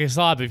Styles can look like a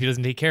slob if he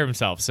doesn't take care of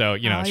himself. So,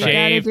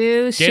 shave,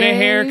 get a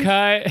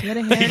haircut. Get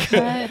a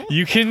haircut.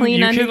 you can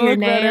clean under look your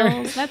better.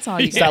 nails. That's all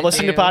you Stop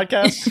listening to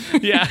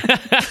podcasts. Yeah.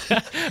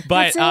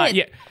 But That's it.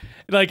 yeah.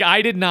 Like,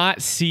 I did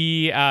not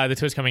see the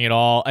twist coming at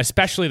all,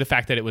 especially the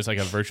fact that it was like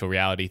a virtual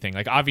reality thing.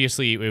 Like,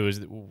 obviously,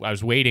 I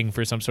was waiting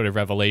for some sort of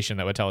revelation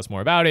that would tell us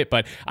more about it,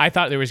 but I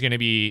thought there was going to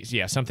be,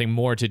 something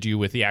more to do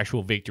with the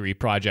actual Victory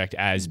Project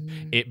as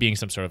it being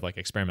some sort of like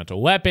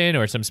experimental weapon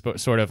or some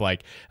sort of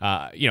like,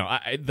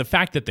 the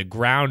fact that the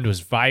ground was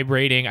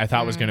vibrating, I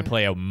thought was going to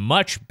play a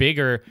much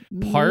bigger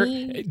part.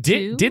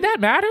 Did that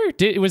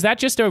matter? Was that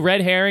just a red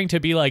herring to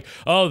be like,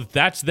 oh,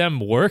 that's them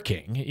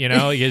working,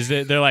 because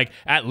they're like,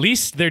 at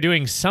least they're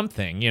doing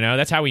something,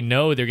 that's how we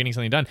know they're getting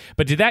something done.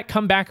 But did that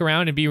come back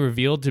around and be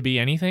revealed to be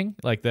anything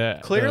like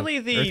the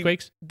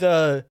earthquakes?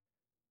 The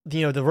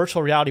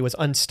virtual reality was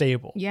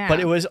unstable. Yeah. But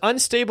it was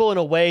unstable in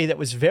a way that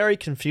was very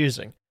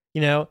confusing.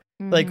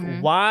 Like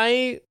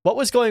what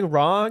was going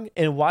wrong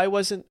and why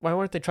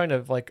weren't they trying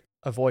to like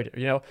avoid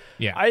it?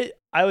 Yeah.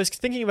 I was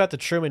thinking about the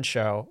Truman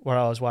Show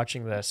while I was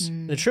watching this.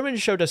 The Truman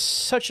Show does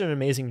such an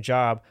amazing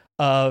job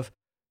of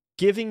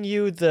giving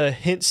you the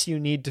hints you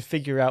need to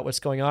figure out what's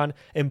going on,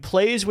 and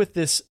plays with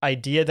this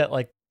idea that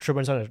like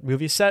Truman's on a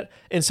movie set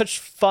in such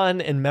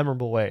fun and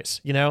memorable ways.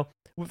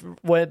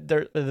 When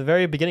they're at the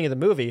very beginning of the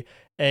movie,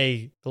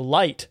 a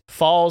light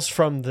falls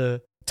from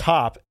the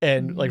top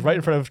and like right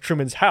in front of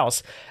Truman's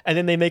house, and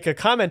then they make a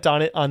comment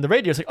on it on the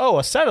radio. It's like, oh,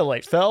 a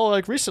satellite fell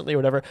like recently or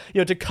whatever,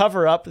 to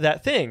cover up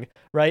that thing,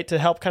 right? To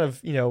help kind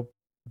of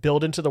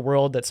build into the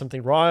world that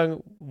something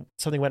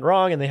went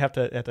wrong and they have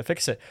to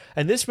fix it.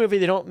 And this movie,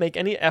 they don't make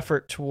any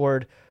effort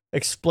toward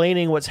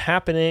explaining what's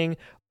happening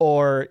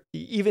or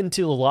even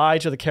to lie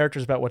to the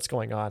characters about what's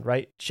going on,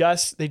 right?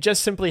 They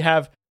just simply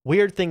have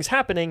weird things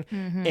happening,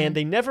 and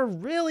they never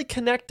really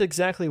connect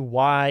exactly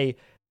why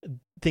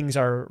things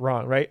are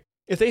wrong, right?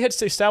 If they had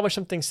established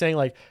something saying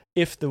like,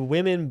 if the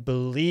women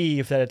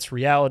believe that it's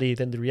reality,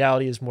 then the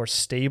reality is more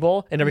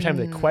stable, and every time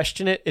they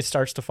question it, it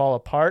starts to fall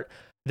apart.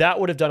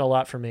 That would have done a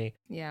lot for me.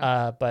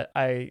 Yeah. But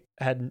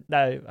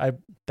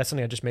that's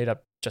something I just made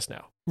up just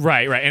now.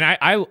 Right. And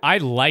I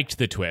liked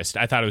the twist.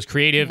 I thought it was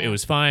creative. Yeah. It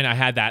was fun. I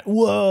had that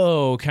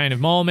whoa kind of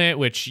moment,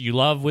 which you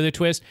love with a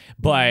twist.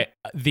 But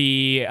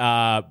the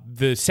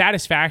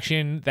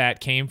satisfaction that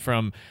came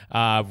from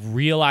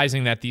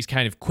realizing that these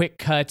kind of quick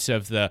cuts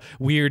of the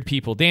weird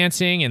people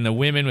dancing and the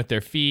women with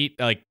their feet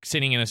like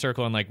sitting in a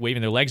circle and like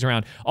waving their legs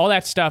around, all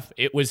that stuff,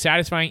 it was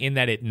satisfying in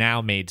that it now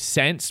made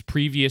sense.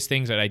 Previous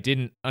things that I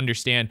didn't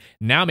understand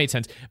now made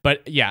sense.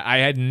 But yeah, I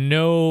had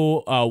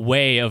no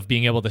way of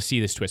being able to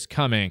see this twist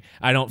coming.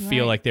 I don't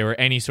feel like there were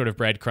any sort of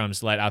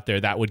breadcrumbs let out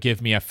there that would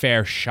give me a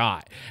fair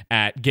shot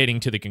at getting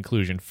to the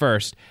conclusion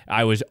first.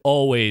 I was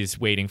always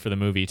waiting for the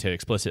movie to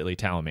explicitly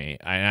tell me.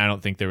 And I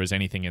don't think there was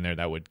anything in there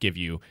that would give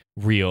you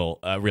real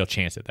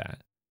chance at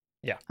that.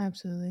 Yeah.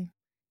 Absolutely.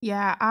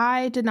 Yeah,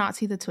 I did not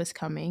see the twist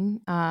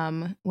coming.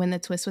 When the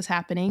twist was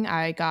happening,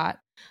 I got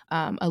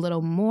a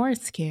little more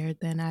scared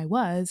than I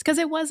was, because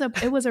it was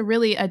a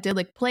really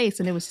idyllic place,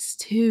 and it was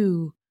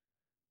too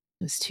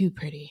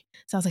pretty.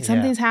 So I was like,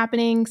 something's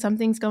happening,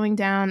 something's going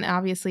down.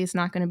 Obviously, it's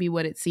not going to be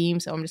what it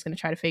seems, so I'm just going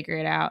to try to figure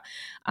it out.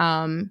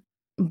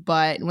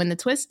 But when the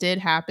twist did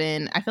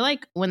happen, I feel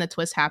like when the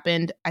twist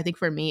happened, I think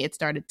for me, it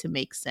started to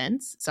make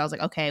sense. So I was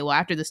like, okay, well,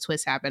 after this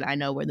twist happened, I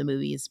know where the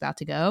movie is about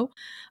to go.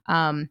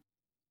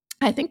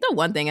 I think the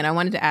one thing, and I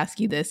wanted to ask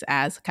you this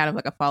as kind of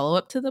like a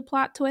follow-up to the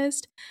plot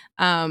twist,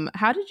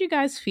 how did you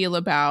guys feel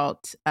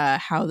about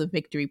how the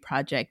Victory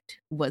Project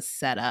was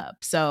set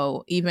up?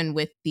 So even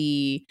with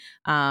the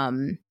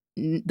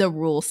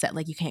rule set,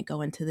 like you can't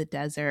go into the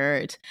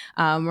desert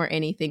or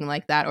anything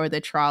like that, or the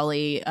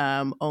trolley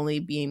only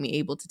being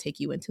able to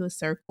take you into a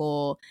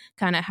circle,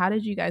 kind of how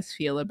did you guys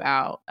feel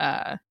about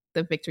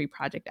the Victory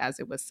Project as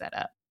it was set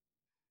up?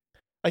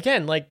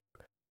 Again, like,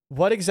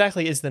 what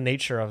exactly is the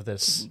nature of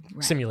this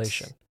Right.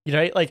 simulation? You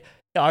know, like,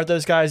 are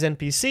those guys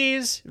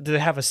NPCs? Do they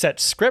have a set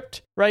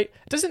script, right?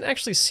 It doesn't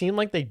actually seem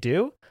like they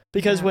do,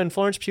 because Yeah. when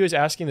Florence Pugh is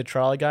asking the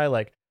trolley guy,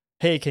 like,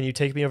 hey, can you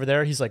take me over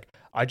there? He's like,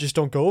 I just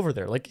don't go over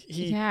there. Like,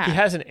 he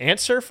has an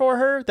answer for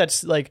her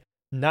that's, like,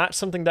 not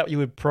something that you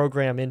would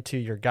program into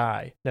your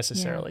guy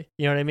necessarily.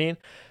 You know what I mean?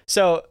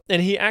 So,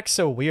 and he acts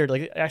so weird,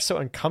 like, acts so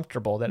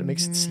uncomfortable that it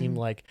makes it seem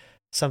like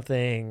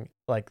something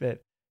like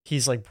that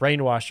he's like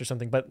brainwashed or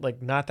something, but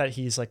like not that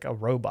he's like a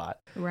robot.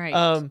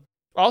 Right.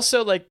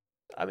 Also, like,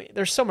 I mean,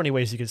 there's so many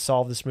ways you could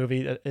solve this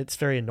movie. It's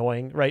very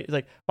annoying, right?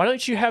 Like, why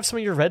don't you have some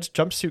of your red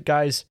jumpsuit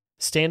guys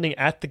standing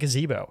at the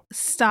gazebo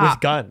Stop.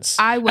 with guns?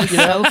 I was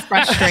so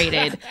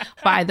frustrated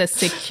by the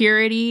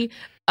security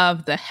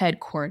of the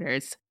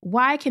headquarters.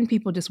 Why can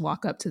people just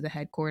walk up to the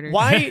headquarters?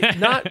 Why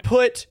not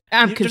put?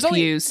 I'm there's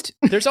confused.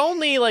 There's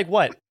only like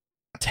what,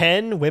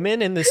 10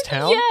 women in this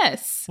town?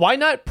 Yes. Why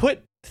not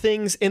put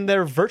things in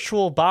their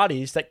virtual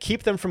bodies that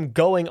keep them from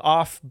going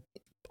off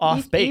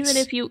base?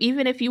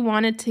 Even if you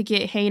wanted to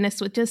get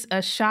heinous with just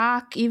a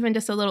shock, even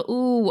just a little,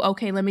 ooh,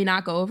 okay, let me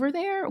not go over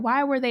there.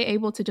 Why were they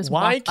able to just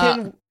walk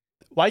up?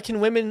 Why can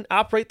women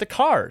operate the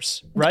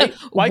cars, right?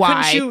 Why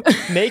couldn't you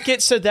make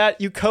it so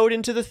that you code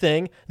into the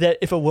thing that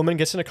if a woman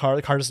gets in a car,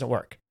 the car doesn't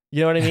work?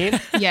 You know what I mean?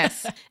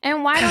 Yes.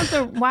 And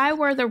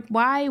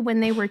why when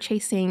they were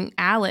chasing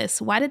Alice,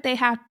 why did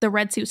the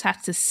red suits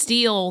have to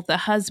steal the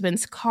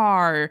husband's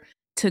car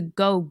to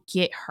go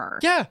get her?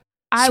 Yeah.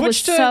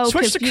 Switch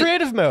to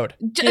creative mode.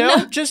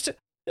 Just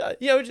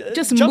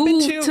jump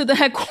move into to the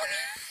headquarters.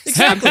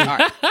 Exactly.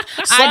 I'm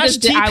sorry. I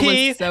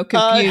was so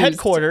confused.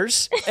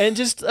 Headquarters and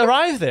just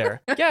arrive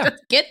there. Yeah.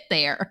 Get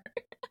there.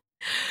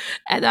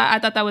 And I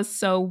thought that was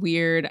so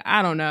weird.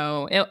 I don't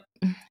know. I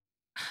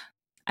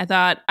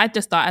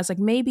was like,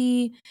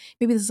 maybe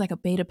this is like a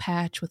beta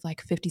patch with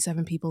like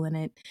 57 people in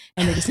it,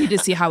 and they just need to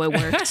see how it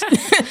worked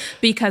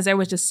because there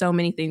was just so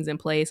many things in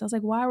place. I was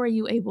like, why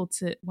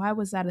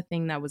was that a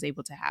thing that was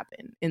able to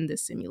happen in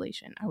this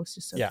simulation? I was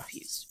just so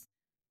confused.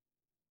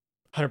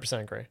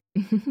 100% agree.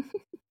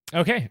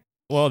 Okay.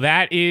 Well,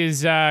 that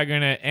is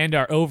going to end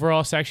our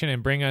overall section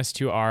and bring us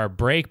to our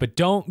break. But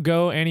don't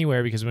go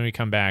anywhere, because when we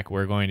come back,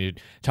 we're going to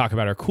talk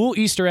about our cool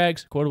Easter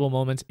eggs, quotable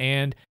moments,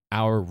 and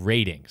our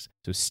ratings.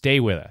 So stay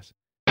with us.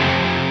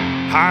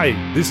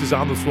 Hi, this is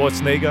Arnold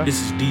Schwarzenegger.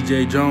 This is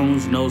DJ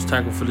Jones, nose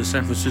tackle for the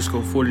San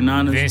Francisco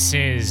 49ers. This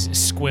is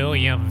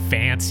Squilliam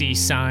Fancy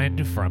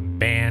Son from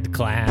Band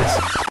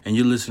Class. And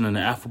you're listening to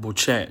Affable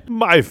Chat,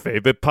 my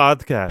favorite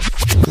podcast.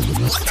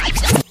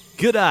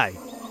 G'day.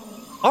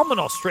 I'm an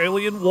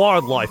Australian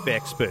wildlife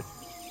expert.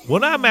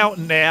 When I'm out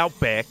in the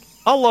outback,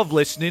 I love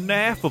listening to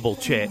Affable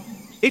Chat.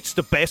 It's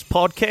the best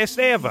podcast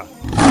ever.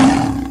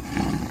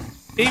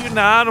 Even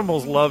the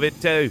animals love it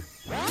too.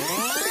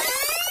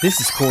 This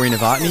is Corey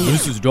Novotny.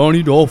 This is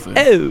Donnie Dolphin.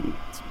 Oh,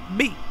 it's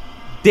me,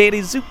 Danny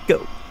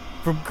Zuko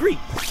from Greece.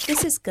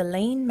 This is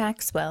Ghislaine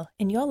Maxwell,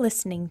 and you're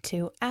listening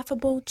to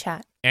Affable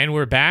Chat. And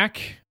we're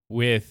back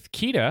with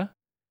Kita.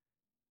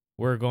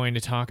 We're going to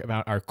talk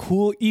about our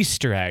cool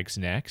Easter eggs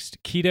next.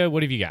 Kita,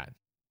 what have you got?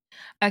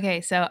 Okay,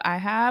 so I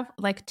have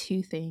like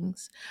two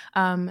things.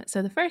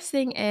 So the first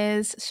thing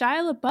is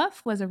Shia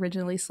LaBeouf was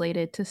originally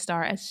slated to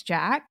star as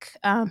Jack,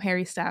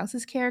 Harry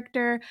Styles'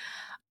 character,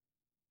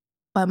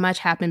 but much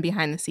happened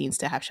behind the scenes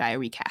to have Shia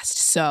recast.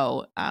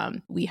 So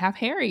we have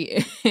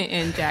Harry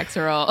in Jack's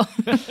role.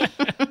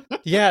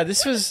 Yeah,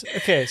 this was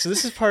okay. So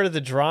this is part of the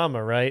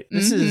drama, right?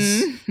 This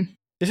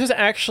is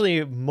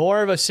actually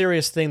more of a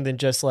serious thing than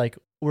just like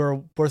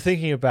we're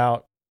thinking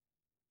about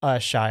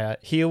Shia.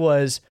 He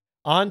was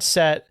on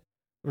set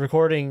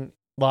recording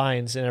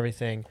lines and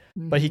everything,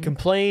 but he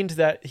complained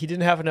that he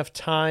didn't have enough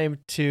time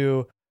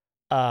to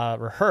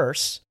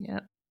rehearse.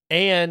 Yep.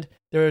 And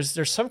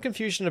there's some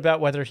confusion about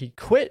whether he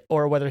quit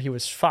or whether he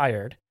was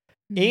fired,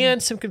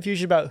 and some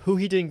confusion about who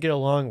he didn't get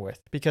along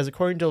with, because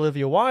according to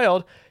Olivia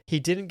Wilde, he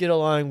didn't get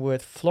along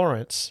with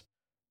Florence,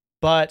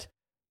 but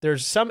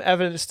there's some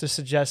evidence to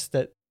suggest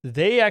that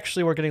they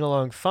actually were getting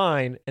along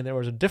fine, and there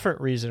was a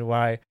different reason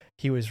why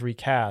he was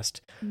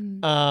recast.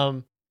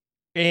 And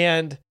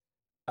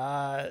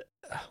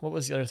what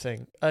was the other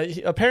thing?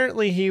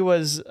 Apparently he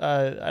was,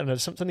 I don't know,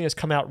 something has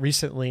come out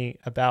recently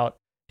about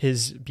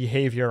his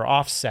behavior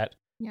offset.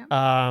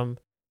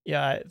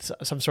 Yeah.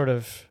 Some sort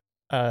of,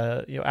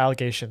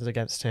 allegations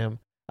against him.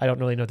 I don't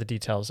really know the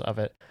details of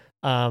it.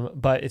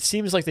 But it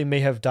seems like they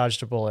may have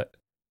dodged a bullet,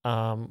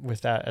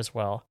 with that as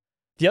well.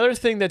 The other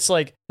thing that's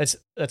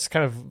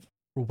kind of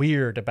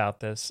weird about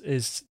this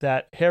is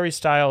that Harry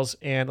Styles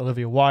and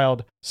Olivia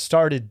Wilde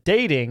started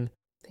dating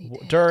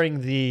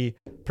during the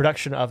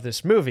production of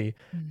this movie,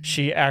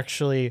 she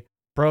actually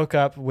broke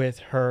up with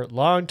her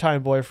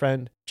longtime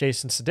boyfriend,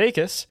 Jason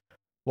Sudeikis,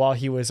 while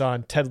he was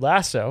on Ted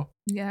Lasso,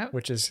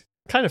 which is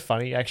kind of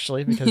funny,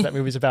 actually, because that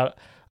movie's about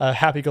a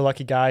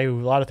happy-go-lucky guy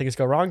who a lot of things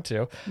go wrong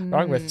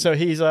with. So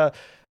he's,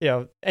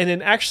 and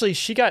then actually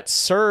she got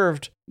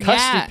served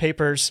custody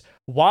papers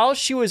while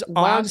she was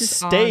on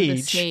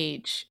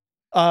stage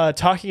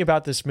talking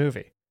about this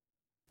movie.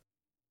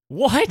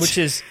 What? Which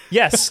is,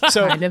 yes.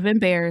 So kind of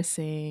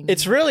embarrassing.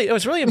 It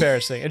was really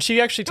embarrassing. And she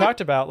actually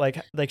talked about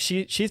like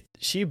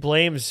she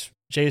blames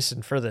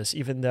Jason for this,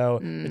 even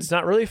though it's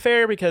not really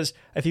fair, because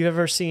if you've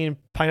ever seen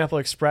Pineapple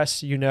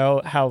Express, you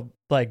know how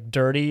like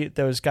dirty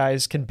those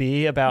guys can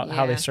be about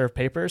how they serve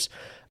papers.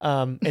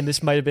 And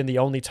this might have been the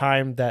only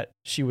time that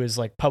she was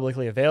like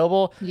publicly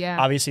available. Yeah.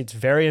 Obviously it's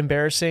very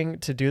embarrassing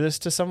to do this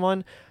to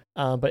someone.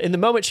 But in the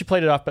moment she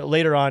played it off, but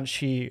later on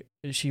she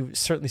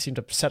certainly seemed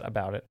upset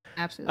about it.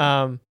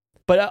 Absolutely.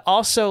 But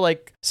also,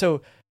 like,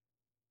 so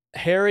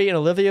Harry and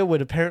Olivia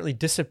would apparently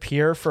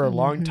disappear for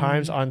long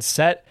times on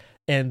set,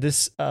 and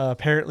this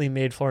apparently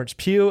made Florence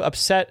Pugh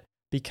upset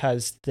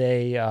because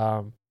they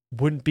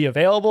wouldn't be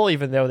available,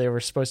 even though they were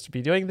supposed to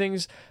be doing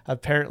things.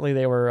 Apparently,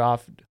 they were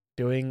off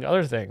doing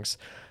other things.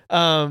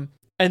 And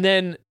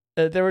then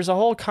there was a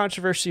whole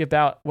controversy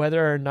about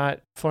whether or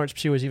not Florence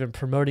Pugh was even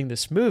promoting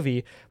this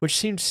movie, which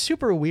seemed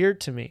super weird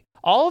to me.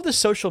 All of the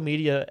social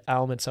media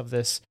elements of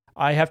this,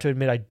 I have to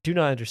admit, I do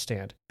not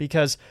understand,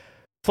 because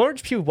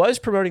Florence Pugh was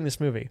promoting this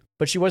movie,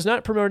 but she was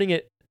not promoting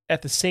it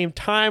at the same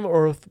time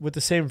or with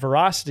the same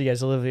veracity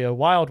as Olivia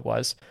Wilde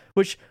was,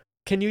 which,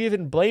 can you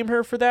even blame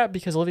her for that?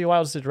 Because Olivia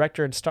Wilde is the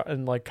director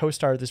and like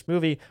co-star of this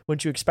movie.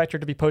 Wouldn't you expect her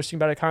to be posting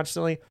about it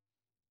constantly?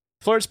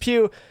 Florence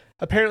Pugh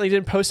apparently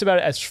didn't post about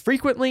it as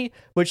frequently,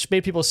 which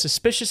made people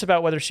suspicious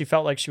about whether she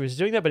felt like she was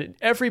doing that. But in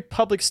every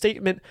public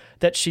statement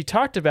that she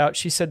talked about,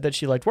 she said that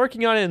she liked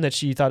working on it and that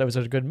she thought it was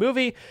a good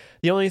movie.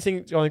 The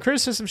only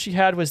criticism she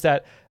had was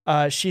that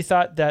she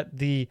thought that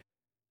the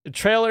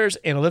trailers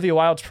and Olivia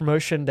Wilde's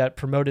promotion that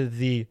promoted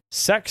the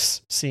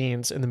sex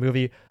scenes in the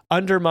movie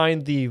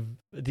undermined the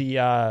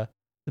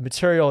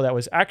material that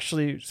was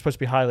actually supposed to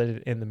be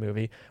highlighted in the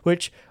movie,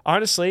 which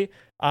honestly,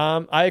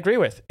 I agree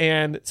with.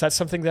 And that's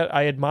something that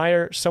I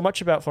admire so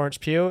much about Florence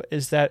Pugh,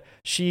 is that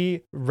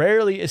she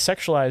rarely is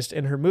sexualized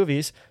in her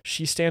movies.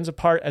 She stands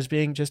apart as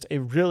being just a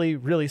really,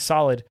 really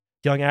solid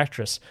young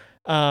actress.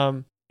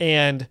 That's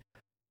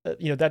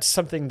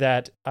something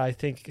that I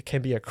think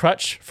can be a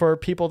crutch for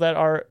people that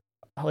are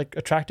like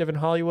attractive in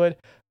Hollywood,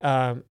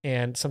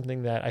 and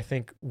something that I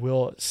think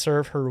will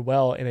serve her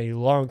well in a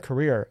long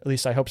career. At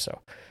least I hope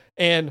so.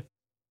 And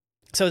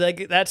so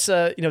that's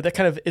that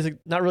kind of is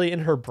not really in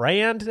her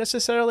brand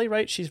necessarily,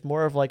 right? She's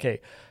more of like a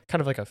kind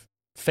of like a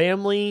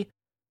family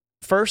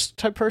first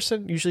type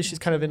person. Usually she's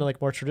kind of into like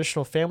more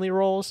traditional family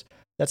roles.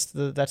 That's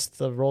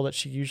the role that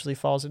she usually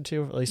falls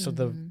into, at least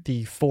of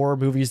the 4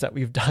 movies that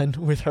we've done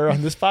with her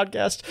on this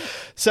podcast.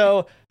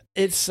 So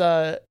it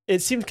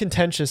seemed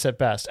contentious at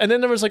best. And then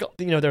there was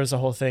there was a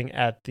whole thing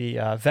at the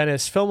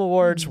Venice Film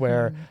Awards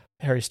where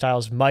Harry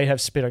Styles might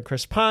have spit on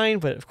Chris Pine,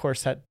 but of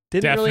course that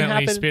didn't really happen.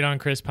 Definitely spit on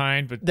Chris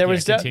Pine, but there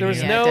was no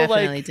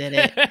did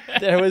it.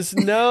 There was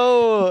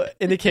no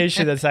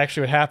indication that's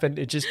actually what happened.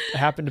 It just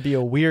happened to be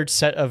a weird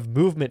set of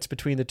movements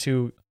between the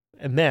two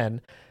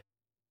men,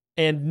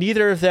 and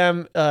neither of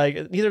them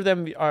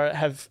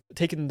have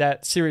taken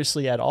that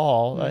seriously at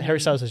all. Harry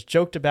Styles has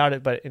joked about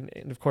it, but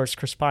and of course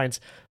Chris Pine's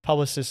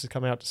publicist has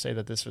come out to say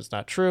that this was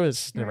not true.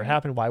 This never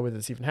happened. Why would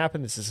this even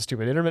happen? This is a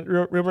stupid internet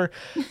rumor.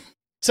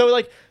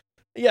 So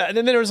yeah, and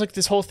then there was like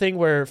this whole thing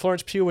where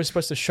Florence Pugh was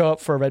supposed to show up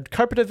for a red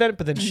carpet event,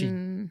 but then she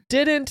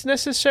didn't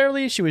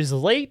necessarily. She was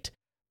late,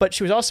 but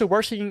she was also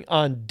working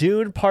on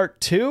Dune Part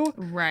 2.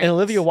 Right. And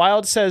Olivia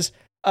Wilde says,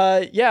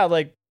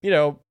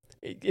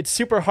 it's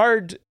super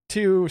hard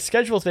to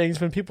schedule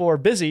things when people are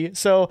busy,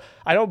 so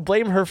I don't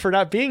blame her for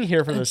not being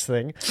here for this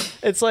thing.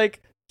 It's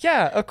like,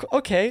 yeah,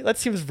 okay, that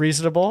seems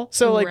reasonable.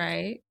 So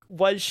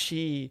was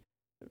she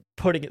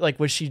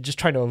was she just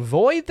trying to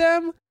avoid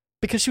them?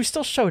 Because she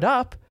still showed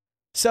up.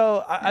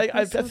 So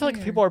I feel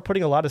like people are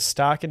putting a lot of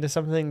stock into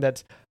something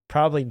that's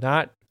probably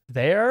not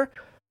there.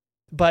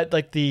 But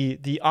like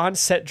the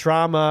on-set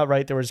drama,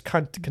 right? There was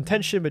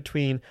contention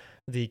between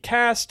the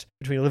cast,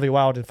 between Olivia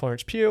Wilde and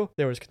Florence Pugh.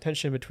 There was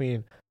contention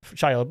between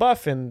Shia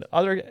LaBeouf and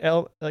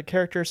other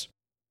characters.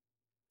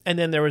 And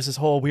then there was this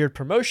whole weird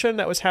promotion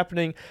that was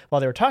happening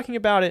while they were talking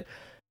about it.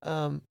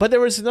 But there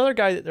was another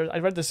guy. I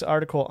read this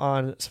article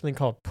on something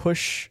called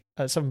Push,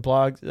 some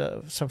blog,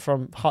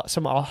 some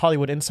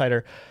Hollywood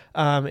Insider,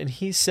 and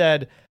he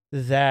said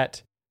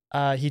that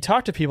he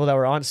talked to people that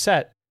were on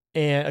set,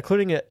 and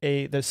including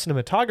the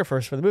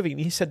cinematographers for the movie,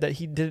 and he said that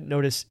he didn't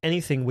notice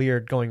anything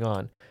weird going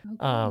on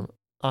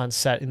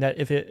set, and that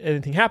if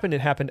anything happened,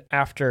 it happened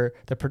after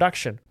the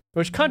production,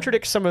 which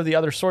contradicts some of the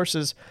other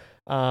sources.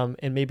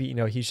 And maybe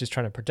he's just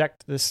trying to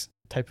protect this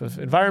type of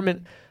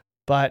environment,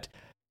 but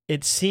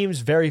it seems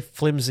very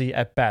flimsy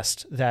at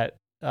best that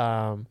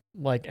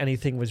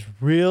anything was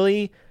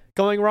really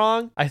going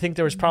wrong. I think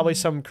there was probably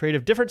some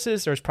creative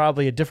differences. There was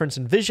probably a difference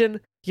in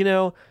vision.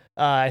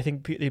 I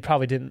think they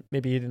probably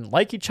didn't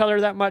like each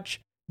other that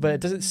much, but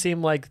it doesn't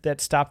seem like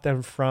that stopped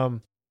them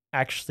from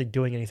actually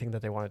doing anything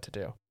that they wanted to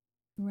do.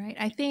 Right.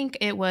 I think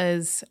it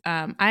was,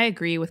 I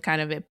agree with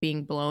kind of it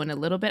being blown a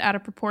little bit out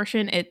of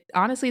proportion.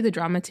 Honestly, the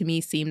drama to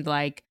me seemed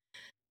like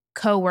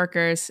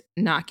co-workers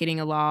not getting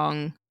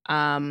along,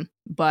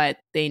 but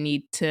they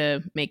need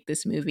to make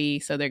this movie,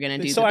 so they're going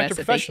to do the best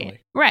that they can.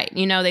 Right.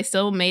 They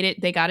still made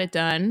it. They got it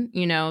done.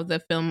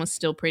 The film was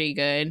still pretty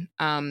good.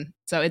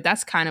 So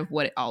that's kind of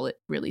what it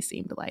really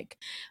seemed like.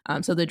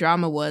 So the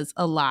drama was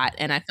a lot,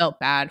 and I felt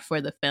bad for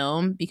the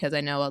film because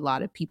I know a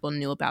lot of people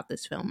knew about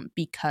this film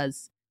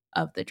because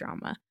of the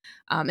drama.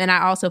 And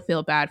I also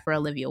feel bad for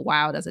Olivia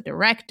Wilde as a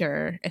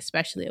director,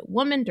 especially a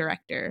woman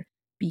director,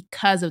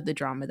 because of the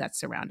drama that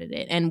surrounded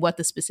it and what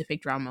the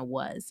specific drama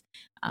was.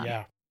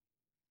 Yeah.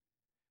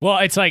 Well,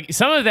 it's like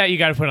some of that you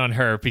got to put on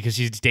her because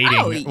she's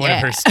dating one of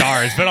her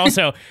stars, but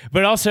also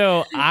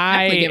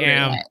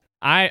I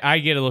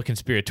get a little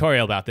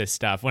conspiratorial about this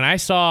stuff. When I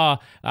saw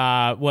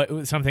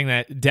something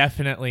that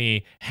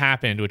definitely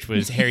happened, which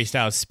was Harry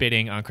Styles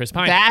spitting on Chris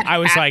Pine, I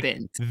was like,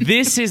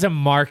 this is a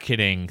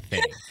marketing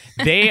thing.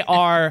 They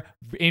are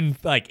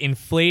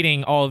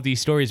inflating all of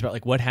these stories about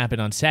like what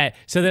happened on set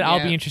so that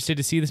I'll be interested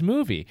to see this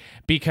movie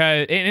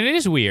because and it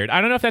is weird.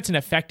 I don't know if that's an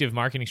effective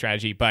marketing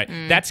strategy, but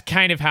that's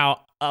kind of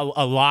how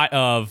a lot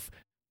of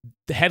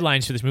the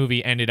headlines for this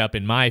movie ended up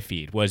in my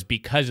feed was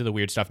because of the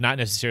weird stuff, not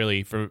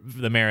necessarily for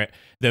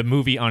the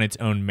movie on its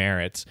own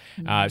merits.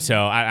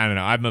 So I don't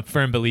know. I'm a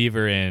firm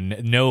believer in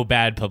no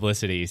bad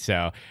publicity.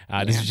 So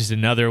this is just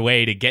another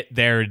way to get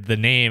the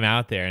name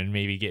out there and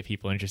maybe get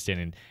people interested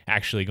in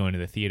actually going to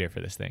the theater for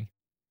this thing.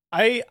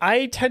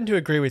 I tend to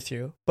agree with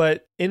you,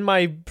 but in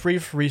my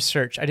brief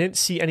research, I didn't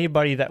see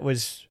anybody that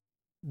was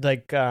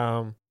like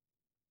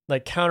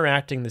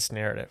counteracting this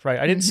narrative, right?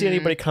 I didn't see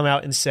anybody come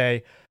out and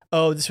say,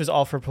 oh, this was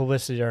all for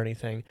publicity or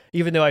anything,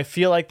 even though I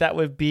feel like that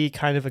would be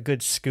kind of a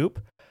good scoop.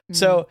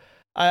 So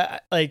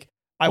what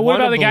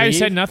about the guy who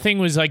said nothing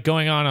was like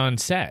going on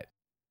set?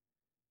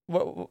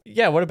 What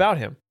about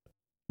him?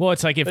 Well,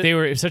 it's like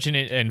if such an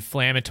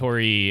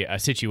inflammatory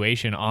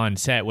situation on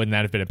set, wouldn't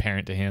that have been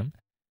apparent to him?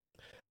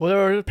 Well, there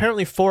were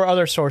apparently 4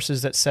 other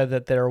sources that said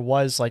that there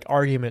was like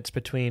arguments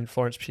between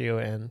Florence Pugh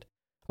and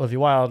Olivia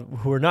Wilde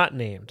who were not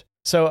named.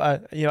 So, I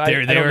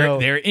don't know.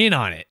 They're in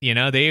on it.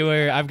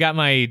 I've got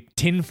my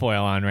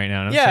tinfoil on right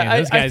now. And I'm saying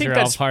those guys are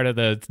all part of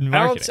the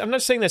marketing. I'm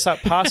not saying that's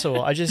not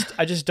possible. I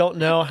just don't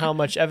know how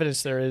much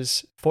evidence there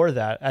is for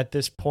that at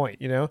this point,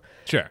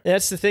 Sure. And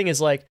that's the thing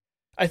is like,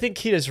 I think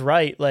Kita's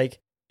right. Like,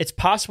 it's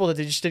possible that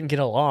they just didn't get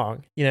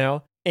along,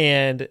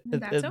 and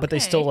but they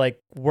still like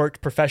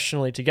worked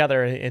professionally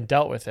together and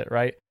dealt with it,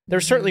 right?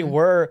 There certainly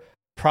were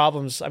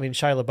problems. I mean,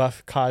 Shia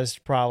LaBeouf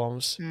caused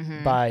problems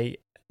by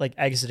like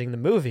exiting the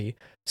movie.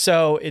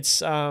 So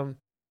it's I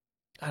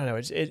don't know,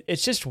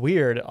 it's just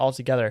weird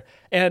altogether.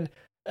 And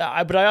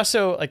but I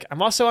also like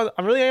I'm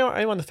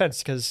on the fence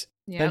because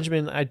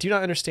Benjamin, I do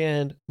not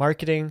understand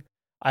marketing.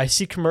 I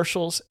see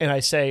commercials and I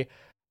say,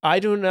 I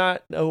do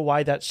not know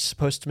why that's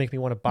supposed to make me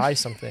want to buy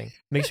something. It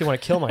makes me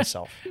want to kill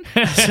myself.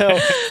 So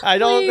I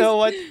don't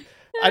know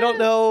I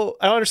don't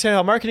understand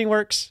how marketing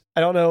works.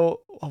 I don't know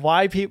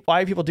why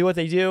people do what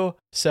they do.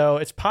 So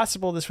it's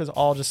possible this was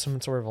all just some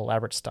sort of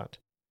elaborate stunt.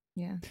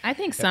 Yeah, I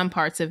think some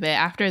parts of it,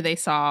 after they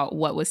saw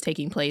what was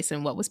taking place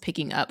and what was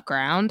picking up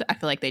ground, I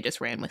feel like they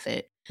just ran with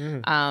it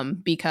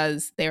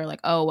because they were like,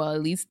 oh, well,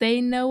 at least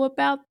they know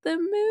about the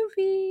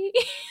movie.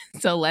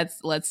 So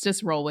let's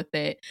just roll with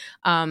it.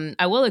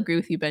 I will agree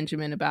with you,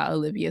 Benjamin, about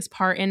Olivia's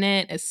part in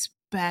it,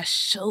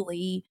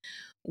 especially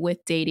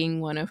with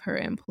dating one of her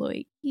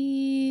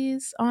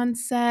employees on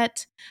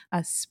set,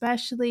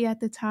 especially at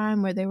the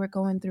time where they were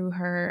going through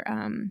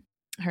her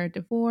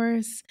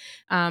divorce,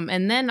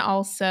 and then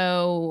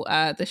also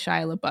the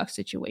Shia LaBeouf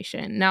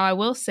situation. Now, I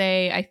will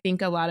say, I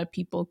think a lot of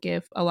people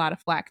give a lot of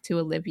flack to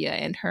Olivia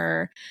and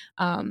her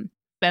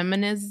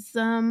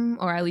feminism,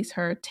 or at least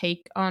her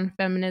take on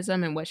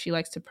feminism and what she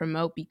likes to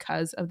promote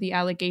because of the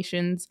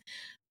allegations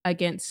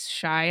against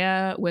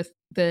Shia with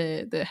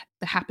the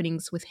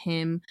happenings with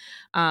him,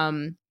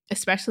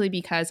 especially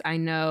because I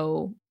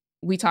know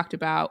we talked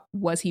about,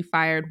 was he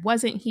fired?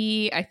 Wasn't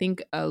he? I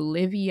think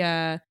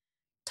Olivia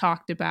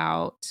talked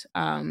about,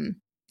 I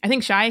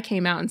think Shia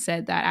came out and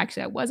said that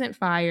actually I wasn't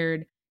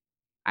fired,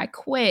 I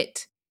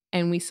quit.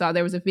 And we saw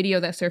there was a video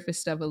that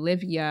surfaced of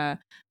Olivia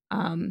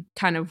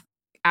kind of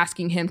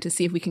asking him to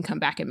see if we can come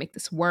back and make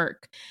this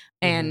work.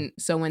 And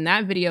so when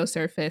that video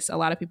surfaced, a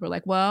lot of people were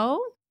like,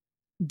 well,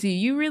 do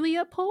you really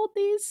uphold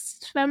these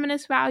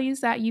feminist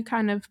values that you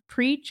kind of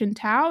preach and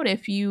tout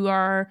if you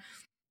are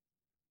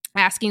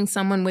asking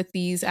someone with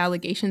these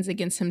allegations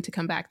against him to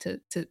come back to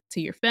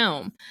your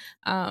film?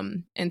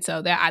 And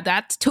so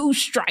that's 2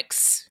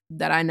 strikes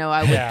that I know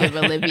I would give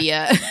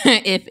Olivia,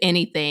 if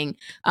anything.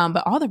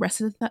 But all the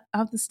rest of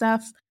the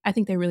stuff, I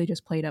think they really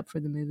just played up for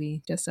the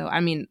movie.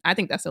 I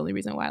think that's the only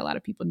reason why a lot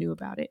of people knew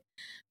about it.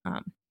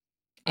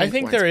 I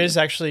think there is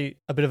actually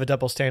a bit of a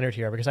double standard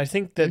here, because I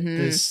think that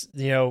this,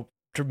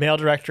 male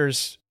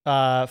directors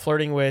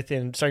flirting with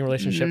and starting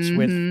relationships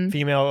with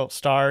female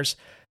stars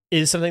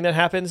is something that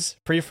happens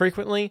pretty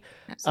frequently.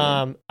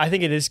 I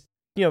think it is,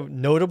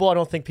 notable. I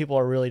don't think people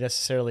are really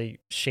necessarily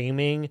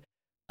shaming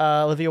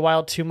Olivia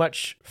Wilde too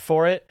much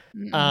for it.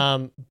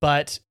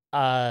 But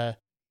I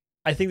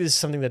think this is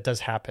something that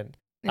does happen.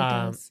 It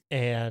does.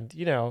 And,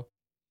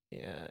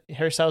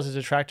 Harry Styles is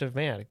an attractive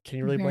man. Can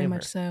you really Very blame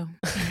much her?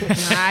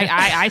 So.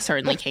 I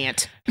certainly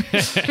can't.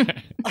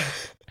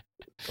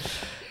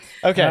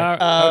 Okay.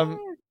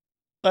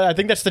 I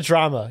think that's the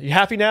drama. You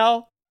happy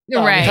now?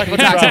 Right. We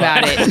talked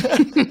about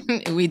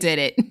it. We did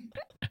it.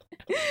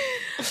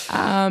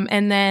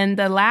 And then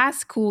the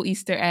last cool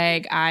Easter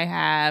egg I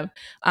have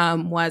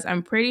was,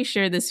 I'm pretty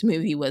sure this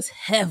movie was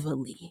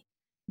heavily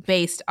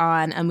based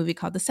on a movie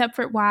called The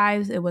Stepford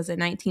Wives. It was a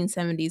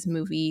 1970s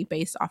movie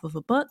based off of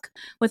a book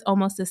with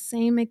almost the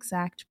same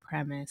exact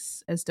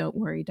premise as Don't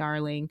Worry,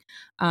 Darling.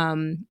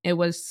 It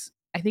was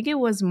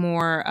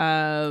more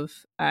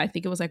of, I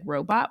think it was like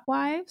robot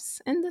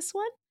wives in this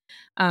one.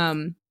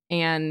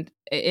 And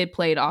it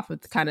played off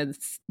of kind of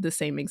the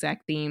same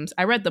exact themes.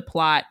 I read the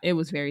plot. It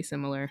was very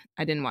similar.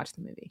 I didn't watch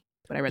the movie,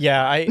 but I read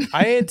the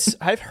plot.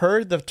 I've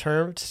heard the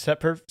term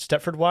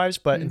Stepford Wives,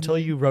 but until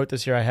you wrote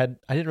this here, I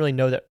didn't really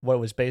know what it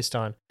was based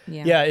on.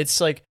 Yeah, it's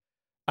like,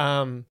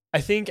 I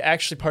think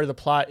actually part of the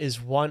plot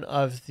is one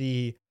of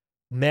the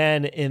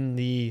men in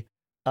the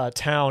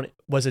town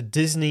was a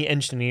Disney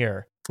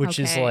engineer, which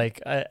is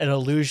like an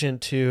allusion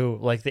to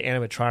like the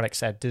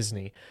animatronics at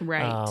Disney.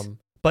 Right.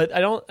 But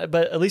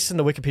at least in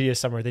the Wikipedia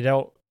summary, they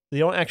don't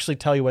actually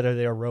tell you whether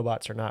they are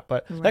robots or not.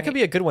 But that could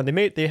be a good one.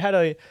 They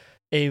had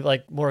a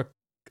like more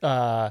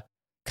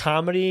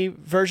comedy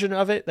version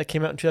of it that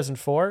came out in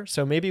 2004.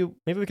 So maybe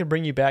we can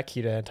bring you back,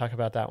 Kita, and talk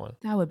about that one.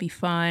 That would be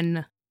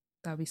fun.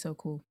 That would be so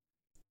cool.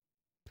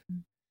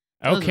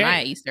 Okay. Those are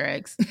my Easter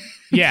eggs.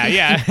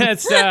 Yeah.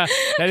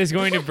 That is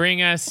going to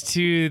bring us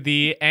to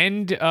the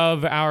end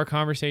of our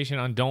conversation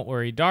on Don't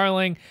Worry,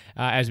 Darling.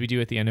 As we do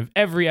at the end of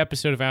every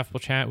episode of Affable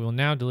Chat, we will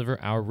now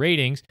deliver our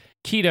ratings.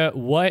 Kita,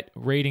 what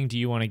rating do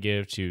you want to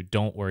give to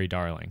Don't Worry,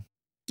 Darling?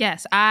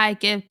 Yes, I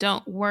give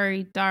Don't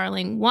Worry,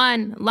 Darling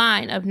one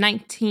line of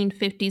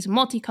 1950s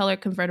multicolor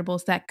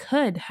convertibles that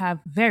could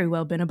have very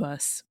well been a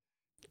bus.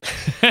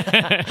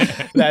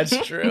 That's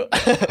true.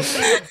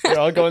 We're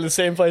all going to the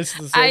same place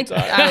at the same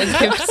time.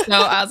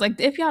 I was like,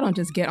 if y'all don't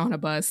just get on a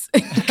bus,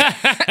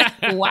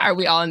 why are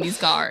we all in these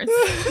cars?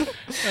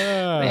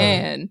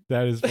 Man,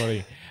 that is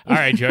funny. All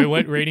right, Joey,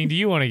 what rating do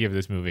you want to give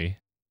this movie?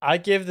 I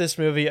give this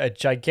movie a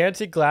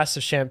gigantic glass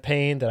of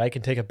champagne that I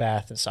can take a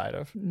bath inside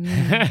of.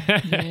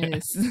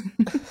 Yes.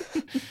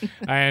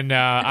 And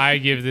I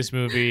give this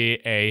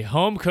movie a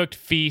home-cooked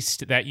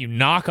feast that you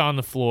knock on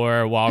the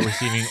floor while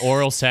receiving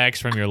oral sex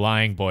from your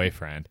lying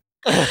boyfriend.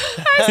 I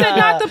said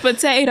not the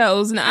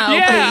potatoes now,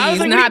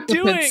 please. Like, not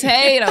the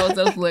potatoes.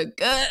 Those look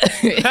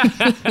good.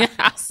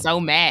 I'm so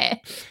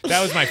mad.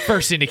 That was my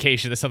first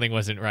indication that something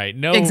wasn't right.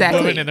 No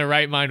woman in their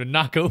right mind would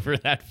knock over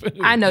that food.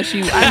 I know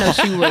she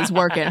was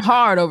working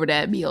hard over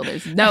that meal.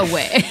 There's no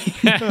way.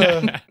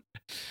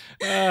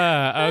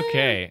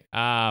 Okay.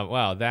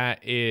 Well,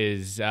 that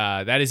is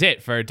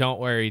it for Don't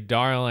Worry,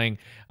 Darling.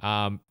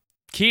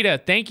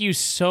 Kita, thank you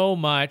so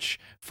much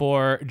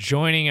for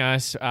joining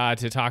us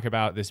to talk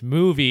about this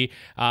movie.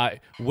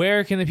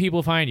 Where can the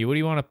people find you? What do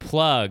you want to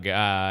plug?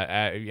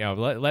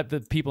 Let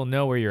the people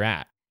know where you're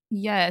at.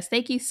 Yes,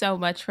 thank you so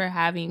much for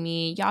having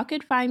me. Y'all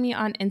could find me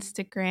on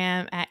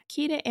Instagram at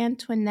Kita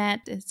Antoinette.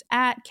 It's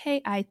at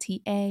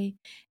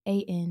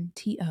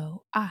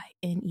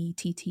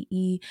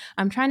KITAANTOINETTE.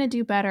 I'm trying to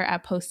do better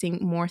at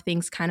posting more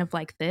things kind of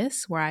like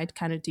this, where I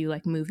kind of do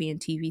like movie and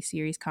TV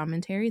series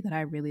commentary that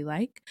I really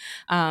like.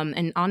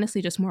 And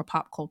honestly, just more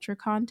pop culture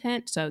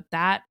content. So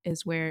that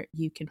is where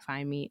you can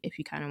find me if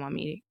you kind of want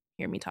me to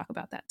hear me talk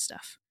about that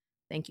stuff.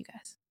 Thank you,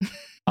 guys.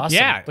 Awesome.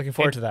 Yeah. Looking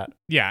forward to that.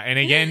 Yeah. And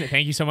again,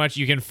 thank you so much.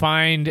 You can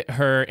find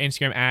her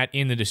Instagram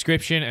in the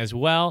description as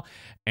well.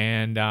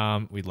 And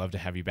we'd love to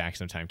have you back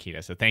sometime,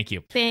 Kita. So thank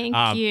you.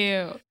 Thank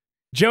you.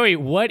 Joey,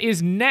 what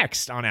is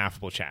next on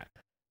Affable Chat?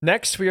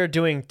 Next, we are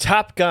doing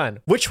Top Gun.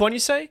 Which one, you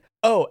say?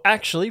 Oh,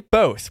 actually,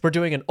 both. We're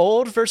doing an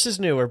old versus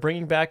new. We're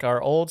bringing back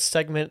our old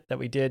segment that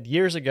we did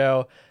years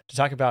ago to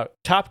talk about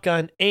Top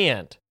Gun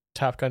and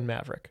Top Gun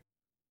Maverick.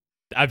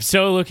 I'm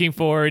so looking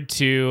forward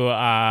to,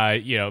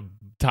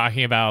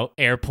 talking about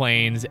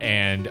airplanes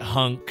and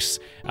hunks,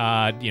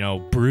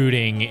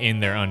 brooding in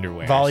their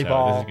underwear.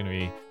 Volleyball. So this is going to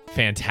be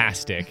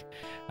fantastic.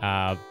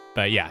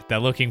 But yeah,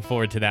 looking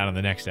forward to that on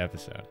the next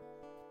episode.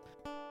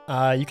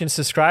 You can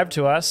subscribe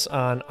to us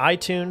on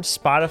iTunes,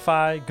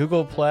 Spotify,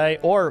 Google Play,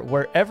 or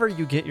wherever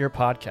you get your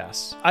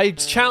podcasts. I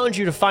challenge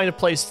you to find a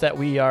place that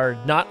we are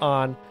not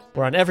on.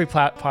 We're on every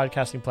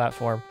podcasting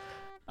platform.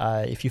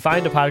 If you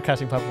find a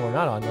podcasting platform we're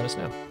not on, let us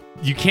know.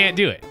 you can't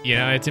do it.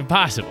 It's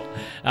impossible.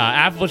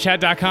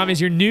 AffableChat.com is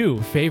your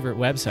new favorite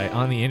website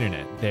on the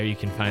internet. There you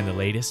can find the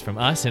latest from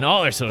us and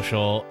all our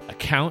social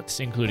accounts,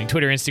 including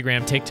Twitter,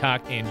 Instagram,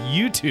 TikTok, and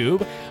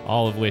YouTube,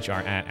 all of which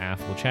are at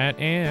AffableChat,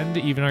 and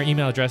even our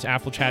email address,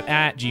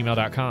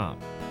 affablechat@gmail.com.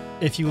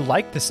 If you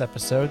like this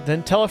episode,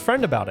 then tell a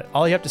friend about it.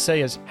 All you have to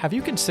say is, have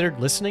you considered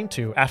listening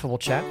to Affable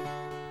Chat?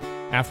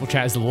 Affable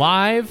Chat is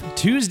live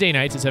Tuesday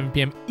nights at 7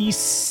 p.m.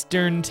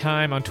 Eastern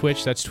Time on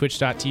Twitch. That's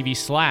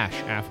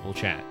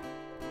twitch.tv/AffableChat.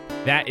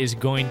 That is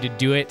going to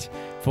do it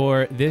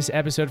for this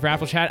episode for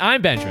Affable Chat.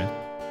 I'm Benjamin.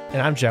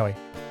 And I'm Joey.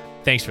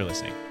 Thanks for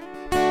listening.